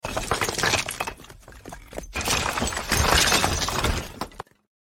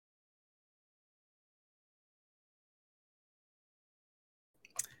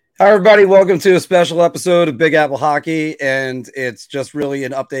Hi, everybody. Welcome to a special episode of Big Apple Hockey. And it's just really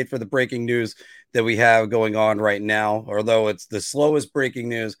an update for the breaking news that we have going on right now, although it's the slowest breaking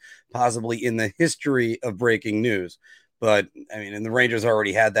news possibly in the history of breaking news. But I mean, and the Rangers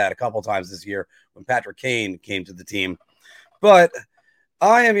already had that a couple times this year when Patrick Kane came to the team. But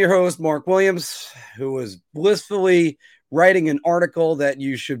I am your host, Mark Williams, who was blissfully writing an article that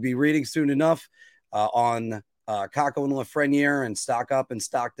you should be reading soon enough on Kako and Lafreniere and Stock Up and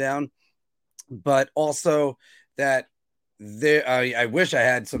Stock Down. But also that I wish I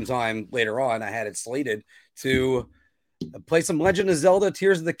had some time later on. I had it slated to play some Legend of Zelda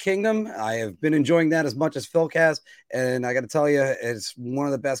Tears of the Kingdom. I have been enjoying that as much as Philcast, and I got to tell you, it's one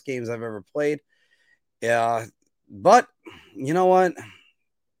of the best games I've ever played. Yeah, but you know what?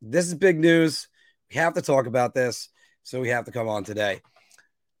 This is big news. We have to talk about this, so we have to come on today.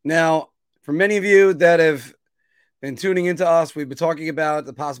 Now, for many of you that have been tuning into us, we've been talking about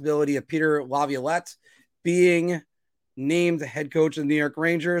the possibility of Peter Laviolette being named head coach of the New York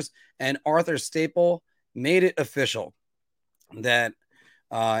Rangers, and Arthur Staple made it official that,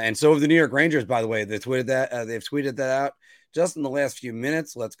 and so have the New York Rangers, by the way. They've tweeted that out just in the last few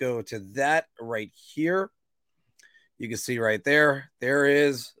minutes. Let's go to that right here. You can see right there, there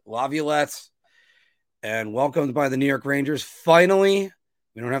is Laviolette, and welcomed by the New York Rangers. Finally,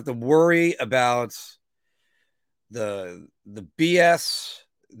 we don't have to worry about the BS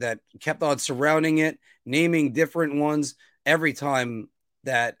that kept on surrounding it, naming different ones every time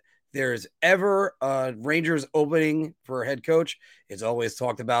that there's ever a Rangers opening for a head coach. It's always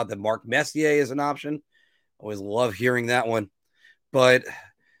talked about that Mark Messier is an option. Always love hearing that one. But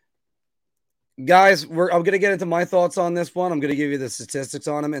guys, I'm going to get into my thoughts on this one. I'm going to give you the statistics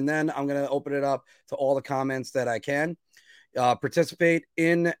on them, and then I'm going to open it up to all the comments that I can. Participate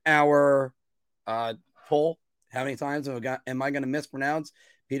in our poll. How many times am I going to mispronounce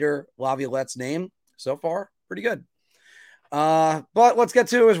Peter Laviolette's name so far? Pretty good. But let's get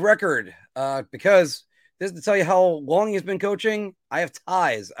to his record because this is to tell you how long he's been coaching. I have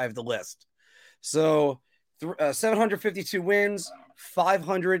ties. I have the list. So 752 wins,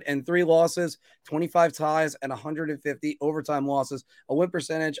 503 losses, 25 ties, and 150 overtime losses. A win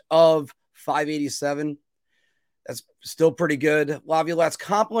percentage of .587. That's still pretty good. Laviolette's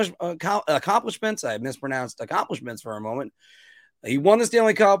accomplishments. I mispronounced accomplishments for a moment. He won the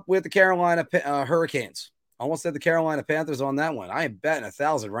Stanley Cup with the Carolina Hurricanes. I almost said the Carolina Panthers on that one. I am betting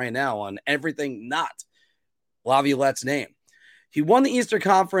 1,000 right now on everything not Laviolette's name. He won the Eastern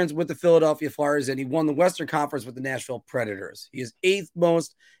Conference with the Philadelphia Flyers, and he won the Western Conference with the Nashville Predators. He is eighth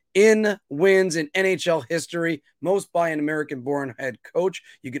most in wins in NHL history, most by an American-born head coach.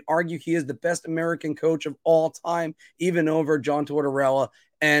 You could argue he is the best American coach of all time, even over John Tortorella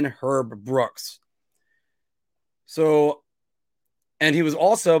and Herb Brooks. So, and he was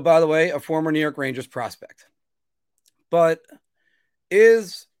also, by the way, a former New York Rangers prospect. But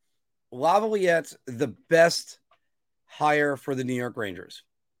is Laviolette the best hire for the New York Rangers?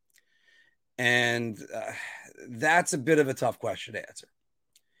 And that's a bit of a tough question to answer,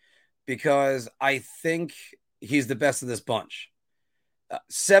 because I think he's the best of this bunch.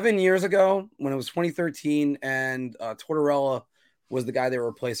 7 years ago, when it was 2013 and Tortorella was the guy they were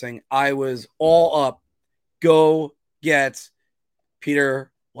replacing, I was all up, go get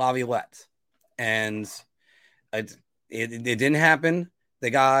Peter Laviolette. And it didn't happen. They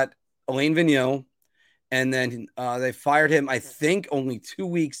got Alain Vigneault, and then they fired him, I think, only 2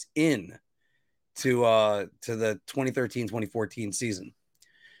 weeks in to the 2013-2014 season.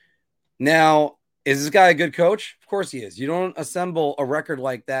 Now, is this guy a good coach? Of course he is. You don't assemble a record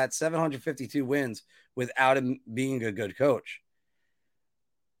like that, 752 wins, without him being a good coach.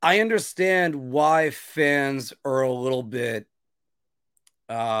 I understand why fans are a little bit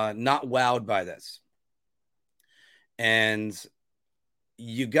not wowed by this. And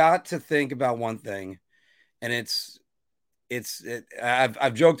you got to think about one thing, and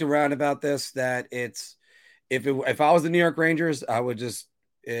I've joked around about this, that if I was the New York Rangers, I would just,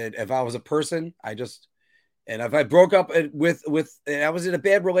 if I was a person, and if I broke up with I was in a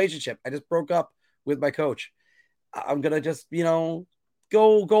bad relationship, I just broke up with my coach, I'm gonna just go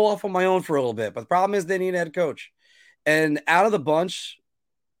off on my own for a little bit. But the problem is they need a head coach, and out of the bunch,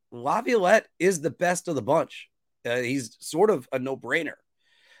 Laviolette is the best of the bunch. He's sort of a no-brainer.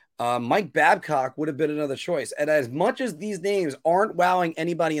 Mike Babcock would have been another choice. And as much as these names aren't wowing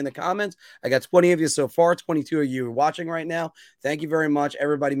anybody in the comments, I got 20 of you so far, 22 of you watching right now. Thank you very much.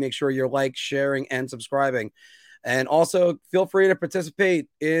 Everybody make sure you're sharing, and subscribing. And also feel free to participate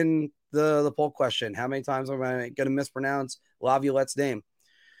in the poll question. How many times am I going to mispronounce Laviolette's name?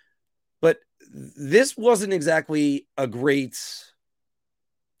 But this wasn't exactly a great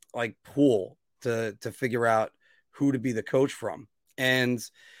like pool to figure out who to be the coach from. And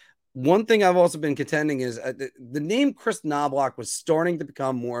one thing I've also been contending is the name Chris Knobloch was starting to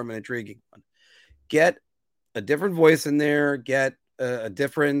become more of an intriguing one. Get a different voice in there, get a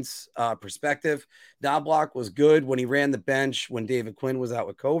different perspective. Knobloch was good when he ran the bench when David Quinn was out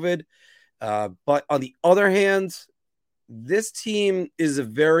with COVID. But on the other hand, this team is a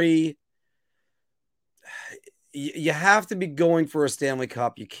very, you have to be going for a Stanley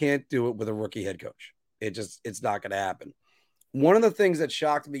Cup. You can't do it with a rookie head coach. It's not going to happen. One of the things that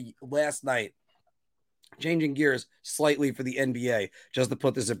shocked me last night, changing gears slightly for the NBA, just to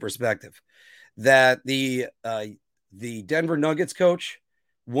put this in perspective, that the Denver Nuggets coach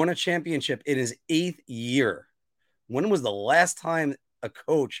won a championship in his 8th year. When was the last time a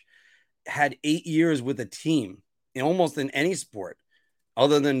coach had 8 years with a team in almost in any sport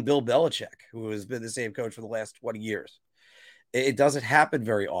other than Bill Belichick, who has been the same coach for the last 20 years? It doesn't happen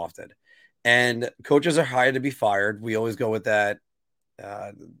very often. And coaches are hired to be fired. We always go with that.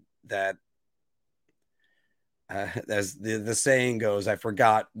 As the saying goes, I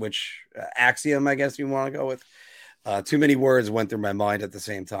forgot which axiom, I guess you want to go with. Too many words went through my mind at the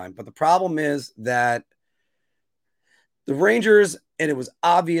same time. But the problem is that the Rangers, and it was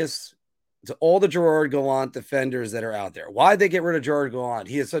obvious to all the Gerard Gallant defenders that are out there, why'd they get rid of Gerard Gallant?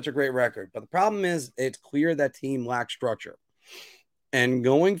 He has such a great record. But the problem is it's clear that team lacks structure. And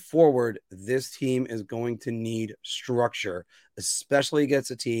going forward, this team is going to need structure, especially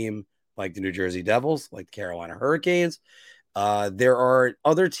against a team like the New Jersey Devils, like the Carolina Hurricanes. There are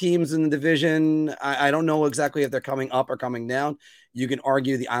other teams in the division. I don't know exactly if they're coming up or coming down. You can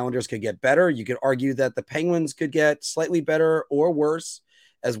argue the Islanders could get better. You could argue that the Penguins could get slightly better or worse,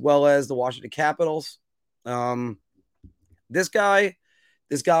 as well as the Washington Capitals. This guy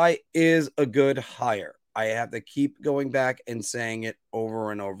is a good hire. I have to keep going back and saying it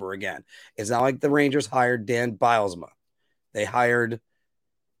over and over again. It's not like the Rangers hired Dan Bylsma. They hired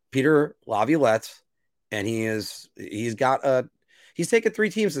Peter Laviolette, and he's taken 3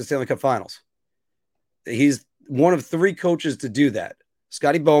 teams to the Stanley Cup Finals. He's one of 3 coaches to do that.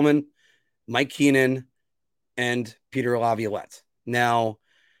 Scotty Bowman, Mike Keenan, and Peter Laviolette. Now,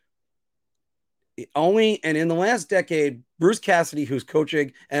 in the last decade, Bruce Cassidy, who's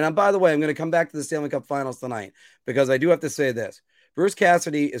coaching, and by the way, I'm going to come back to the Stanley Cup Finals tonight because I do have to say this. Bruce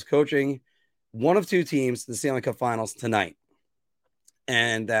Cassidy is coaching one of 2 teams to the Stanley Cup Finals tonight.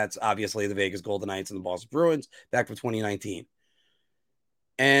 And that's obviously the Vegas Golden Knights and the Boston Bruins back from 2019.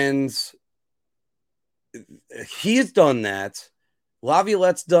 And he's done that.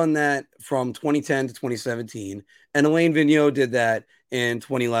 Laviolette's done that from 2010 to 2017. And Alain Vigneault did that in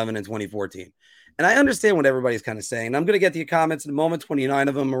 2011 and 2014. And I understand what everybody's kind of saying. I'm going to get to your comments in a moment. 29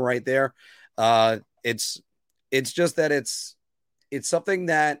 of them are right there. It's just that it's something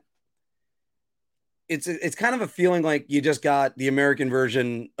that it's kind of a feeling like you just got the American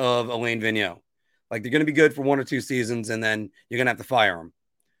version of Alain Vigneault. Like they're going to be good for 1 or 2 seasons, and then you're going to have to fire them,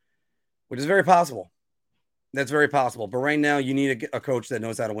 which is very possible. That's very possible. But right now, you need a coach that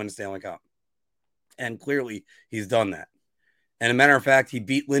knows how to win a Stanley Cup. And clearly, he's done that. And as a matter of fact, he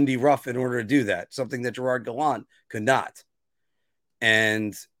beat Lindy Ruff in order to do that, something that Gerard Gallant could not.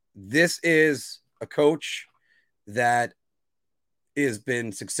 And this is a coach that has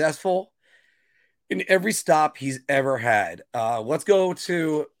been successful in every stop he's ever had. Let's go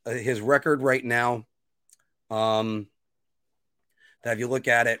to his record right now. That if you look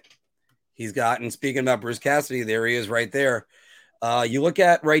at it, he's gotten, speaking about Bruce Cassidy, there he is right there. You look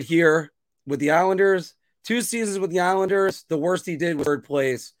at right here with the Islanders, 2 seasons with the Islanders, the worst he did was 3rd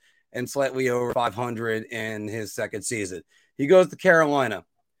place and slightly over 500 in his 2nd season. He goes to Carolina,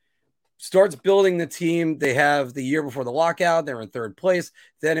 starts building the team. They have the year before the lockout, they're in 3rd place.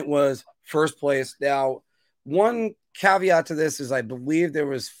 Then it was 1st place. Now, one caveat to this is I believe there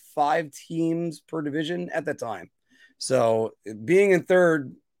was 5 teams per division at the time. So being in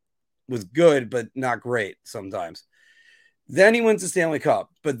 3rd was good, but not great sometimes. Then he wins the Stanley Cup,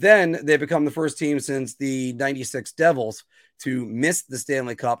 but then they become the first team since the 96 Devils to miss the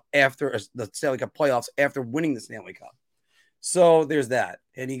Stanley Cup after the Stanley Cup playoffs after winning the Stanley Cup. So there's that.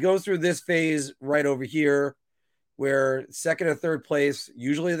 And he goes through this phase right over here where 2nd or 3rd place,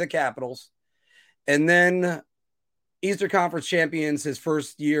 usually the Capitals. And then Eastern Conference champions his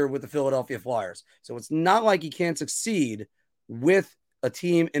 1st year with the Philadelphia Flyers. So it's not like he can't succeed with a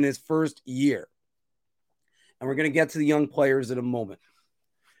team in his 1st year. And we're going to get to the young players in a moment.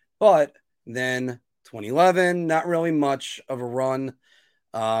 But then 2011, not really much of a run.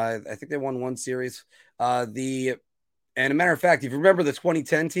 I think they won 1 series. And a matter of fact, if you remember the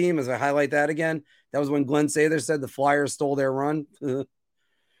 2010 team, as I highlight that again, that was when Glenn Sather said the Flyers stole their run.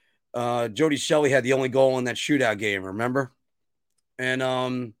 Jody Shelley had the only goal in that shootout game, remember?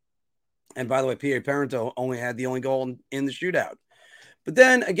 And by the way, P.A. Parento only had the only goal in the shootout. But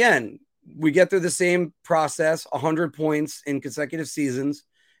then again, we get through the same process, 100 points in consecutive seasons,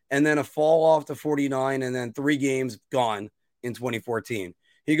 and then a fall off to 49, and then 3 games gone in 2014.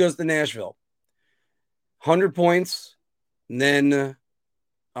 He goes to Nashville. 100 points, and then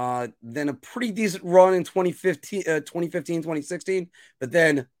a pretty decent run in 2016, but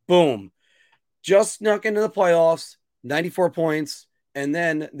then boom, just snuck into the playoffs, 94 points, and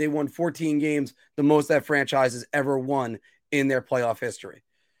then they won 14 games, the most that franchise has ever won in their playoff history.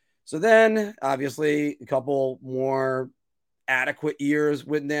 So then, obviously, a couple more adequate years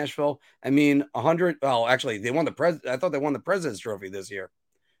with Nashville. I mean, 100. Well, actually, they won I thought they won the President's Trophy this year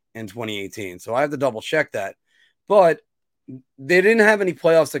in 2018. So I have to double check that. But they didn't have any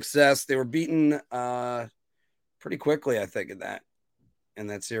playoff success. They were beaten pretty quickly, I think, in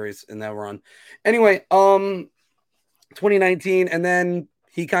that series, in that run. Anyway, 2019, and then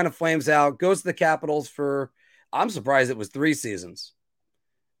he kind of flames out, goes to the Capitals for, I'm surprised it was 3 seasons,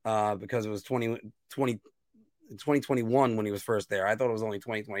 because it was 2021 when he was first there. I thought it was only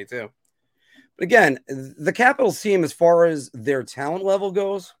 2022. But again, the Capitals team, as far as their talent level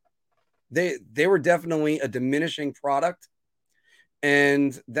goes, they were definitely a diminishing product.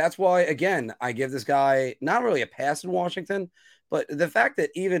 And that's why, again, I give this guy not really a pass in Washington, but the fact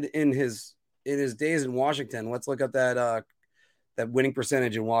that even in his days in Washington, let's look at that winning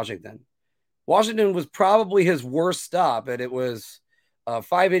percentage in Washington. Washington was probably his worst stop, and it was a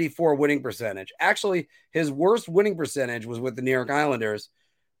 584 winning percentage. Actually, his worst winning percentage was with the New York Islanders,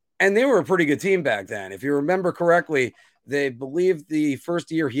 and they were a pretty good team back then. If you remember correctly, they believed the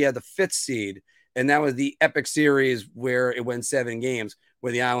first year he had the 5th seed, and that was the epic series where it went 7 games,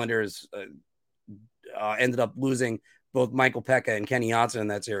 where the Islanders ended up losing both Michael Pekka and Kenny Johnson in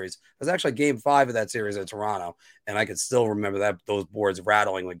that series. It was actually game 5 of that series at Toronto, and I could still remember those boards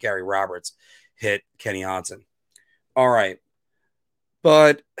rattling when Gary Roberts hit Kenny Johnson. All right,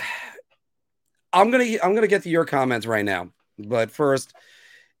 but I'm gonna get to your comments right now. But first,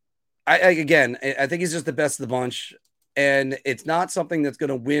 I think he's just the best of the bunch. And it's not something that's going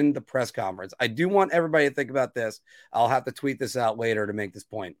to win the press conference. I do want everybody to think about this. I'll have to tweet this out later to make this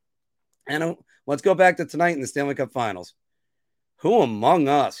point. And let's go back to tonight in the Stanley Cup Finals. Who among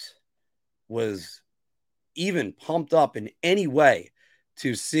us was even pumped up in any way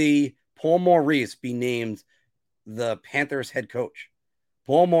to see Paul Maurice be named the Panthers head coach?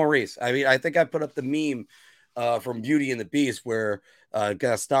 Paul Maurice. I mean, I think I put up the meme from Beauty and the Beast where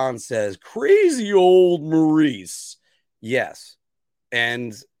Gaston says, "Crazy old Maurice." Yes.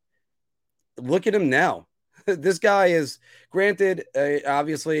 And look at him now. This guy is, granted,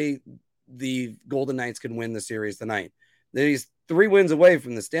 obviously the Golden Knights can win the series tonight. He's 3 wins away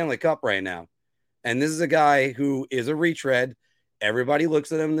from the Stanley Cup right now. And this is a guy who is a retread. Everybody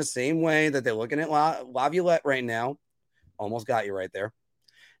looks at him the same way that they're looking at Laviolette right now. Almost got you right there.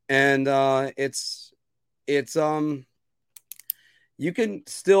 And you can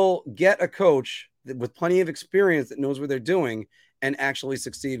still get a coach with plenty of experience that knows what they're doing and actually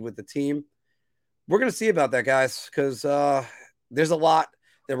succeed with the team. We're going to see about that, guys, because there's a lot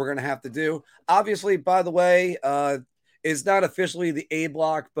that we're going to have to do. Obviously, by the way, it's not officially the A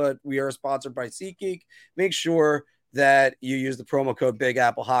block, but we are sponsored by SeatGeek. Make sure that you use the promo code Big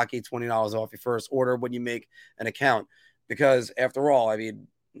Apple Hockey, $20 off your first order when you make an account. Because after all, I mean,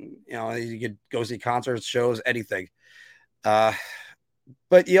 you could go see concerts, shows, anything.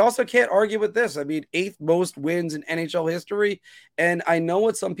 But you also can't argue with this. I mean, 8th most wins in NHL history. And I know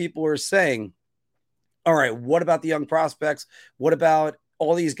what some people are saying. All right, what about the young prospects? What about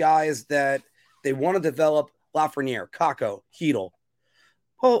all these guys that they want to develop? Lafreniere, Kakko, Hedel.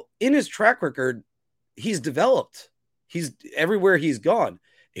 Well, in his track record, he's developed. He's everywhere he's gone.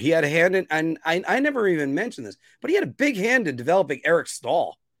 He had a hand in, and I never even mentioned this, but he had a big hand in developing Eric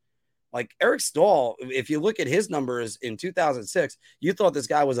Stahl. Like Eric Stahl, if you look at his numbers in 2006, you thought this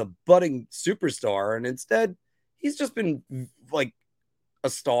guy was a budding superstar, and instead he's just been like a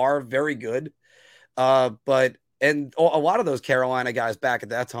star, very good. But a lot of those Carolina guys back at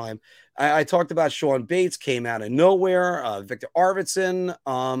that time, I talked about Sean Bates came out of nowhere. Victor Arvidsson,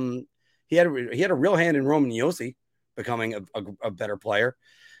 he had a real hand in Roman Josi becoming a better player.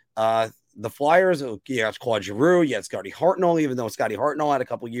 The Flyers, you got Claude Giroux, you had Scotty Hartnell, even though Scotty Hartnell had a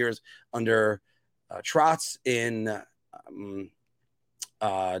couple years under Trotz in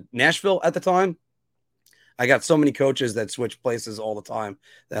Nashville at the time. I got so many coaches that switch places all the time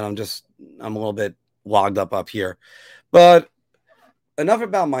that I'm a little bit logged up here. But enough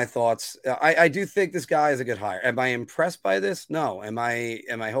about my thoughts. I do think this guy is a good hire. Am I impressed by this? No. Am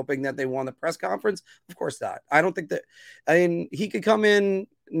I hoping that they won the press conference? Of course not. I don't think that. I mean, he could come in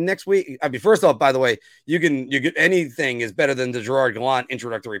next week. I mean, first off, by the way, you get anything is better than the Gerard Gallant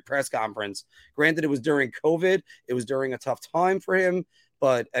introductory press conference. Granted, it was during COVID. It was during a tough time for him,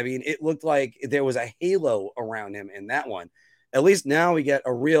 but I mean, it looked like there was a halo around him in that one. At least now we get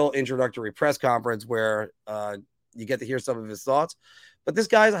a real introductory press conference where you get to hear some of his thoughts. But this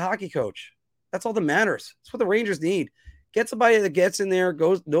guy's a hockey coach. That's all that matters. That's what the Rangers need. Get somebody that gets in there,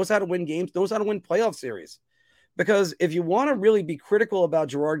 knows how to win games, knows how to win playoff series. Because if you want to really be critical about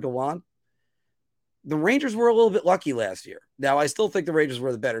Gerard Gallant, the Rangers were a little bit lucky last year. Now, I still think the Rangers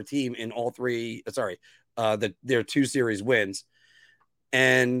were the better team in all three. Their 2 series wins.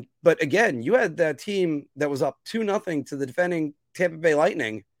 But again, you had that team that was up 2-0 to the defending Tampa Bay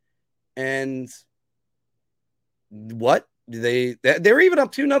Lightning, and what they're even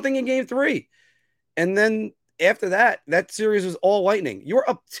up 2-0 in Game 3, and then after that series was all Lightning. You're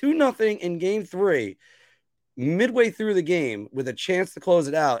up 2-0 in Game 3, midway through the game with a chance to close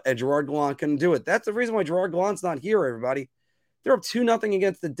it out, and Gerard Gallant couldn't do it. That's the reason why Gerard Gallant's not here. Everybody, they're up 2-0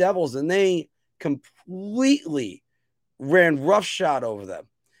 against the Devils, and they completely ran roughshod over them.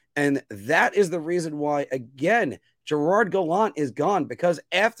 And that is the reason why, again, Gerard Gallant is gone, because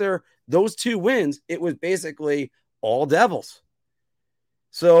after those 2 wins, it was basically all Devils.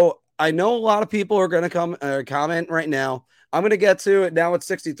 So I know a lot of people are going to comment right now. I'm going to get to it. Now it's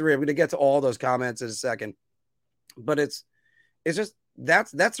 63. I'm going to get to all those comments in a second. But it's just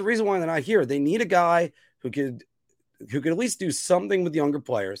that's the reason why they're not here. They need a guy who could at least do something with younger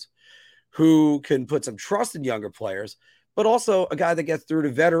players, who can put some trust in younger players, but also a guy that gets through to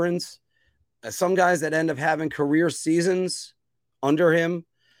veterans, some guys that end up having career seasons under him,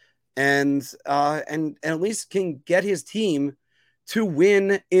 and at least can get his team to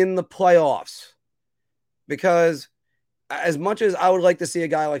win in the playoffs. Because as much as I would like to see a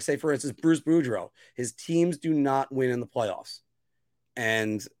guy like, say, for instance, Bruce Boudreau, his teams do not win in the playoffs.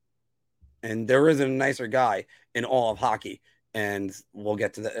 And there isn't a nicer guy in all of hockey. And we'll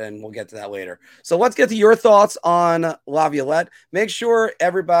get to that later. So let's get to your thoughts on Laviolette. Make sure,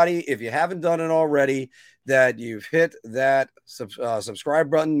 everybody, if you haven't done it already, that you've hit that subscribe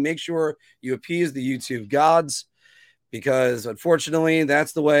button. Make sure you appease the YouTube gods, because unfortunately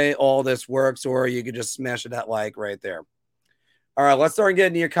that's the way all this works. Or you could just smash that like right there. All right, let's start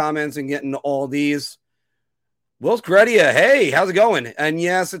getting to your comments and getting to all these. Will's Gredia, hey, how's it going? And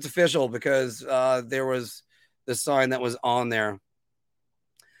yes, it's official, because there was the sign that was on there.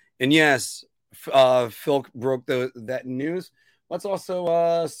 And yes, Phil broke that news. Let's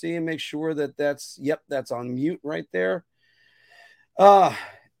also see and make sure that that's on mute right there.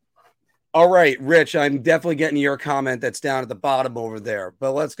 All right, Rich, I'm definitely getting your comment that's down at the bottom over there.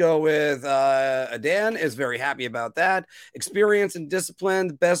 But let's go with Dan is very happy about that. Experience and discipline,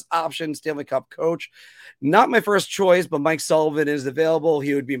 the best option, Stanley Cup coach. Not my first choice, but Mike Sullivan is available.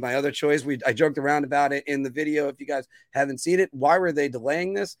 He would be my other choice. I joked around about it in the video. If you guys haven't seen it, why were they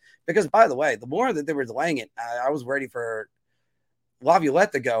delaying this? Because, by the way, the more that they were delaying it, I was ready for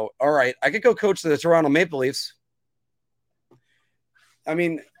Laviolette to go, all right, I could go coach the Toronto Maple Leafs. I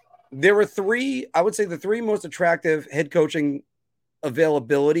mean, there were the 3 most attractive head coaching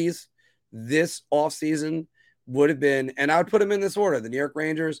availabilities this offseason would have been, and I would put them in this order: the New York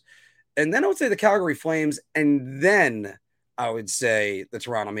Rangers, and then I would say the Calgary Flames, and then I would say the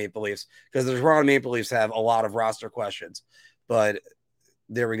Toronto Maple Leafs, because the Toronto Maple Leafs have a lot of roster questions. But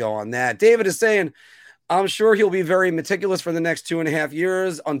there we go on that. David is saying, I'm sure he'll be very meticulous for the next 2.5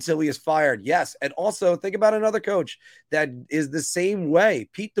 years until he is fired. Yes. And also think about another coach that is the same way.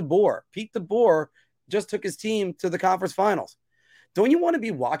 Pete DeBoer. Pete DeBoer just took his team to the conference finals. Don't you want to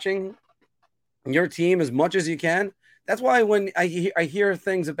be watching your team as much as you can? That's why when I hear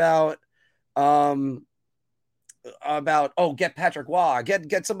things about get Patrick Waugh,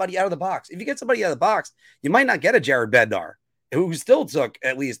 get somebody out of the box. If you get somebody out of the box, you might not get a Jared Bednar, who still took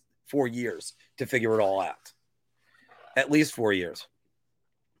at least 4 years to figure it all out. At least 4 years.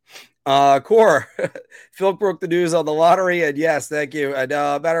 Core, Phil broke the news on the lottery, and yes, thank you. And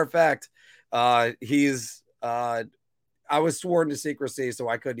matter of fact, I was sworn to secrecy, so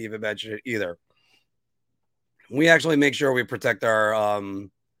I couldn't even mention it either. We actually make sure we protect our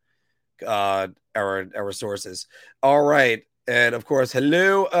sources. All right. And of course,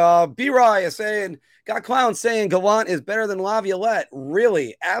 hello. B-Rye is saying, got clowns saying Gallant is better than Laviolette.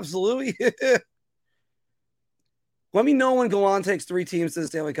 Really? Absolutely. Let me know when Gallant takes 3 teams to the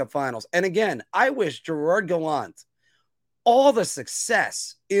Stanley Cup Finals. And again, I wish Gerard Gallant all the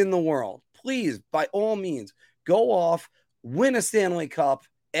success in the world. Please, by all means, go off, win a Stanley Cup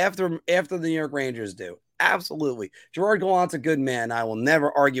after the New York Rangers do. Absolutely. Gerard Gallant's a good man. I will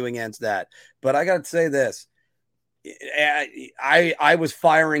never argue against that. But I got to say this. I was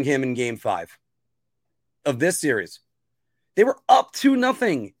firing him in game 5 of this series. They were up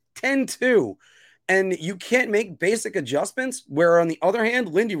 2-0, 10-2. And you can't make basic adjustments. Where on the other hand,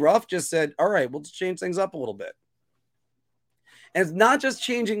 Lindy Ruff just said, all right, we'll just change things up a little bit. And it's not just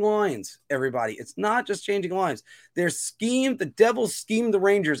changing lines, everybody. It's not just changing lines. The Devils schemed the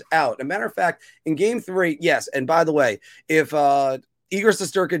Rangers out. As a matter of fact, in game 3, yes. And by the way, if Igor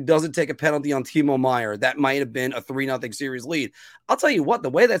Shesterkin doesn't take a penalty on Timo Meier, that might have been a 3-0 series lead. I'll tell you what, the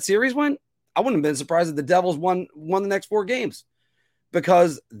way that series went, I wouldn't have been surprised if the Devils won the next 4 games,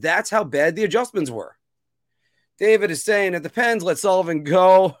 because that's how bad the adjustments were. David is saying it depends. Let Sullivan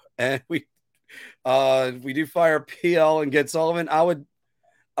go. And we do fire PL and get Sullivan, I would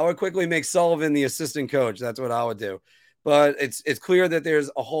quickly make Sullivan the assistant coach. That's what I would do. But it's clear that there's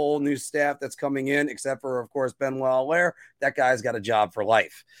a whole new staff that's coming in, except for, of course, Benoit Allaire. That guy's got a job for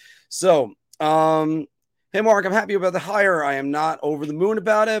life. So, hey, Mark, I'm happy about the hire. I am not over the moon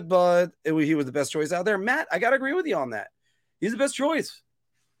about it, but he was the best choice out there. Matt, I got to agree with you on that. He's the best choice.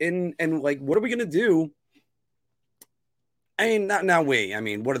 And like, what are we going to do? I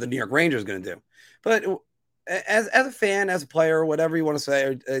mean, what are the New York Rangers going to do? But as a fan, as a player, whatever you want to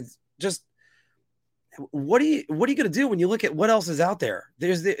say, just what are you going to do when you look at what else is out there?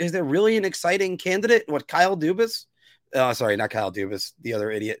 Is there really an exciting candidate? What, Kyle Dubas? Sorry, not Kyle Dubas, the other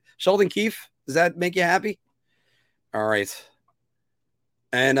idiot. Sheldon Keefe. Does that make you happy? All right.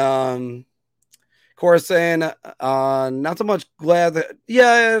 And Cora saying, not so much glad that,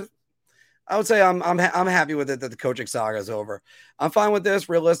 yeah, I would say I'm happy with it that the coaching saga is over. I'm fine with this.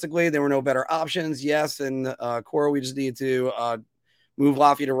 Realistically, there were no better options. Yes, and Cora, we just need to move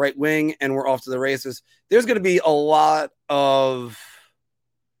Laffy to right wing, and we're off to the races. There's going to be a lot of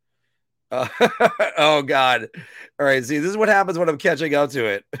oh God. All right, see, this is what happens when I'm catching up to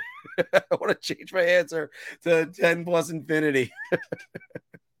it. I want to change my answer to 10 plus infinity.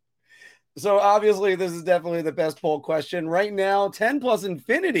 So obviously, this is definitely the best poll question right now. 10 plus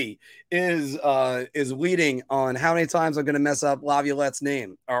infinity is leading on how many times I'm going to mess up Laviolette's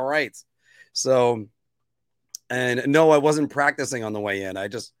name. All right. So, and no, I wasn't practicing on the way in. I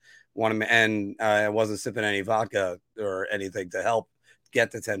just want to, and I wasn't sipping any vodka or anything to help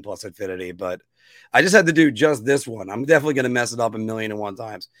get to 10 plus infinity, but I just had to do just this one. I'm definitely going to mess it up 1,000,001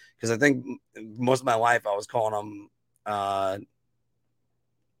 times, because I think most of my life I was calling them,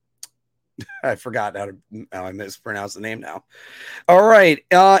 I forgot how I mispronounced the name now. All right.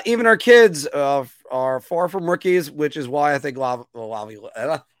 Even our kids are far from rookies, which is why I think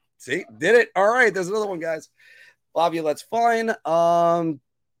Laviolette. See, did it. All right. There's another one, guys. Laviolette's fine.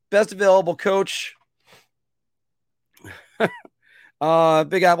 Best available coach.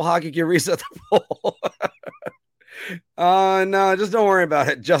 Big Apple Hockey can reset the poll. No, just don't worry about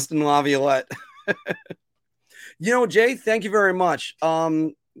it. Justin Laviolette. Jay, thank you very much.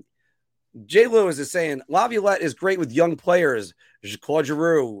 Jay Lewis is saying Laviolette is great with young players. Claude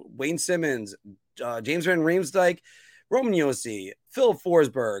Giroux, Wayne Simmons, James Van Riemsdyk, Roman Josi, Phil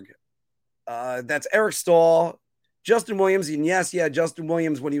Forsberg. That's Eric Stahl, Justin Williams. And yes, Justin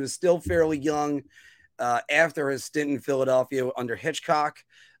Williams when he was still fairly young after his stint in Philadelphia under Hitchcock.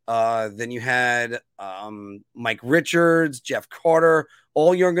 Then you had Mike Richards, Jeff Carter,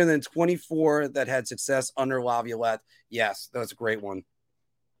 all younger than 24 that had success under Laviolette. Yes, that's a great one.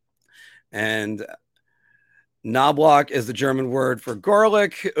 And Knobloch is the German word for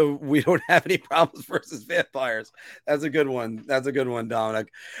garlic. We don't have any problems versus vampires. That's a good one. That's a good one, Dominic.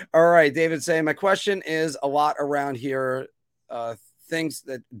 All right, David saying, my question is a lot around here. Thinks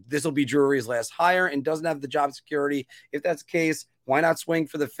that this will be Drury's last hire and doesn't have the job security. If that's the case, why not swing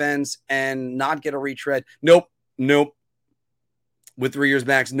for the fence and not get a retread? Nope. With 3 years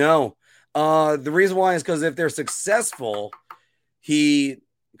max, no. The reason why is because if they're successful, he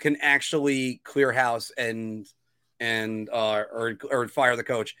can actually clear house and fire the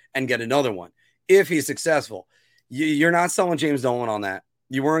coach and get another one if he's successful. You're not selling James Dolan on that.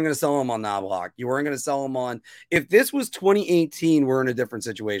 You weren't going to sell him on Knobloch. You weren't going to sell him on. If this was 2018, we're in a different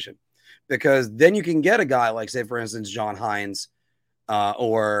situation, because then you can get a guy like, say, for instance, John Hines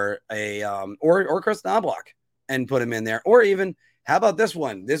or Chris Knobloch and put him in there. Or even, how about this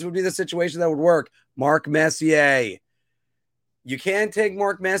one? This would be the situation that would work. Mark Messier. You can't take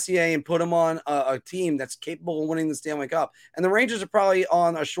Mark Messier and put him on a team that's capable of winning the Stanley Cup. And the Rangers are probably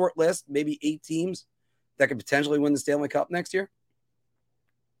on a short list, maybe 8 teams that could potentially win the Stanley Cup next year.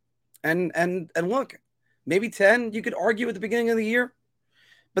 And look, maybe 10, you could argue at the beginning of the year.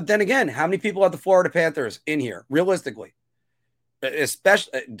 But then again, how many people have the Florida Panthers in here, realistically?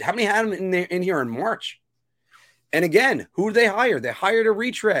 Especially, how many had him in here in March? And again, who did they hire? They hired a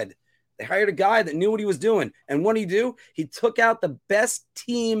retread. They hired a guy that knew what he was doing. And what did he do? He took out the best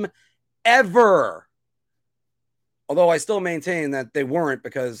team ever. Although I still maintain that they weren't,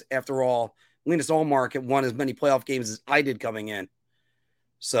 because after all, Linus Allmark had won as many playoff games as I did coming in.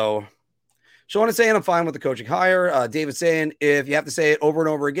 So Sean is saying I'm fine with the coaching hire. David saying if you have to say it over and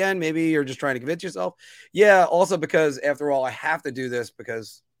over again, maybe you're just trying to convince yourself. Yeah, also because after all, I have to do this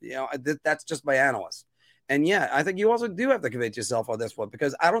because, that's just my analyst. And yeah, I think you also do have to convince yourself on this one,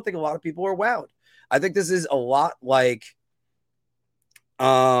 because I don't think a lot of people are wowed. I think this is a lot like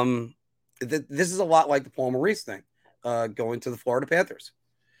this is a lot like the Paul Maurice thing, going to the Florida Panthers.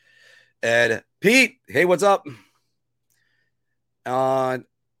 And Pete, hey, what's up? And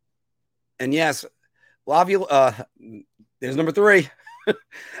yes, Laviolette, there's number 3.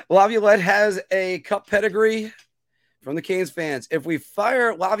 Laviolette has a cup pedigree from the Canes fans. If we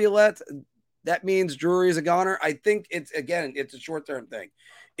fire Laviolette, that means Drury is a goner. I think it's a short-term thing.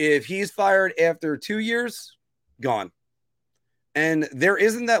 If he's fired after 2 years, gone. And there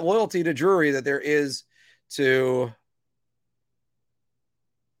isn't that loyalty to Drury that there is to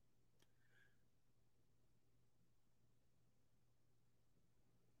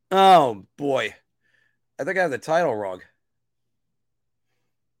oh boy. I think I have the title wrong.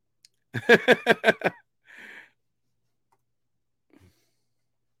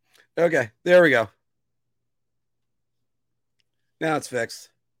 Okay, there we go. Now it's fixed.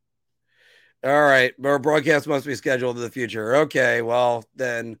 All right, our broadcast must be scheduled in the future. Okay, well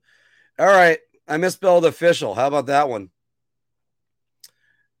then, all right. I misspelled official. How about that one?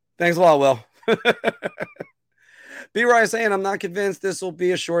 Thanks a lot, Will. B. Ryan saying I'm not convinced this will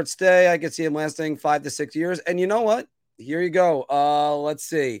be a short stay. I could see him lasting 5 to 6 years. And you know what? Here you go. Let's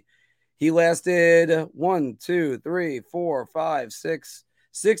see. He lasted 1, 2, 3, 4, 5, 6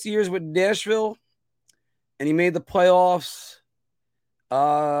 years with Nashville, and he made the playoffs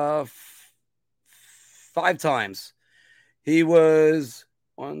 5 times. He was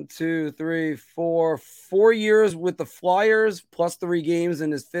 1, 2, 3, 4 years with the Flyers, plus 3 games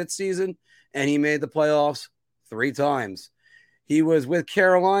in his 5th season, and he made the playoffs 3 times. He was with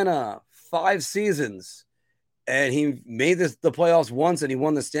Carolina 5 seasons, and he made the playoffs once, and he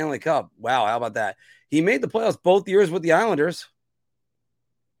won the Stanley Cup. Wow, how about that? He made the playoffs both years with the Islanders.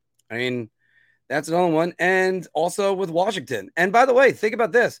 I mean, that's another one. And also with Washington. And by the way, think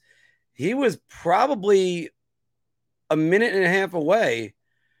about this. He was probably a minute and a half away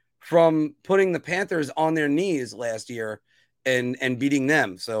from putting the Panthers on their knees last year and beating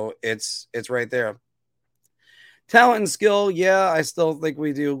them. So it's right there. Talent and skill, yeah, I still think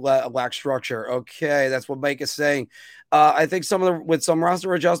we do lack structure. Okay, that's what Mike is saying. I think with some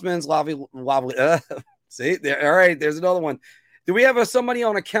roster adjustments, see, there. All right, there's another one. Do we have somebody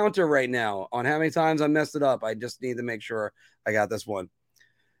on a counter right now on how many times I messed it up? I just need to make sure I got this one.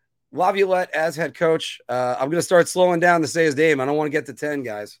 Laviolette as head coach. I'm going to start slowing down to say his name. I don't want to get to 10,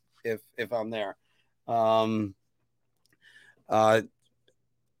 guys, if I'm there.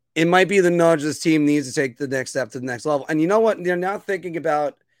 It might be the nudge this team needs to take the next step to the next level. And you know what? They're not thinking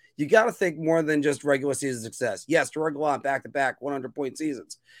about, you got to think more than just regular season success. Yes, to struggle on back-to-back 100-point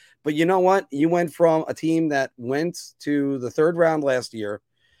seasons. But you know what? You went from a team that went to the 3rd round last year,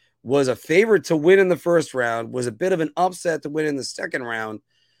 was a favorite to win in the 1st round, was a bit of an upset to win in the 2nd round.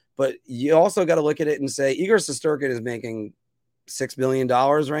 But you also got to look at it and say, Igor Shesterkin is making $6 million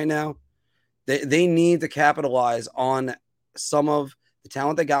right now. They need to capitalize on some of the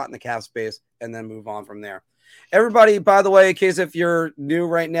talent they got in the cap space and then move on from there. Everybody, by the way, in case if you're new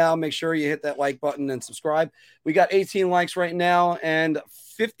right now, make sure you hit that like button and subscribe. We got 18 likes right now and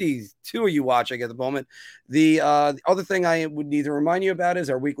 52 of you watching at the moment. The other thing I would need to remind you about is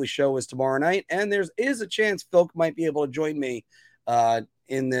our weekly show is tomorrow night, and there is a chance Phil might be able to join me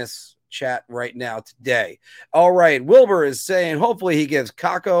in this chat right now today. All right, Wilbur is saying hopefully he gives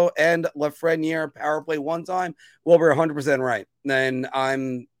Kakko and Lafreniere power play one time. Wilbur, 100% right. Then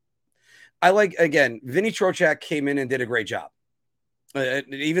I like, again, Vinny Trocheck came in and did a great job.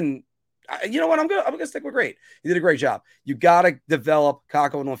 You know what? I'm gonna stick with great. He did a great job. You got to develop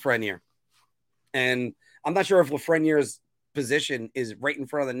Kakko and Lafreniere, and I'm not sure if Lafreniere's position is right in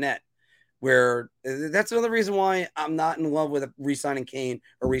front of the net. Where that's another reason why I'm not in love with re-signing Kane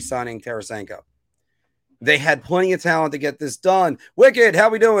or re-signing Tarasenko. They had plenty of talent to get this done. Wicked, how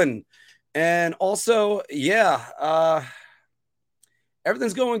we doing? And also, yeah,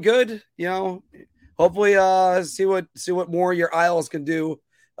 everything's going good. You know, hopefully, see what more your Isles can do.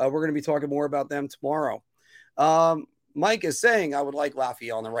 We're going to be talking more about them tomorrow. Mike is saying I would like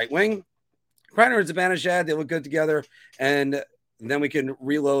Laffy on the right wing. Kreiner and Zibanejad, they look good together, and And then we can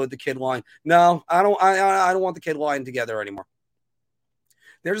reload the kid line. No, I don't want the kid line together anymore.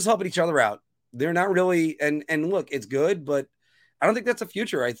 They're just helping each other out. They're not really, and look, it's good, but I don't think that's the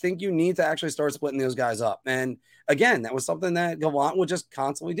future. I think you need to actually start splitting those guys up. And again, that was something that Gallant would just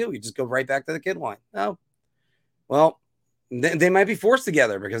constantly do. You just go right back to the kid line. No, well, they might be forced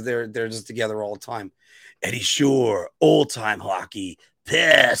together because they're just together all the time. Eddie Shore, old time hockey,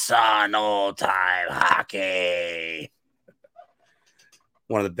 piss on old time hockey.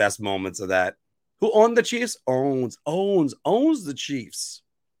 One of the best moments of that. Who owned the Chiefs? Owns the Chiefs.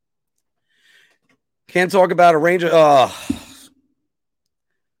 Can't talk about a Ranger.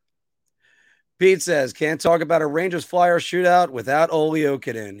 Pete says, can't talk about a Rangers Flyers shootout without Olli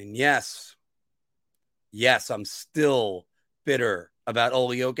Jokinen. And yes, I'm still bitter about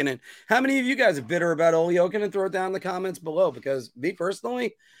Olli Jokinen. How many of you guys are bitter about Olli Jokinen? Throw it down in the comments below, because me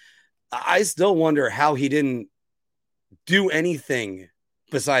personally, I still wonder how he didn't do anything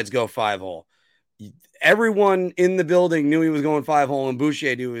besides go 5-hole. Everyone in the building knew he was going 5-hole, and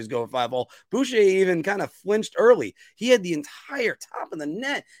Boucher knew he was going 5-hole. Boucher even kind of flinched early. He had the entire top of the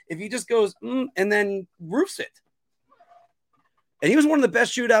net. If he just goes and then roofs it. And he was one of the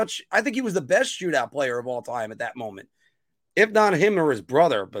best shootouts. I think he was the best shootout player of all time at that moment. If not him or his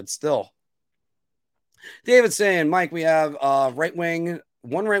brother, but still. David's saying, Mike, we have right wing,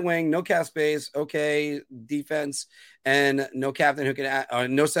 one right wing, no cap space, okay, defense, and no captain who can,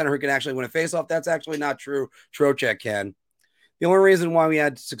 no center who can actually win a faceoff. That's actually not true. Trocheck can. The only reason why we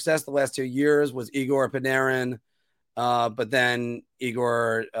had success the last 2 years was Igor Panarin, but then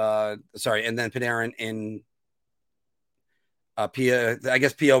and then Panarin in P. I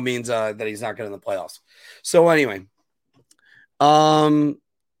guess PO means that he's not good in the playoffs. So anyway, I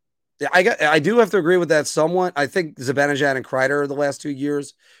do have to agree with that somewhat. I think Zibanejad and Kreider the last 2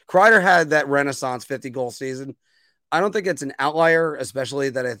 years. Kreider had that renaissance 50-goal season. I don't think it's an outlier, especially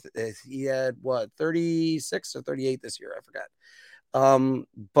that if he had, 36 or 38 this year. I forgot.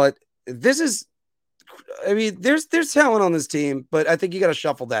 But this is, I mean, there's talent on this team, but I think you got to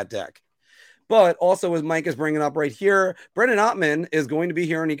shuffle that deck. But also, as Mike is bringing up right here, Brendan Ottman is going to be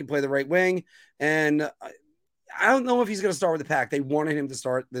here and he can play the right wing. And I don't know if he's going to start with the Pack. They wanted him to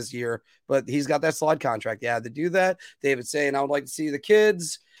start this year, but he's got that slide contract. Yeah, to do that. David saying, I would like to see the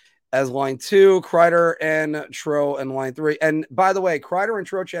kids as line 2, Kreider and Tro and line 3. And by the way, Kreider and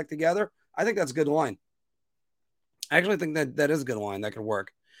Trocheck together, I think that's a good line. I actually think that is a good line. That could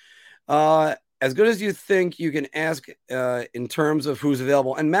work. As good as you think you can ask in terms of who's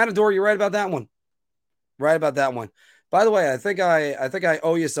available. And Matador, you're right about that one. By the way, I think I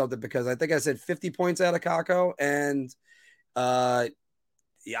owe you something, because I think I said 50 points out of Kako, and I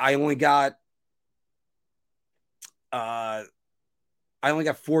only got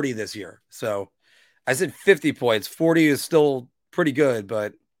 40 this year. So I said 50 points. 40 is still pretty good,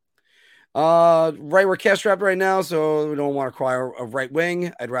 but right, we're cash strapped right now, so we don't want to acquire a right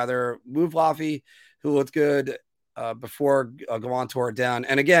wing. I'd rather move Laffy, who looked good before Gallant tore it down.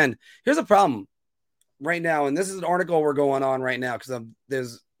 And again, here's a problem right now, and this is an article we're going on right now because I'm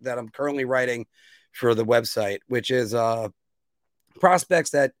currently writing for the website, which is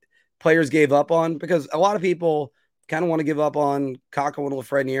prospects that players gave up on, because a lot of people kind of want to give up on Kakko and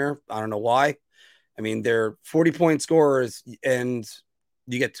Lafreniere. I don't know why. I mean, they're 40-point scorers, and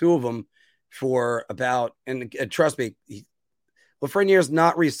you get 2 of them for about, and trust me, Lafreniere's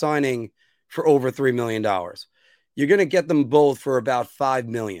not re-signing for over $3 million. You're going to get them both for about $5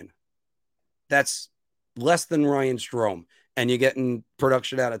 million. That's less than Ryan Strome, and you're getting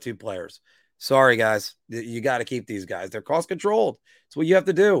production out of 2 players. Sorry, guys. You got to keep these guys. They're cost controlled. It's what you have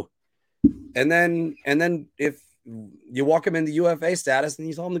to do. And then if you walk them into UFA status, and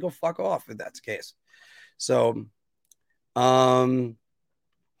you tell them to go fuck off, if that's the case. So, I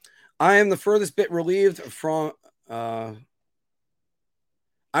am the furthest bit relieved from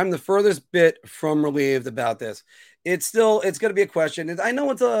relieved about this. It's going to be a question. I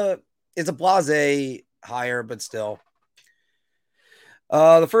know it's a blasé hire, but still.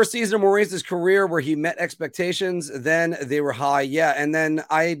 The first season of Maurice's career where he met expectations, then they were high. Yeah, and then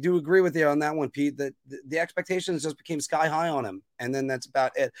I do agree with you on that one, Pete, that the expectations just became sky high on him, and then that's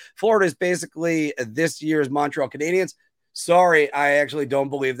about it. Florida is basically this year's Montreal Canadiens. Sorry, I actually don't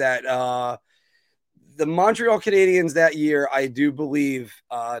believe that. The Montreal Canadiens that year, I do believe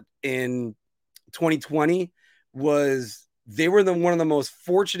in 2020 they were one of the most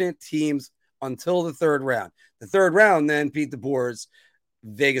fortunate teams until the third round. The third round, then Pete DeBoer's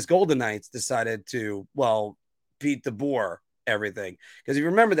Vegas Golden Knights decided to, Pete DeBoer everything. Because if you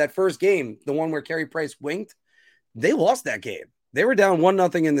remember that first game, the one where Carey Price winked, they lost that game. They were down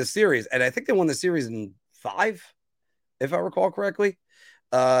 1-0 in the series, and I think they won the series in 5. if I recall correctly.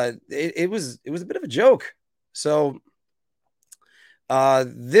 It was a bit of a joke. So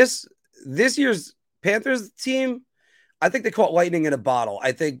this year's Panthers team, I think they caught lightning in a bottle.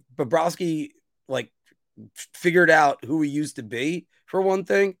 I think Bobrovsky like figured out who he used to be for one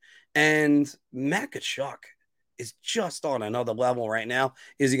thing, and Matt Tkachuk is just on another level right now.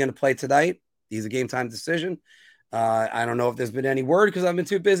 Is he going to play tonight? He's a game time decision. I don't know if there's been any word because I've been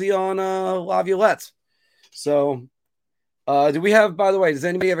too busy on Laviolette. So, do we have, by the way, does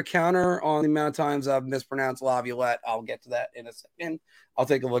anybody have a counter on the amount of times I've mispronounced Laviolette? I'll get to that in a second. I'll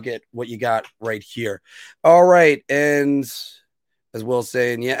take a look at what you got right here. All right. And as Will's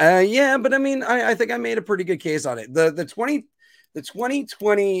saying, yeah, but I mean, I think I made a pretty good case on it. The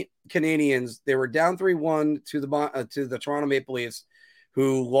 2020 Canadians, they were down 3-1 to the Toronto Maple Leafs,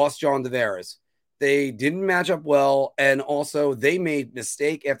 who lost John Tavares. They didn't match up well, and also they made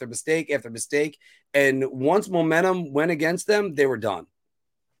mistake after mistake after mistake. And once momentum went against them, they were done.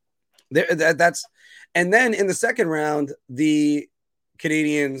 And then in the second round, the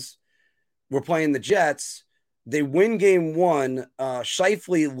Canadians were playing the Jets. They win game one.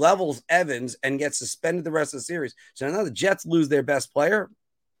 Scheifele levels Evans and gets suspended the rest of the series. So now the Jets lose their best player.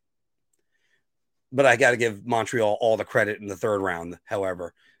 But I got to give Montreal all the credit in the third round,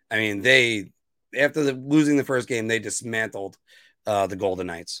 however. I mean, after losing the first game, they dismantled the Golden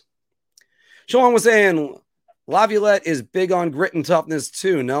Knights. Sean was saying Laviolette is big on grit and toughness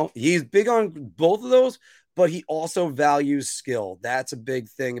too. No, he's big on both of those, but he also values skill. That's a big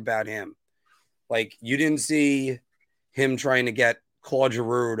thing about him. Like, you didn't see him trying to get Claude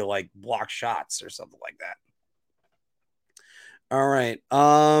Giroux to like block shots or something like that. All right.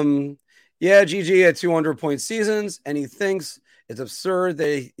 Yeah, GG had 200-point seasons, and he thinks it's absurd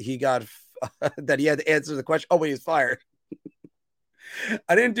that he got that he had to answer the question. Oh, wait, he's fired.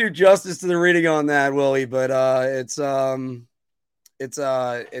 I didn't do justice to the reading on that, Willie, but it's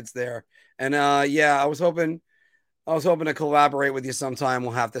there. And yeah, I was hoping to collaborate with you sometime.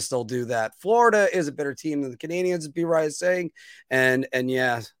 We'll have to still do that. Florida is a better team than the Canadians, B-Rye is saying. And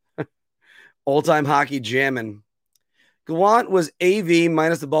yeah, old-time hockey jamming. Gallant was AV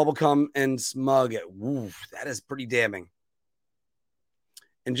minus the bubblegum and smug. Ooh, that is pretty damning.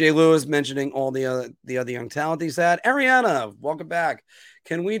 And Jay Lewis mentioning all the other young talent he's had. Ariana, welcome back.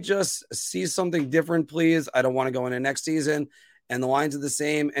 Can we just see something different, please? I don't want to go into next season and the lines are the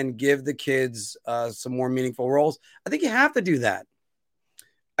same and give the kids some more meaningful roles. I think you have to do that.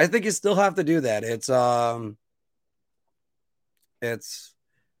 I think you still have to do that.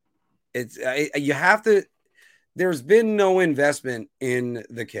 You have to. There's been no investment in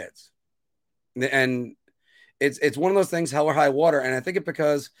the kids, and it's one of those things, hell or high water. And I think it's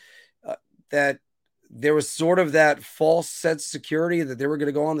because that there was sort of that false sense of security that they were going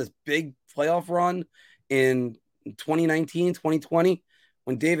to go on this big playoff run in 2019, 2020,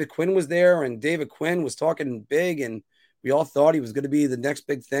 when David Quinn was there, and David Quinn was talking big, and we all thought he was going to be the next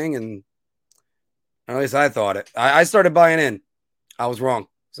big thing. And at least I thought it. I started buying in. I was wrong.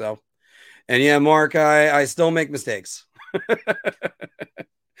 So, and yeah, Mark, I still make mistakes.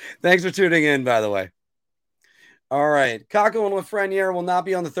 Thanks for tuning in, by the way. All right. Kako and Lafreniere will not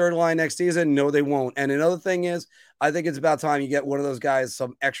be on the third line next season. No, they won't. And another thing is, I think it's about time you get one of those guys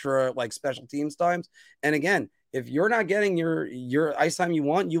some extra like special teams times. And again, if you're not getting your ice time you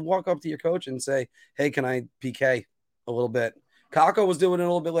want, you walk up to your coach and say, hey, can I PK a little bit? Kako was doing it a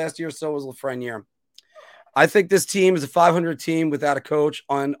little bit last year. So was Lafreniere. I think this team is a 500 team without a coach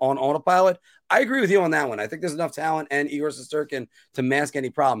on autopilot. I agree with you on that one. I think there's enough talent and Igor Shesterkin to mask any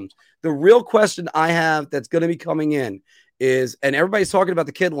problems. The real question I have that's going to be coming in is, and everybody's talking about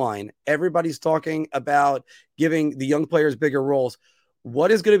the kid line. Everybody's talking about giving the young players bigger roles.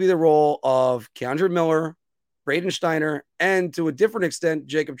 What is going to be the role of Keandre Miller, Braden Steiner, and to a different extent,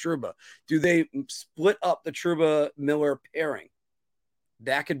 Jacob Trouba? Do they split up the Trouba-Miller pairing?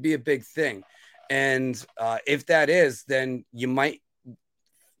 That could be a big thing. And if that is, then you might,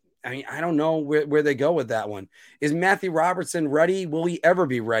 I mean, I don't know where they go with that one. Is Matthew Robertson ready? Will he ever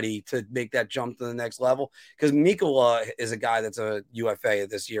be ready to make that jump to the next level? Because Mikkola is a guy that's a UFA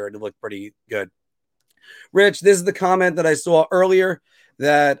this year and it looked pretty good. Rich, this is the comment that I saw earlier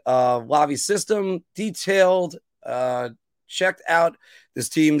that Lavi's system detailed, checked out this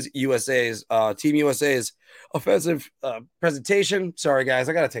Team USA's offensive presentation. Sorry, guys.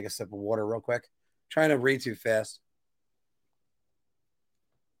 I got to take a sip of water real quick. Trying to read too fast.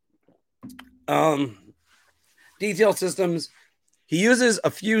 Detailed systems. He uses a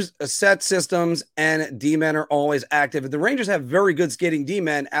few set systems, and D-men are always active. The Rangers have very good skating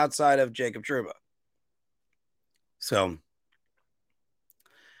D-men outside of Jacob Trouba. So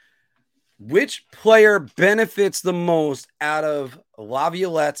Which player benefits the most out of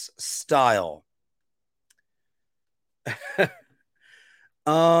Laviolette's style?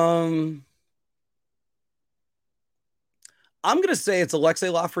 um, I'm going to say it's Alexei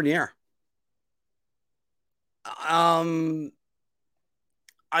Lafreniere. Um,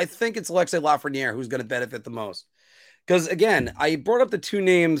 I think it's Alexei Lafreniere who's going to benefit the most. Because again, I brought up the two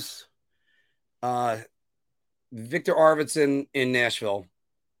names, uh, Victor Arvidsson in Nashville,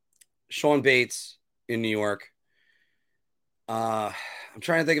 Sean Bates in New York. I'm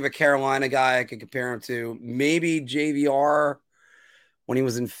trying to think of a Carolina guy I could compare him to. Maybe JVR when he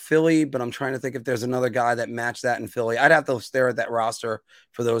was in Philly, but I'm trying to think if there's another guy that matched that in Philly. I'd have to stare at that roster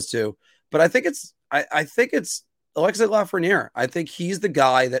for those two. But I think it's Alexei Lafreniere. I think he's the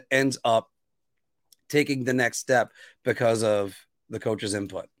guy that ends up taking the next step because of the coach's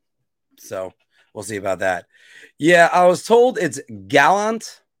input. So we'll see about that. Yeah, I was told it's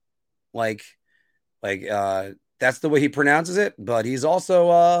Gallant, like that's the way he pronounces it, but he's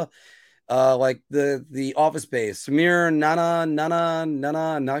also like the office space. Samir not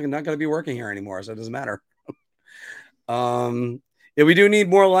gonna be working here anymore, so it doesn't matter. Yeah, we do need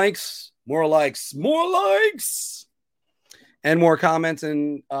more likes, and more comments.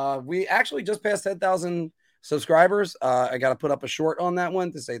 And we actually just passed 10,000 subscribers. I got to put up a short on that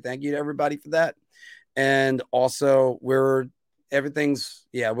one to say thank you to everybody for that. And also we're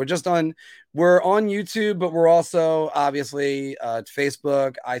just we're on YouTube, but we're also obviously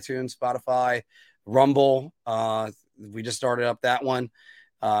Facebook, iTunes, Spotify, Rumble. We just started up that one.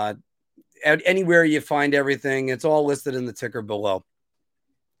 Anywhere you find everything, it's all listed in the ticker below.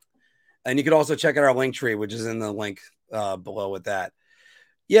 And you can also check out our link tree, which is in the link below with that.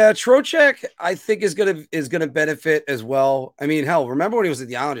 Yeah, Trocheck, I think is gonna benefit as well. I mean, hell, remember when he was at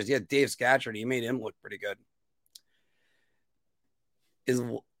the Islanders? He had Dave Scatchard. He made him look pretty good. Is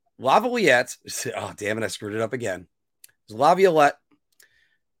Laviolette? Oh, damn it! I screwed it up again. Is Laviolette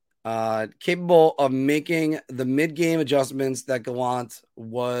capable of making the mid-game adjustments that Gallant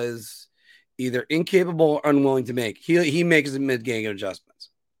was either incapable or unwilling to make? He makes the mid-game adjustments.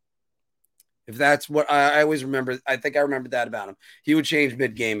 If that's what I always remember, I think I remember that about him. He would change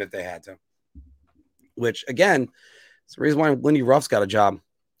mid-game if they had to. Which again, it's the reason why Lindy Ruff's got a job.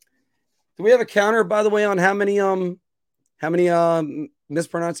 Do we have a counter, by the way, on how many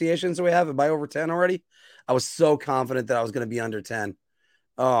mispronunciations do we have? Am I over 10 already? I was so confident that I was going to be under 10.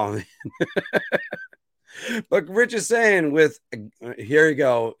 Oh, but Rich is saying with here you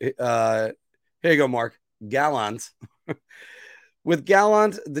go. Here you go, Mark. Gallant. With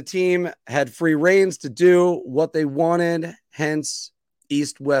Gallant, the team had free reins to do what they wanted, hence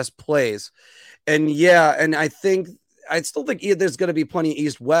East-West plays. And yeah, and I still think there's going to be plenty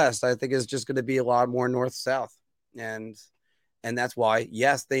East-West. I think it's just going to be a lot more North-South. And that's why,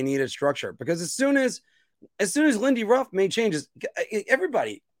 yes, they needed structure. Because as soon as Lindy Ruff made changes,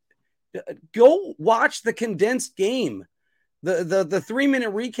 everybody go watch the condensed game, the 3-minute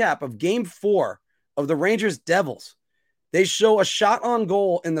recap of Game 4 of the Rangers Devils. They show a shot on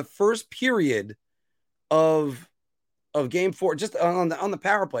goal in the first period of Game 4, just on the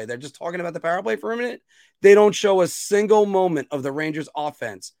power play. They're just talking about the power play for a minute. They don't show a single moment of the Rangers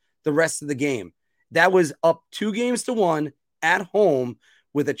offense the rest of the game. That was up 2-1 at home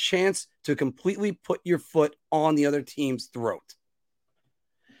with a chance to completely put your foot on the other team's throat.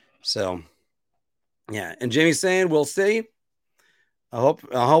 So, yeah. And Jimmy's saying, we'll see.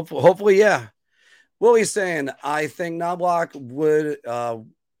 Hopefully, yeah. Willie's saying, I think Knobloch would have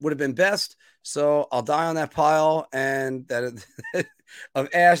been best. So I'll die on that pile and that of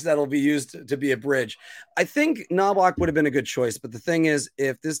ash that'll be used to be a bridge. I think Knobloch would have been a good choice. But the thing is,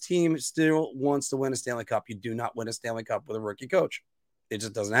 if this team still wants to win a Stanley Cup, you do not win a Stanley Cup with a rookie coach. It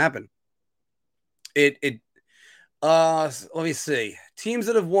just doesn't happen. Let me see. Teams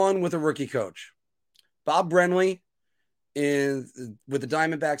that have won with a rookie coach. Bob Brenly with the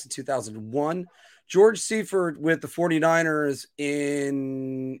Diamondbacks in 2001. George Seifert with the 49ers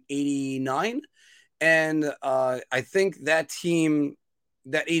in 89. And I think that team,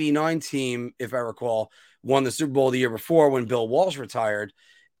 that 89 team, if I recall, won the Super Bowl the year before when Bill Walsh retired.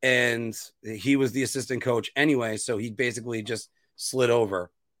 And he was the assistant coach anyway. So he basically just slid over.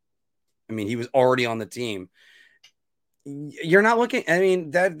 I mean, he was already on the team. You're not looking. I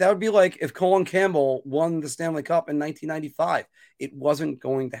mean, that would be like if Colin Campbell won the Stanley Cup in 1995. It wasn't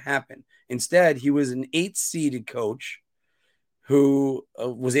going to happen. Instead, he was an 8-seeded coach who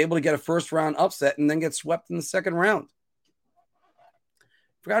was able to get a first-round upset and then get swept in the second round.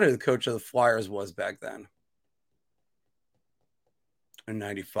 Forgot who the coach of the Flyers was back then. In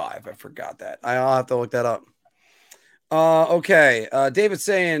 95. I forgot that. I'll have to look that up. Okay. David's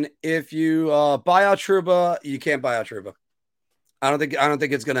saying if you buy out Truba, you can't buy out Truba. I don't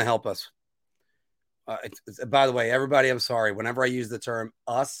think it's going to help us. By the way, everybody, I'm sorry. Whenever I use the term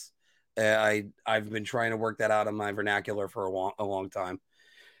us, I've been trying to work that out in my vernacular for a long time.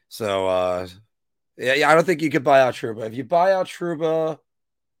 So yeah, I don't think you could buy out Truba. If you buy out Truba,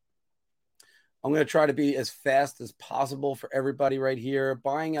 I'm going to try to be as fast as possible for everybody right here.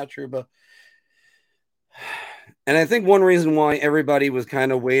 Buying out Truba. And I think one reason why everybody was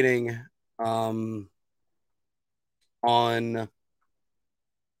kind of waiting um, on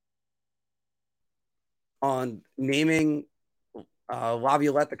naming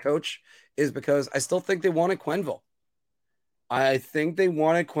Laviolette the coach is because I still think they wanted Quenville. I think they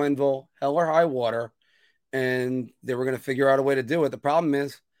wanted Quenville, hell or high water, and they were going to figure out a way to do it. The problem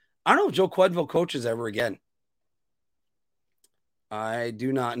is, I don't know if Joe Quenville coaches ever again. I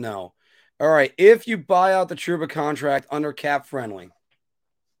do not know. All right, if you buy out the Truba contract under cap friendly,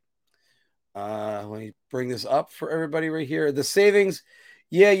 let me bring this up for everybody right here. The savings,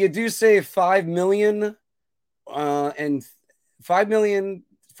 yeah, you do save 5 million, and 5 million,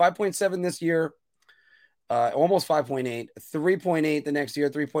 5.7 this year, almost 5.8, 3.8 the next year,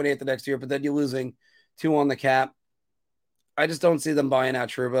 3.8 the next year, but then you're losing two on the cap. I just don't see them buying out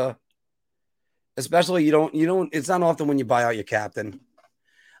Truba. Especially you don't it's not often when you buy out your captain.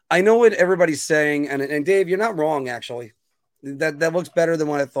 I know what everybody's saying, and Dave, you're not wrong actually. That looks better than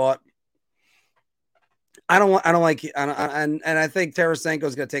what I thought. I don't like and I think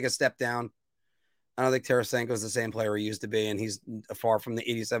Tarasenko's going to take a step down. I don't think Tarasenko's the same player he used to be, and he's far from the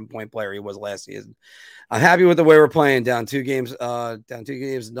 87-point player he was last season. I'm happy with the way we're playing. Down two games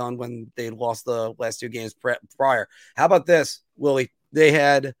done when they lost the last two games prior. How about this, Willie? They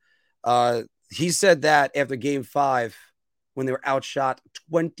had he said that after game 5 when they were outshot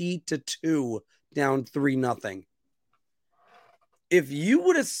 20-2, down 3-0. If you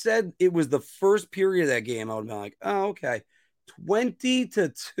would have said it was the first period of that game, I would have been like, oh, okay.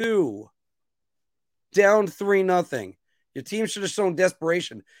 20-2, down 3-0. Your team should have shown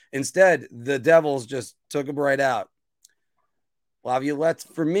desperation. Instead, the Devils just took them right out. Laviolette,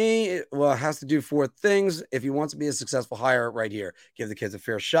 for me, has to do 4 things if he wants to be a successful hire right here. Give the kids a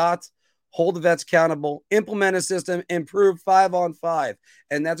fair shot, hold the vets accountable, implement a system, improve 5-on-5.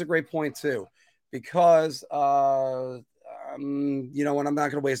 And that's a great point, too, because you know what? I'm not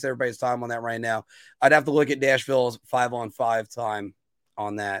going to waste everybody's time on that right now. I'd have to look at Nashville's 5-on-5 time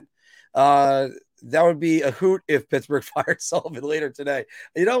on that. That would be a hoot if Pittsburgh fired Sullivan later today.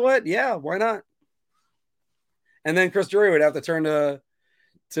 You know what? Yeah, why not? And then Chris Drury would have to turn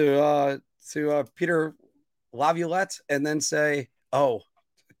to Peter Laviolette and then say, "Oh,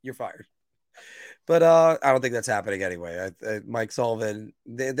 you're fired." But I don't think that's happening anyway. Mike Sullivan,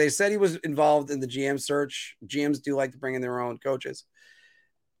 they said he was involved in the GM search. GMs do like to bring in their own coaches,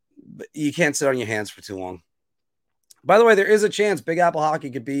 but you can't sit on your hands for too long. By the way, there is a chance Big Apple Hockey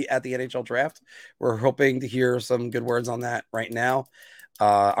could be at the NHL draft. We're hoping to hear some good words on that right now.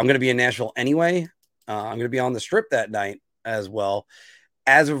 I'm going to be in Nashville anyway. I'm going to be on the Strip that night as well.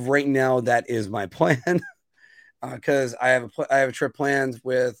 As of right now, that is my plan because I have a trip planned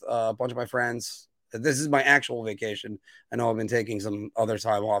with a bunch of my friends. This is my actual vacation. I know I've been taking some other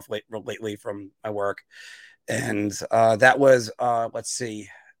time off lately from my work, and that was let's see,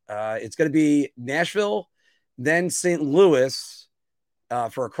 it's going to be Nashville, then St. Louis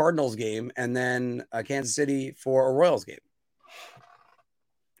for a Cardinals game, and then Kansas City for a Royals game.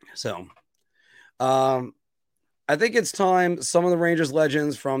 So I think it's time some of the Rangers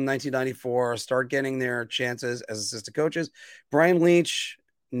legends from 1994 start getting their chances as assistant coaches. Brian Leetch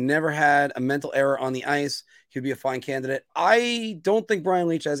never had a mental error on the ice. He'd be a fine candidate. I don't think Brian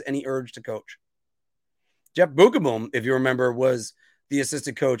Leetch has any urge to coach. Jeff Bugaboom, if you remember, was the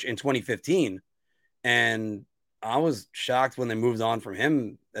assistant coach in 2015. And I was shocked when they moved on from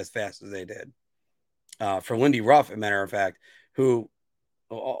him as fast as they did. For Lindy Ruff, as a matter of fact, who,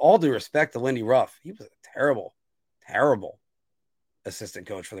 all due respect to Lindy Ruff, he was a terrible, terrible assistant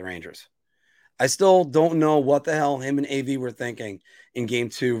coach for the Rangers. I still don't know what the hell him and AV were thinking in game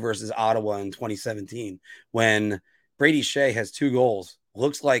 2 versus Ottawa in 2017 when Brady Shea has 2 goals.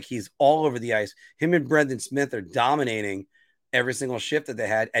 Looks like he's all over the ice. Him and Brendan Smith are dominating every single shift that they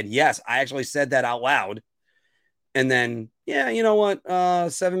had. And yes, I actually said that out loud. And then, yeah, you know what?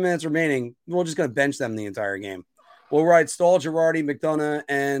 7 minutes remaining. We're just going to bench them the entire game. We'll ride Stahl, Girardi, McDonough,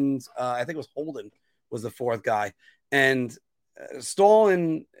 and I think it was Holden was the 4th guy. And Stahl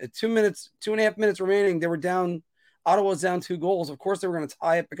in 2.5 minutes remaining, they were down. Ottawa was down 2 goals. Of course, they were going to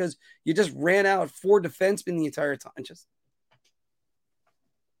tie it because you just ran out 4 defensemen the entire time.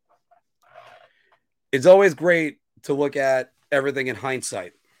 It's always great to look at everything in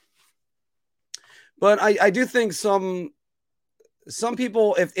hindsight. But I do think some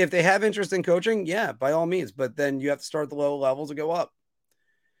people, if they have interest in coaching, yeah, by all means. But then you have to start at the low levels and go up.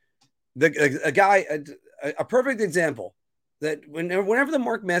 A perfect example that whenever the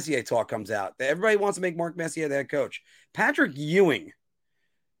Mark Messier talk comes out, that everybody wants to make Mark Messier the head coach. Patrick Ewing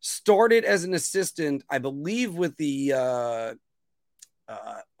started as an assistant, I believe, with the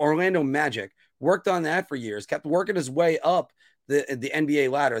Orlando Magic. Worked on that for years. Kept working his way up the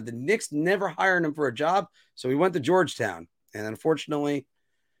NBA ladder. The Knicks never hired him for a job, so he went to Georgetown. And unfortunately,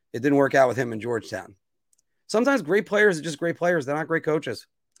 it didn't work out with him in Georgetown. Sometimes great players are just great players. They're not great coaches.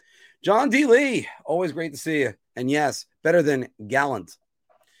 John D. Lee, always great to see you. And yes, better than Gallant.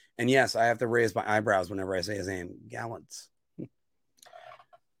 And yes, I have to raise my eyebrows whenever I say his name. Gallant.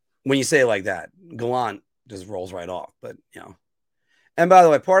 When you say it like that, Gallant just rolls right off. But, you know. And by the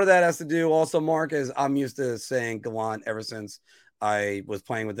way, part of that has to do also, Mark, is I'm used to saying Gallant ever since I was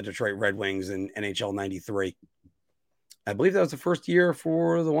playing with the Detroit Red Wings in NHL 93. I believe that was the first year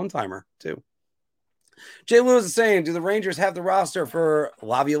for the one-timer, too. Jay Lewis is saying, do the Rangers have the roster for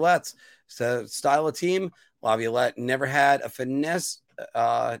Laviolette's style of team? Laviolette never had a finesse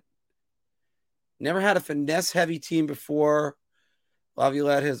heavy team before.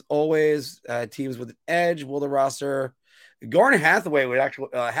 Laviolette has always teams with an edge. Will the roster Garnet Hathaway would actually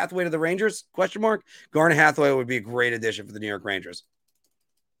Hathaway to the Rangers? Question mark. Garnet Hathaway would be a great addition for the New York Rangers.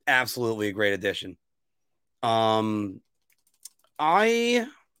 Absolutely a great addition. And by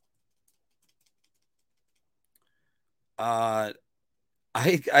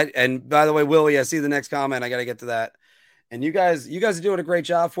the way, Willie, I see the next comment. I got to get to that. And you guys are doing a great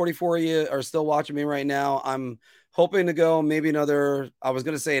job. 44 of you are still watching me right now. I'm hoping to go maybe another, I was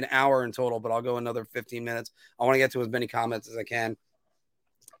going to say an hour in total, but I'll go another 15 minutes. I want to get to as many comments as I can.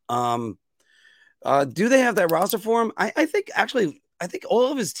 Do they have that roster for him? I think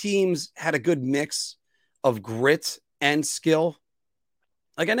all of his teams had a good mix of grit and skill.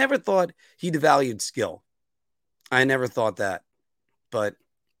 Like, I never thought he devalued skill. I never thought that. But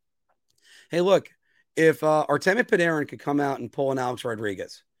hey, look, if Artemi Panarin could come out and pull an Alex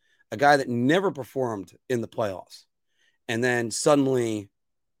Rodriguez, a guy that never performed in the playoffs, and then suddenly,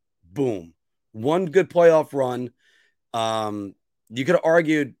 boom, one good playoff run. You could have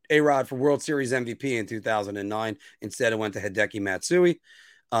argued A-Rod for World Series MVP in 2009. Instead, it went to Hideki Matsui.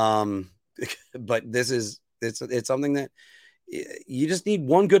 But it's something that you just need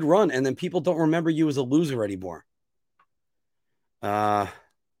one good run, and then people don't remember you as a loser anymore. All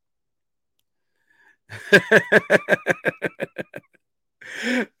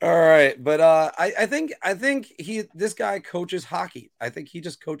right, but I think this guy coaches hockey. I think he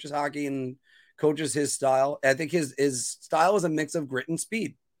just coaches hockey and coaches his style. I think his style is a mix of grit and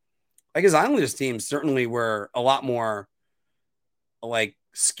speed. Like, his Islanders teams certainly were a lot more like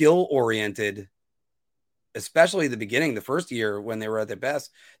skill oriented, especially the beginning, the first year when they were at their best.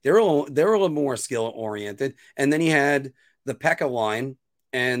 They were a little more skill oriented, and then he had the Pekka line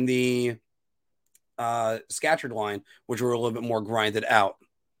and the Scatcherd line, which were a little bit more grinded out.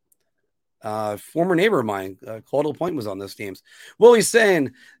 Former neighbor of mine, Claude Point, was on those teams. Willie's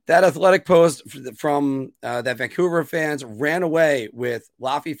saying that Athletic post from that Vancouver fans ran away with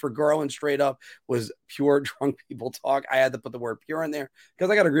Laffy for Garland straight up was pure drunk people talk. I had to put the word pure in there because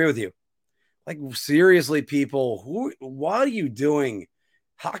I got to agree with you. Like, seriously, people, what are you doing?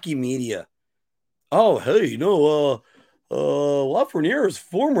 Hockey media. Oh, hey, Lafreniere's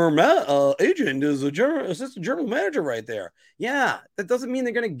former agent is assistant general manager right there. Yeah, that doesn't mean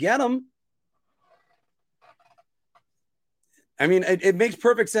they're going to get him. I mean, it makes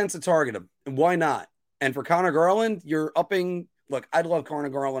perfect sense to target him. Why not? And for Connor Garland, you're upping. Look, I'd love Connor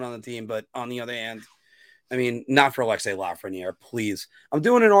Garland on the team, but on the other hand, I mean, not for Alexei Lafreniere, please. I'm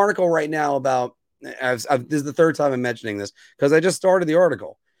doing an article right now about, this is the third time I'm mentioning this, because I just started the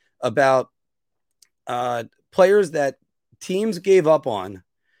article about players that teams gave up on.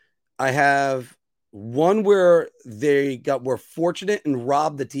 I have one where they were fortunate and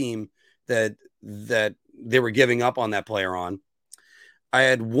robbed the team that they were giving up on that player on. I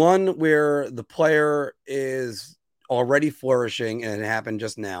had one where the player is already flourishing and it happened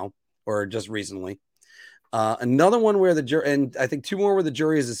just now or just recently. Another one where the jury, and I think two more where the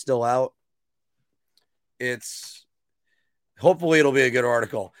jury is still out. Hopefully it'll be a good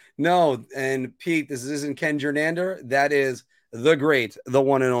article. No, and Pete, this isn't Ken Jernander. That is the great, the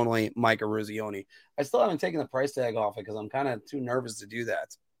one and only Mike Eruzione. I still haven't taken the price tag off it because I'm kind of too nervous to do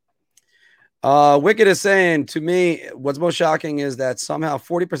that. Wicked is saying, to me, what's most shocking is that somehow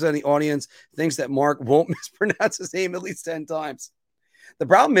 40% of the audience thinks that Mark won't mispronounce his name at least 10 times. The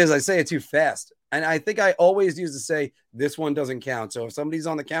problem is I say it too fast. And I think I always used to say this one doesn't count. So if somebody's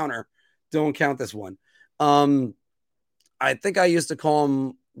on the counter, don't count this one. I think I used to call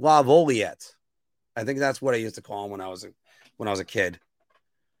him Laviolette. I think that's what I used to call him when I was a kid.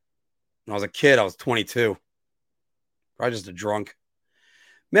 When I was a kid, I was 22. Probably just a drunk.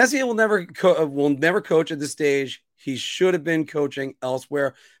 Messier will never coach at this stage. He should have been coaching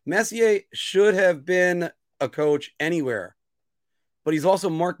elsewhere. Messier should have been a coach anywhere, but he's also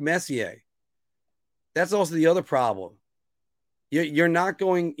Mark Messier. That's also the other problem. You're not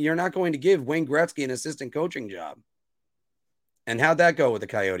going to give Wayne Gretzky an assistant coaching job. And how'd that go with the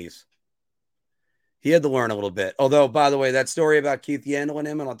Coyotes? He had to learn a little bit. Although, by the way, that story about Keith Yandel and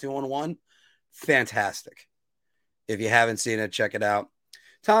him on a 2-on-1, fantastic. If you haven't seen it, check it out.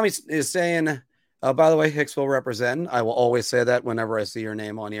 Tommy is saying, by the way, Hicksville represent. I will always say that whenever I see your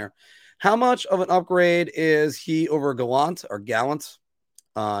name on here. How much of an upgrade is he over Gallant or Gallant?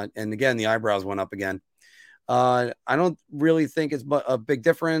 And again, the eyebrows went up again. I don't really think it's a big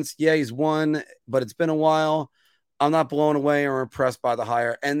difference. Yeah, he's won, but it's been a while. I'm not blown away or impressed by the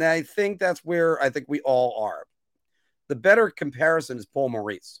hire. And I think that's where I think we all are. The better comparison is Paul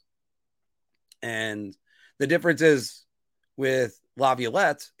Maurice. And the difference is with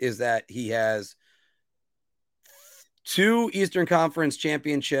Laviolette is that he has 2 Eastern Conference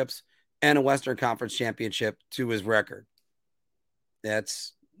championships and a Western Conference championship to his record.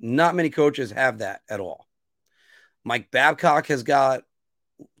 That's not many coaches have that at all. Mike Babcock has got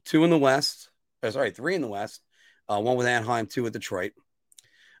 3 in the West. 1 with Anaheim, 2 with Detroit.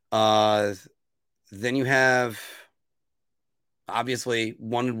 Then you have obviously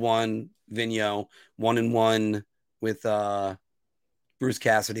 1-1 Vigneault, 1-1 with Bruce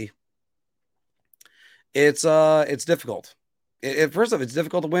Cassidy. It's difficult. First off, it's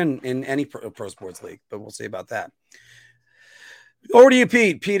difficult to win in any pro sports league, but we'll see about that. Over to you,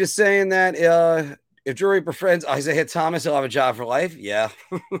 Pete. Pete is saying that if Drury befriends Isaiah Thomas, he'll have a job for life. Yeah.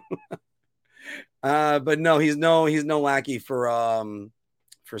 But no, he's no lackey for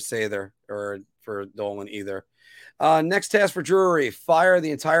Sather or for Dolan either. Next task for Drury: fire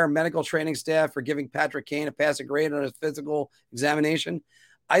the entire medical training staff for giving Patrick Kane a passing grade on his physical examination.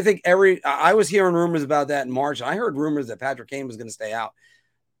 I think I was hearing rumors about that in March. I heard rumors that Patrick Kane was going to stay out.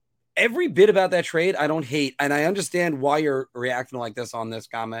 Every bit about that trade, I don't hate, and I understand why you're reacting like this on this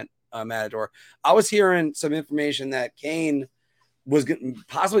comment, Matador. I was hearing some information that Kane was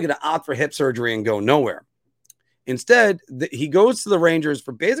possibly going to opt for hip surgery and go nowhere. Instead, he goes to the Rangers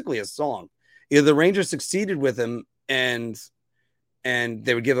for basically a song. Either the Rangers succeeded with him and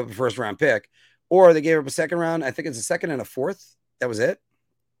they would give up a first-round pick, or they gave up a second round. I think it's a second and a fourth. That was it.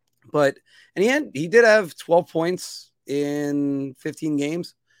 But he did have 12 points in 15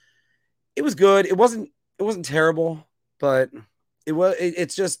 games. It was good. It wasn't terrible, but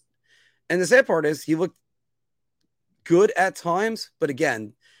it's just, and the sad part is he looked good at times, but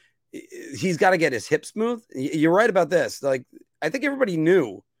again, he's got to get his hip smooth. You're right about this. Like, I think everybody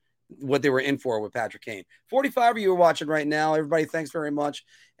knew what they were in for with Patrick Kane. 45 of you are watching right now. Everybody, thanks very much.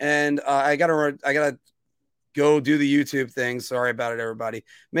 And I gotta go do the YouTube thing. Sorry about it, everybody.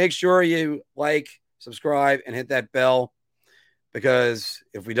 Make sure you like, subscribe, and hit that bell, because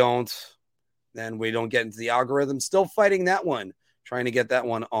if we don't, then we don't get into the algorithm. Still fighting that one, trying to get that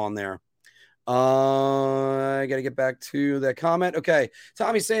one on there. I got to get back to that comment. Okay.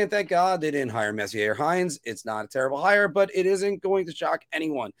 Tommy's saying, thank God they didn't hire Messier or Hines. It's not a terrible hire, but it isn't going to shock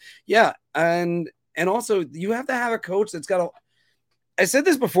anyone. Yeah. And also you have to have a coach that's got I said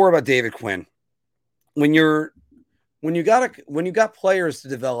this before about David Quinn. When you got players to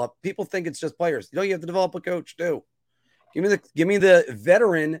develop, people think it's just players. You have to develop a coach too. Give me the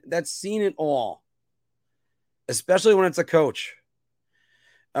veteran that's seen it all, especially when it's a coach.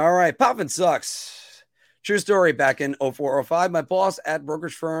 All right, Poppin sucks. True story. Back in 04-05, my boss at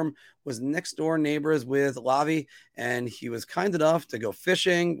brokerage firm was next door neighbors with Lavi, and he was kind enough to go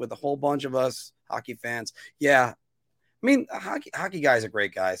fishing with a whole bunch of us hockey fans. Yeah, I mean, hockey guys are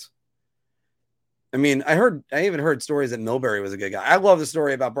great guys. I mean, I even heard stories that Milbury was a good guy. I love the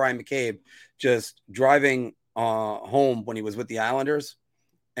story about Brian McCabe just driving home when he was with the Islanders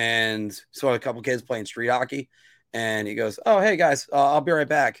and saw a couple kids playing street hockey. And he goes, oh, hey, guys, I'll be right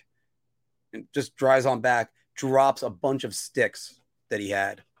back. And just drives on back, drops a bunch of sticks that he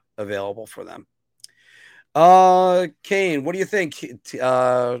had available for them. Kane, what do you think?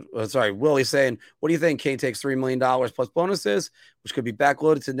 Willie's saying, what do you think? Kane takes $3 million plus bonuses, which could be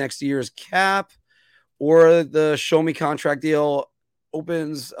backloaded to next year's cap, or the show me contract deal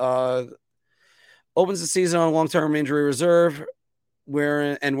opens the season on long-term injury reserve,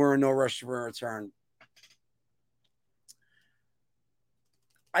 we're in no rush for a return.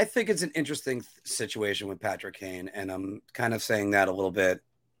 I think it's an interesting situation with Patrick Kane, and I'm kind of saying that a little bit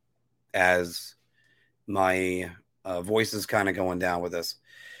as my voice is kind of going down with this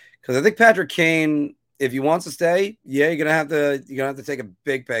because I think Patrick Kane, if he wants to stay, yeah, you're gonna have to take a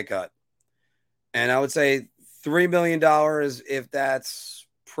big pay cut, and I would say $3 million if that's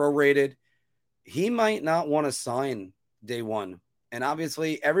prorated. He might not want to sign day one. And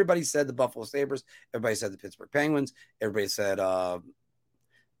obviously, everybody said the Buffalo Sabres, everybody said the Pittsburgh Penguins, everybody said a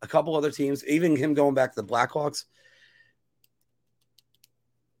couple other teams, even him going back to the Blackhawks.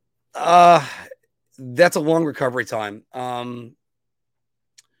 Uh, that's a long recovery time.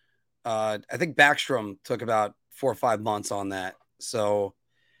 I think Backstrom took about 4 or 5 months on that. So,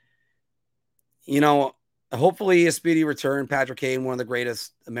 you know, hopefully a speedy return. Patrick Kane, one of the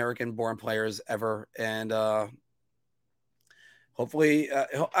greatest American-born players ever, and hopefully,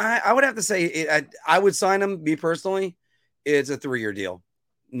 I would have to say I would sign him. Me personally, it's a 3-year deal,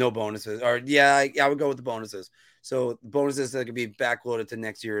 no bonuses. Or yeah, I would go with the bonuses. So bonuses that could be backloaded to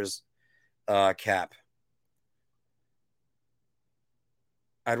next year's cap.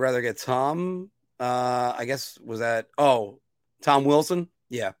 I'd rather get Tom. I guess was that. Oh, Tom Wilson.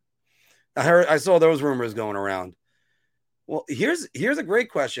 Yeah, I saw those rumors going around. Well, here's a great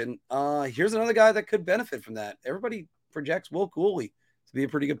question. Here's another guy that could benefit from that. Everybody projects Will Cooley to be a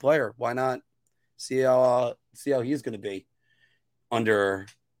pretty good player. Why not see how he's going to be under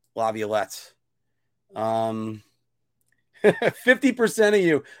Laviolette? 50% of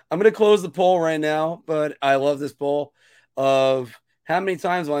you. I'm going to close the poll right now, but I love this poll of how many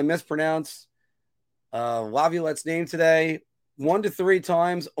times will I mispronounce Laviolette's name today? 1 to 3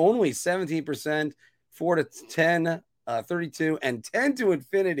 times, only 17%, 4 to 10, 32, and 10 to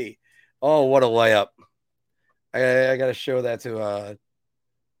infinity. Oh, what a layup. I gotta show that to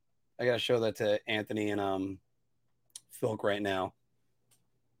Anthony and Philk right now.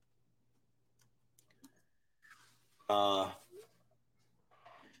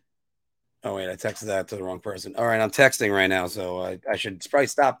 Oh wait, I texted that to the wrong person. All right, I'm texting right now, so I should probably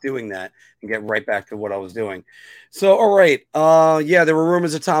stop doing that and get right back to what I was doing. So, all right, yeah, there were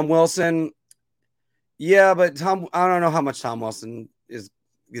rumors of Tom Wilson. Yeah, but I don't know how much Tom Wilson is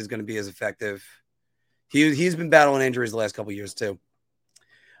going to be as effective. He's been battling injuries the last couple years too.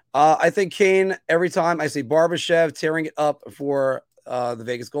 I think Kane. Every time I see Barbashev tearing it up for the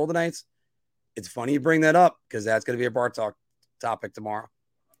Vegas Golden Knights, it's funny you bring that up because that's going to be a bar talk topic tomorrow.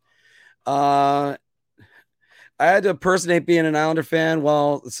 I had to impersonate being an Islander fan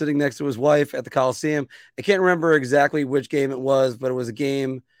while sitting next to his wife at the Coliseum. I can't remember exactly which game it was, but it was a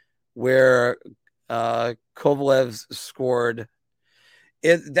game where Kovalev scored.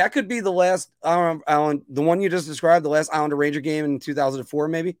 That could be the last Island, the one you just described, the last Islander Ranger game in 2004,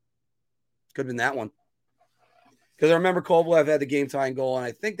 maybe. Could have been that one. Because I remember Kovalev had the game tying goal, and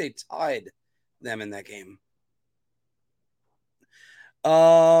I think they tied them in that game.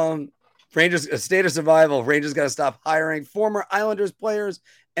 Rangers, a state of survival. Rangers got to stop hiring former Islanders players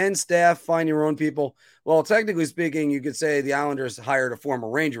and staff. Find your own people. Well, technically speaking, you could say the Islanders hired a former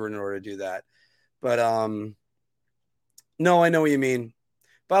Ranger in order to do that. But no, I know what you mean.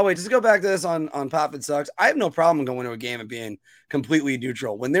 By the way, just to go back to this on Pop and Sucks, I have no problem going to a game and being completely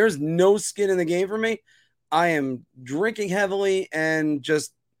neutral. When there's no skin in the game for me, I am drinking heavily and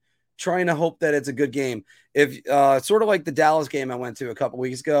just trying to hope that it's a good game. If sort of like the Dallas game I went to a couple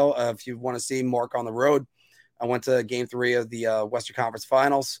weeks ago, if you want to see Mark on the road, I went to game 3 of the Western Conference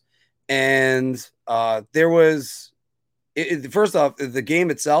Finals, and there was first off the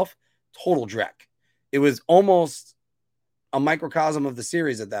game itself, total dreck. It was almost a microcosm of the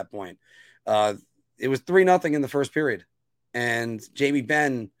series at that point. It was 3-0 in the first period, and Jamie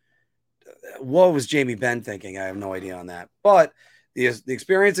Benn. What was Jamie Benn thinking? I have no idea on that, but the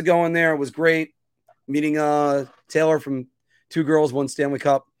experience of going there was great. Meeting Taylor from Two Girls, One Stanley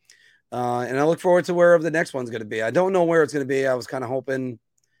Cup. And I look forward to wherever the next one's going to be. I don't know where it's going to be. I was kind of hoping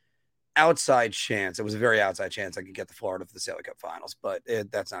outside chance. It was a very outside chance I could get to Florida for the Stanley Cup Finals, but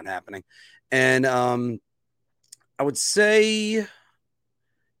that's not happening. And I would say,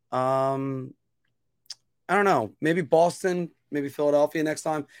 I don't know, maybe Boston, maybe Philadelphia next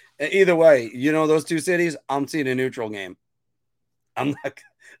time. Either way, those two cities, I'm seeing a neutral game. I'm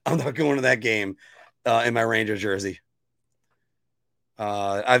not going to that game in my Ranger jersey.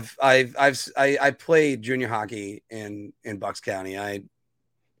 I played junior hockey in Bucks County. I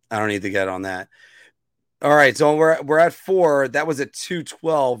don't need to get on that. All right, so we're at 4. That was at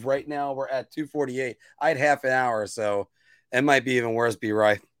 2:12. Right now we're at 2:48. I had half an hour, so it might be even worse. Be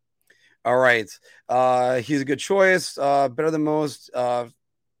right. All right, he's a good choice. Better than most.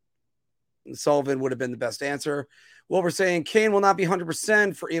 Sullivan would have been the best answer. Well, we're saying Kane will not be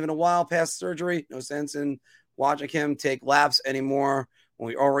 100% for even a while past surgery. No sense in watching him take laps anymore when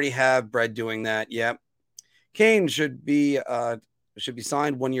we already have Brett doing that. Yep. Kane should be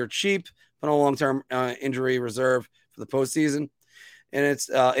signed 1 year cheap, but on a long-term injury reserve for the postseason. And it's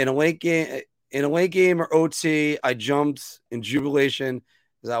in a late game or OT, I jumped in jubilation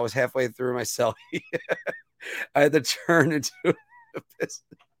as I was halfway through my celly. I had to turn into a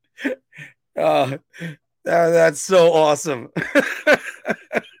piston. That's so awesome.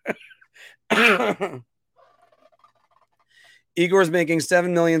 Igor's making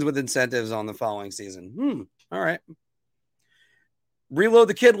 $7 million with incentives on the following season. All right. Reload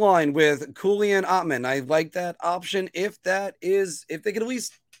the kid line with Cooley and Ottman. I like that option. If they could at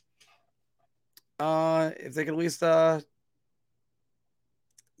least have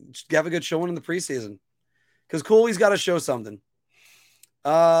a good showing in the preseason, because Cooley's got to show something.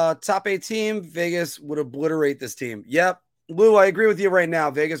 Top 8 team, Vegas would obliterate this team. Yep. Lou, I agree with you right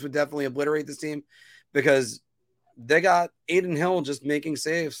now. Vegas would definitely obliterate this team because they got Aiden Hill just making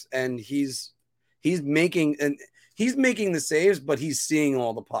saves, and he's making the saves, but he's seeing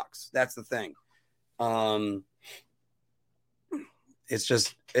all the pucks. That's the thing.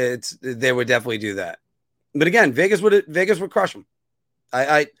 They would definitely do that. But again, Vegas would crush them.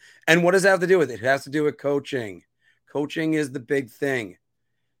 And what does that have to do with it? It has to do with coaching. Coaching is the big thing.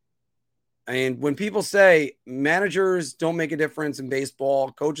 And when people say managers don't make a difference in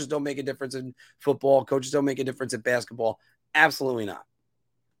baseball, coaches don't make a difference in football, coaches don't make a difference in basketball, absolutely not.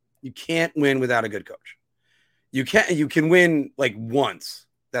 You can't win without a good coach. You can win like once.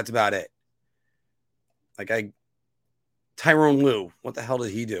 That's about it. Tyrone Lue, what the hell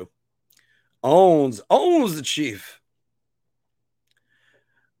did he do? Owns the Chief.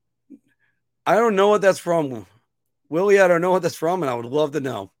 I don't know what that's from. Willie, I don't know what that's from, and I would love to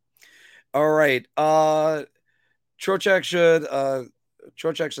know. All right. Trocheck should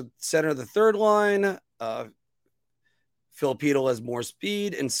center the third line. Filipino has more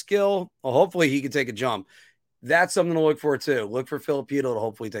speed and skill. Well, hopefully he can take a jump. That's something to look for too. Look for Filipino to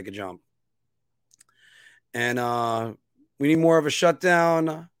hopefully take a jump. And we need more of a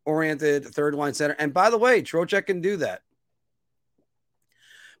shutdown-oriented third-line center. And by the way, Trocheck can do that.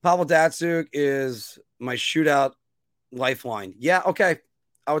 Pavel Datsyuk is my shootout lifeline. Yeah, okay.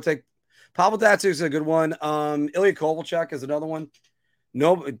 I would take Pavel Datsyuk is a good one. Ilya Kovalchuk is another one.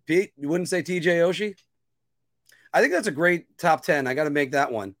 No, Pete, you wouldn't say TJ Oshie? I think that's a great top 10. I got to make that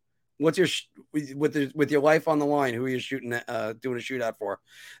one. What's your with your life on the line? Who are you doing a shootout for?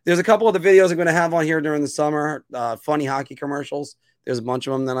 There's a couple of the videos I'm going to have on here during the summer. Funny hockey commercials. There's a bunch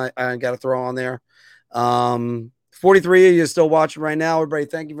of them that I got to throw on there. 43 of you still watching right now. Everybody,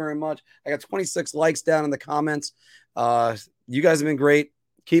 thank you very much. I got 26 likes down in the comments. You guys have been great.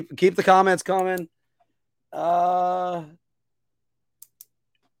 Keep the comments coming. I'll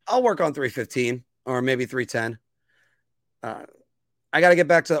work on 315 or maybe 310. I got to get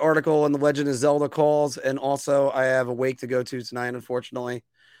back to the article on the Legend of Zelda calls. And also I have a wake to go to tonight, unfortunately.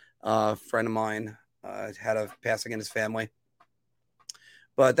 A friend of mine had a passing in his family.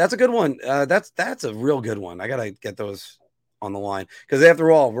 But that's a good one. That's a real good one. I got to get those on the line. Because after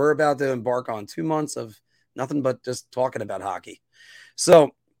all, we're about to embark on 2 months of nothing but just talking about hockey.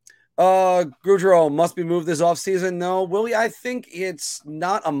 So, Goudreau must be moved this offseason. No, Willie, I think it's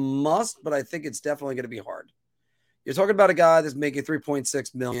not a must, but I think it's definitely going to be hard. You're talking about a guy that's making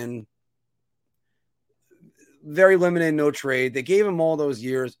 $3.6 million. Very limited, no trade. They gave him all those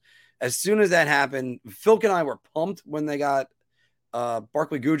years. As soon as that happened, Philk and I were pumped when they got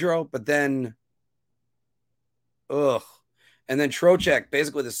Barclay Goudreau, but then, and then Trocheck,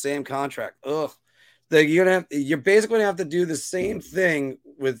 basically the same contract. You're basically gonna have to do the same thing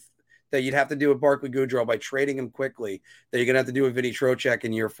that you'd have to do with Barclay Goudreau by trading him quickly. That you're gonna have to do with Vinny Trocheck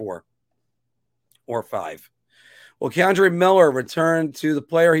in year 4 or 5. Will Keandre Miller return to the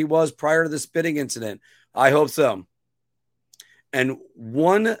player he was prior to the spitting incident? I hope so. And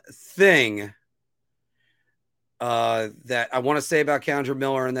one thing that I want to say about Keandre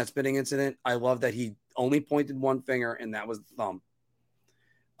Miller and that spitting incident, I love that he only pointed one finger, and that was the thumb.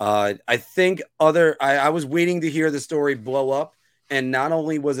 I think I was waiting to hear the story blow up, and not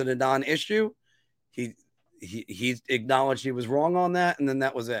only was it a non-issue, he acknowledged he was wrong on that, and then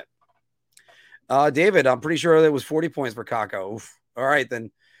that was it. David, I'm pretty sure it was 40 points for Kako. Oof. All right, then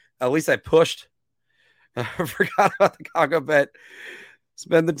at least I pushed. I forgot about the Kako bet.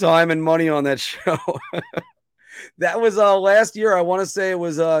 Spend the time and money on that show. That was last year. I want to say it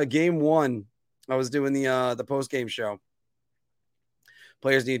was game 1. I was doing the post-game show.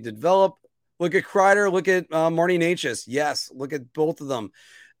 Players need to develop. Look at Kreider. Look at Marty Necas. Yes, look at both of them.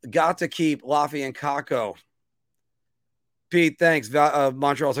 Got to keep Laffy and Kako. Pete, thanks.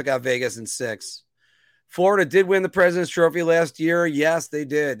 Montreal took out Vegas in 6. Florida did win the President's Trophy last year. Yes, they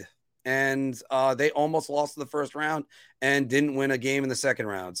did. And they almost lost in the first round and didn't win a game in the second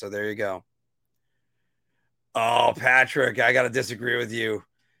round. So there you go. Oh, Patrick, I got to disagree with you.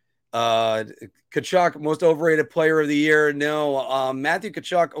 Tkachuk, most overrated player of the year. No, Matthew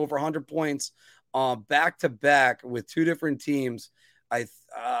Tkachuk over 100 points back to back with two different teams. I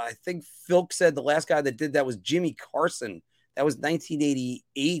think Phil said the last guy that did that was Jimmy Carson. That was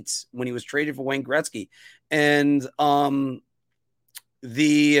 1988 when he was traded for Wayne Gretzky. And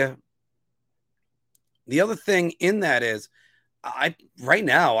the other thing in that is right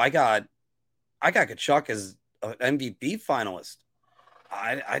now I got Tkachuk as an MVP finalist.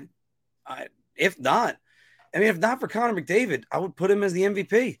 I if not for Connor McDavid, I would put him as the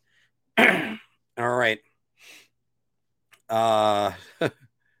MVP. All right. All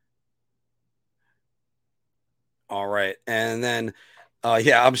right. And then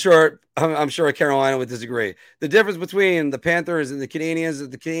yeah, I'm sure Carolina would disagree. The difference between the Panthers and the Canadiens is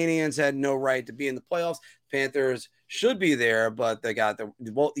the Canadiens had no right to be in the playoffs. Panthers should be there, but they got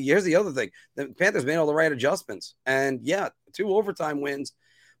here's the other thing. The Panthers made all the right adjustments. And yeah, 2 overtime wins.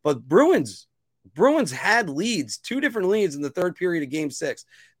 But Bruins had leads, 2 different leads in the third period of game 6.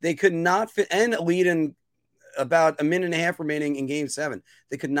 They could not fit and a lead in about a minute and a half remaining in game 7.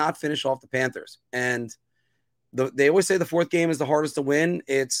 They could not finish off the Panthers. And they always say the fourth game is the hardest to win.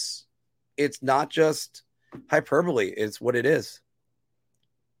 It's not just hyperbole. It's what it is.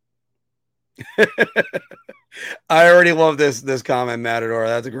 I already love this comment, Matador.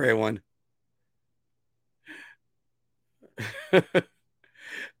 That's a great one.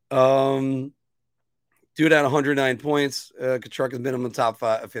 Dude at 109 points. Tkachuk has been in the top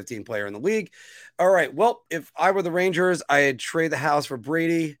 15 player in the league. All right. Well, if I were the Rangers, I'd trade the house for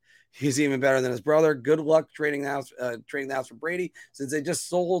Brady. He's even better than his brother. Good luck trading the house for Brady, since they just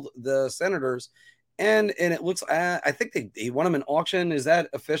sold the Senators, and it looks. I think they won him an auction. Is that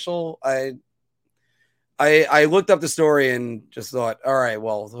official? I looked up the story and just thought, all right,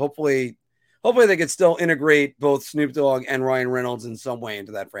 well, hopefully they could still integrate both Snoop Dogg and Ryan Reynolds in some way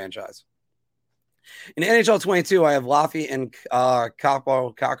into that franchise. In NHL 22, I have Laffy and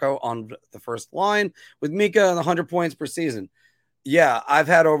Kako on the first line with Mika and 100 points per season. Yeah, I've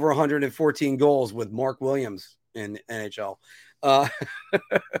had over 114 goals with Mark Williams in NHL. I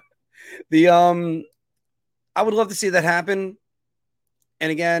would love to see that happen.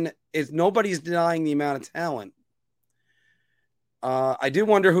 And again, nobody's denying the amount of talent. I do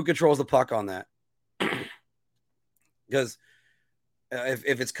wonder who controls the puck on that. Because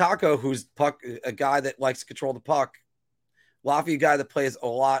if it's Kako, who's a guy that likes to control the puck, Laffy, a guy that plays a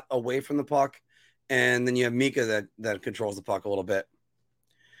lot away from the puck, and then you have Mika that controls the puck a little bit.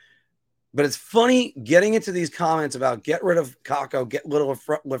 But it's funny getting into these comments about get rid of Kako, get rid of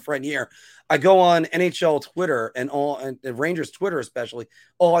Lafreniere. I go on NHL Twitter and Rangers Twitter especially.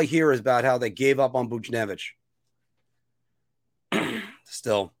 All I hear is about how they gave up on Buchnevich.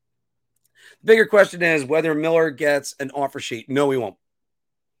 Still, the bigger question is whether Miller gets an offer sheet. No, he won't.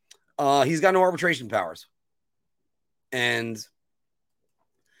 He's got no arbitration powers, and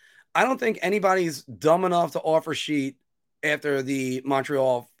I don't think anybody's dumb enough to offer sheet after the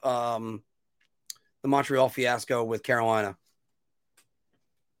Montreal fiasco with Carolina.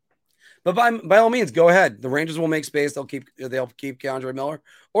 But by all means, go ahead. The Rangers will make space. They'll keep Keandre Miller,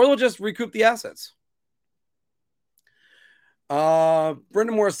 or they'll just recoup the assets.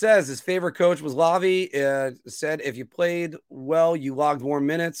 Brendan Moore says his favorite coach was Lavi. Said if you played well, you logged more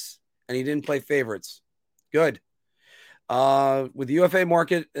minutes, and he didn't play favorites. Good. With the UFA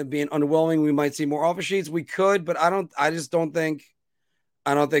market being underwhelming, we might see more offer sheets. We could, but I don't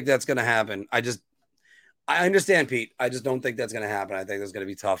think that's going to happen. I understand, Pete. I just don't think that's going to happen. I think it's going to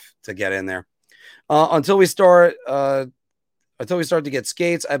be tough to get in there until we start to get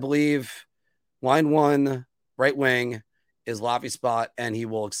skates. I believe line 1, right wing is Laffy's spot, and he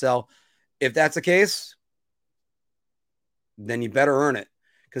will excel. If that's the case, then you better earn it.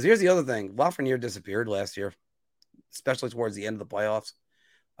 Because here's the other thing: Lafreniere disappeared last year, especially towards the end of the playoffs.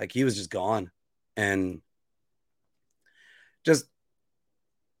 Like, he was just gone. And just,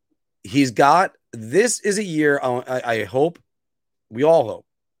 this is a year, I hope, we all hope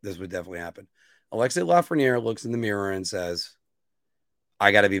this would definitely happen. Alexei Lafreniere looks in the mirror and says,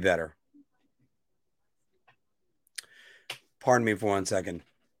 I got to be better. Pardon me for 1 second.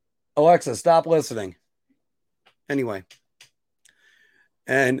 Alexa, stop listening. Anyway.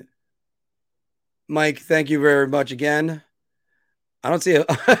 And Mike, thank you very much again. I don't see it.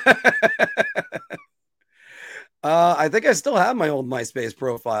 I think I still have my old MySpace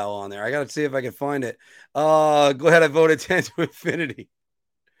profile on there. I got to see if I can find it. Glad I voted 10 to infinity.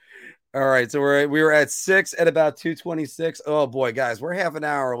 All right, so we were at 6 at about 226. Oh boy, guys, we're half an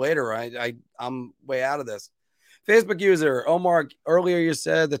hour later. I'm way out of this. Facebook user Omar, earlier you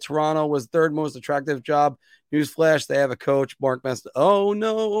said that Toronto was third most attractive job. Newsflash, they have a coach, Mark messed up. Oh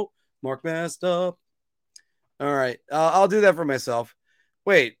no, Mark messed up. All right, I'll do that for myself.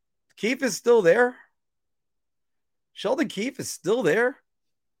 Wait, Keefe is still there? Sheldon Keefe is still there?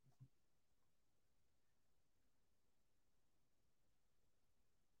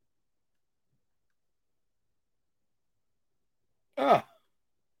 Oh,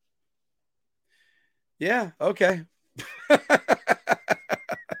 yeah, okay.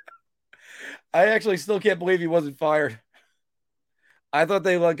 I actually still can't believe he wasn't fired. I thought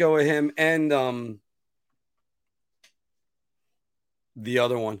they let go of him and the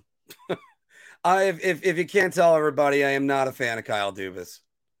other one. If you can't tell everybody, I am not a fan of Kyle Dubas.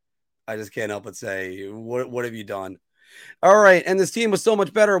 I just can't help but say, what have you done? All right, and this team was so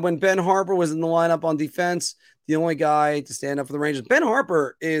much better when Ben Harper was in the lineup on defense. The only guy to stand up for the Rangers. Ben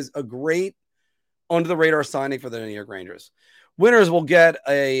Harper is a great under the radar signing for the New York Rangers. Winners will get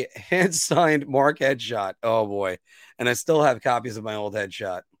a hand signed Mark headshot. Oh boy, and I still have copies of my old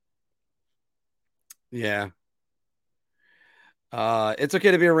headshot. Yeah. It's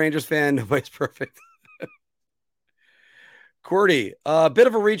okay to be a Rangers fan. Nobody's perfect. Cordy, a bit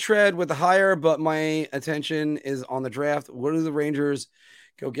of a retread with the hire, but my attention is on the draft. What do the Rangers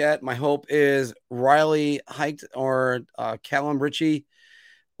go get? My hope is Riley Hiked or Callum Ritchie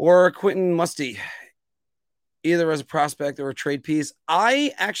or Quentin Musty, either as a prospect or a trade piece.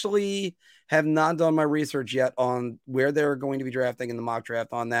 I actually have not done my research yet on where they're going to be drafting in the mock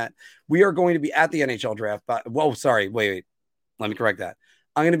draft on that. We are going to be at the NHL draft. But, whoa, sorry. Wait. Let me correct that.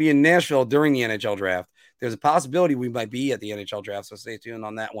 I'm going to be in Nashville during the NHL draft. There's a possibility we might be at the NHL draft, so stay tuned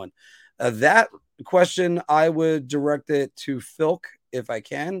on that one. That question, I would direct it to Philk if I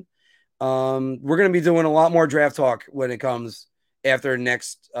can. We're going to be doing a lot more draft talk when it comes after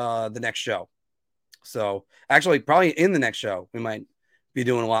the next show. So actually, probably in the next show, we might be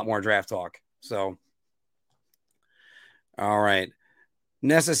doing a lot more draft talk. So, all right.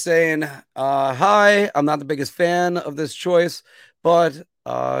 Nessa saying, hi, I'm not the biggest fan of this choice, but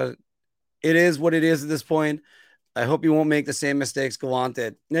it is what it is at this point. I hope you won't make the same mistakes Gallant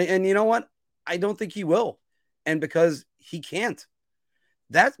did. And you know what? I don't think he will. And because he can't.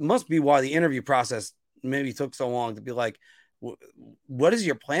 That must be why the interview process maybe took so long to be like, what is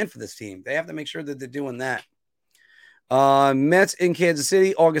your plan for this team? They have to make sure that they're doing that. Mets in Kansas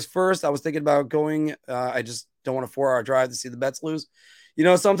City, August 1st. I was thinking about going. I just don't want a 4-hour drive to see the Mets lose. You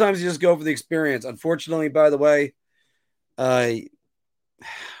know, sometimes you just go for the experience. Unfortunately, by the way, I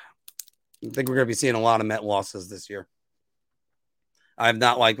think we're going to be seeing a lot of Met losses this year. I have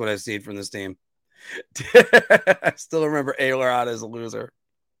not liked what I've seen from this team. I still remember Ayler out as a loser.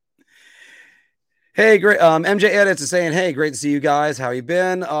 Hey, great. MJ Edits is saying, hey, great to see you guys. How you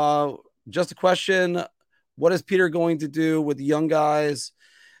been? Just a question. What is Peter going to do with the young guys?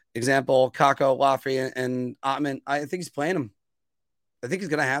 Example, Kako, Laffy, and Ottman. I think he's playing them. I think he's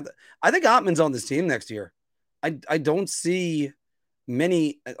going to have that. I think Ottman's on this team next year. I don't see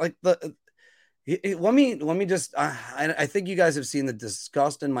many like the. Let me just. I think you guys have seen the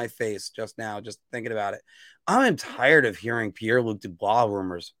disgust in my face just now, just thinking about it. I'm tired of hearing Pierre-Luc Dubois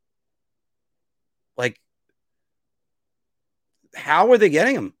rumors. Like, how are they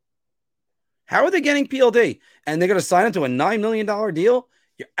getting him? How are they getting PLD? And they're going to sign him to a $9 million deal?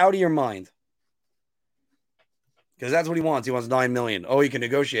 You're out of your mind. Because that's what he wants. He wants $9 million. Oh, he can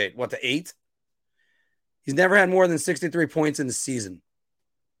negotiate. What, to 8? He's never had more than 63 points in the season.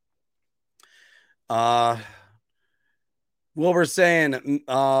 Wilbur's saying,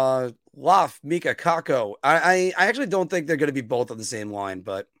 Loff, Mika, Kako. I actually don't think they're going to be both on the same line,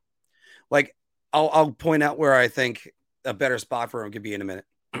 but like, I'll point out where I think a better spot for him could be in a minute.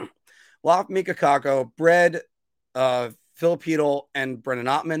 Loff, Mika, Kako, Bread, Filipino, and Brendan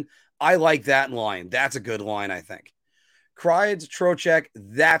Ottman. I like that line. That's a good line, I think. Kreids, Trocheck,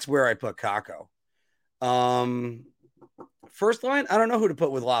 that's where I put Kako. First line, I don't know who to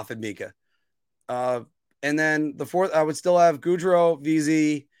put with Loff and Mika. And then the fourth, I would still have Goudreau,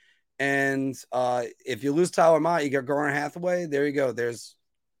 VZ, and if you lose Tyler Mott, you got Garner Hathaway. There you go.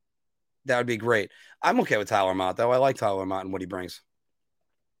 That would be great. I'm okay with Tyler Mott, though. I like Tyler Mott and what he brings.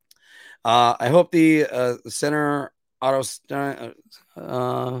 I hope the center Otto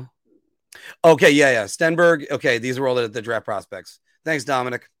okay, yeah. Stenberg. Okay, these are all the draft prospects. Thanks,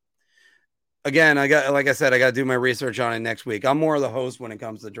 Dominic. Again, I got to do my research on it next week. I'm more of the host when it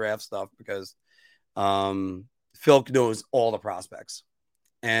comes to draft stuff because Phil knows all the prospects.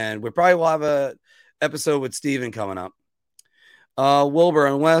 And we probably will have a episode with Steven coming up. Wilbur,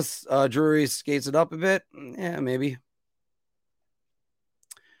 unless Drury skates it up a bit, yeah, maybe.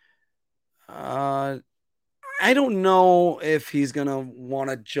 I don't know if he's going to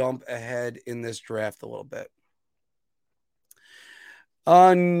want to jump ahead in this draft a little bit.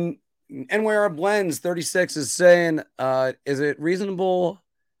 NYR Blends 36 is saying, is it reasonable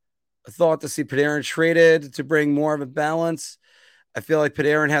thought to see Panarin traded to bring more of a balance? I feel like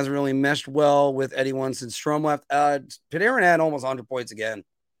Panarin hasn't really meshed well with anyone since Strome left. Panarin had almost 100 points again.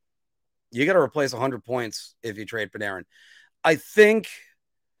 You got to replace 100 points if you trade Panarin. I think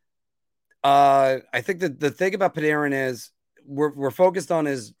that the thing about Panarin is we're focused on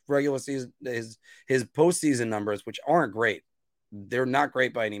his regular season, his postseason numbers, which aren't great. They're not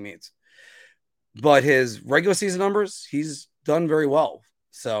great by any means. But his regular season numbers, he's done very well.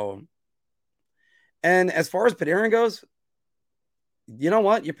 So, and as far as Panarin goes, you know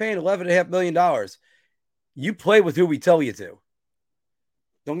what? You're paying $11.5 million. You play with who we tell you to.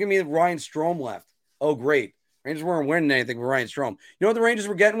 Don't give me Ryan Strome left. Oh, great. Rangers weren't winning anything with Ryan Strome. You know what the Rangers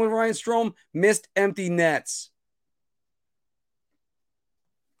were getting with Ryan Strome? Missed empty nets.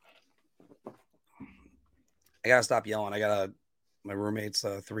 I got to stop yelling. My roommate's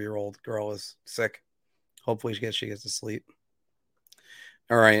 3-year-old girl is sick. Hopefully she gets to sleep.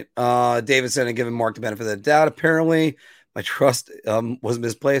 All right. David said, giving Mark the benefit of the doubt. Apparently, my trust was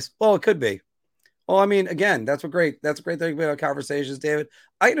misplaced. Well, it could be. Well, I mean, again, that's a great thing about conversations, David.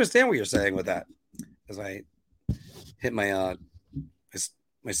 I understand what you're saying with that. As I hit my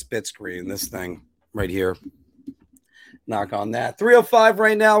spit screen, this thing right here. Knock on that. 3:05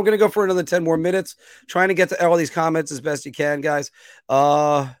 right now. I'm going to go for another 10 more minutes. Trying to get to all these comments as best you can, guys.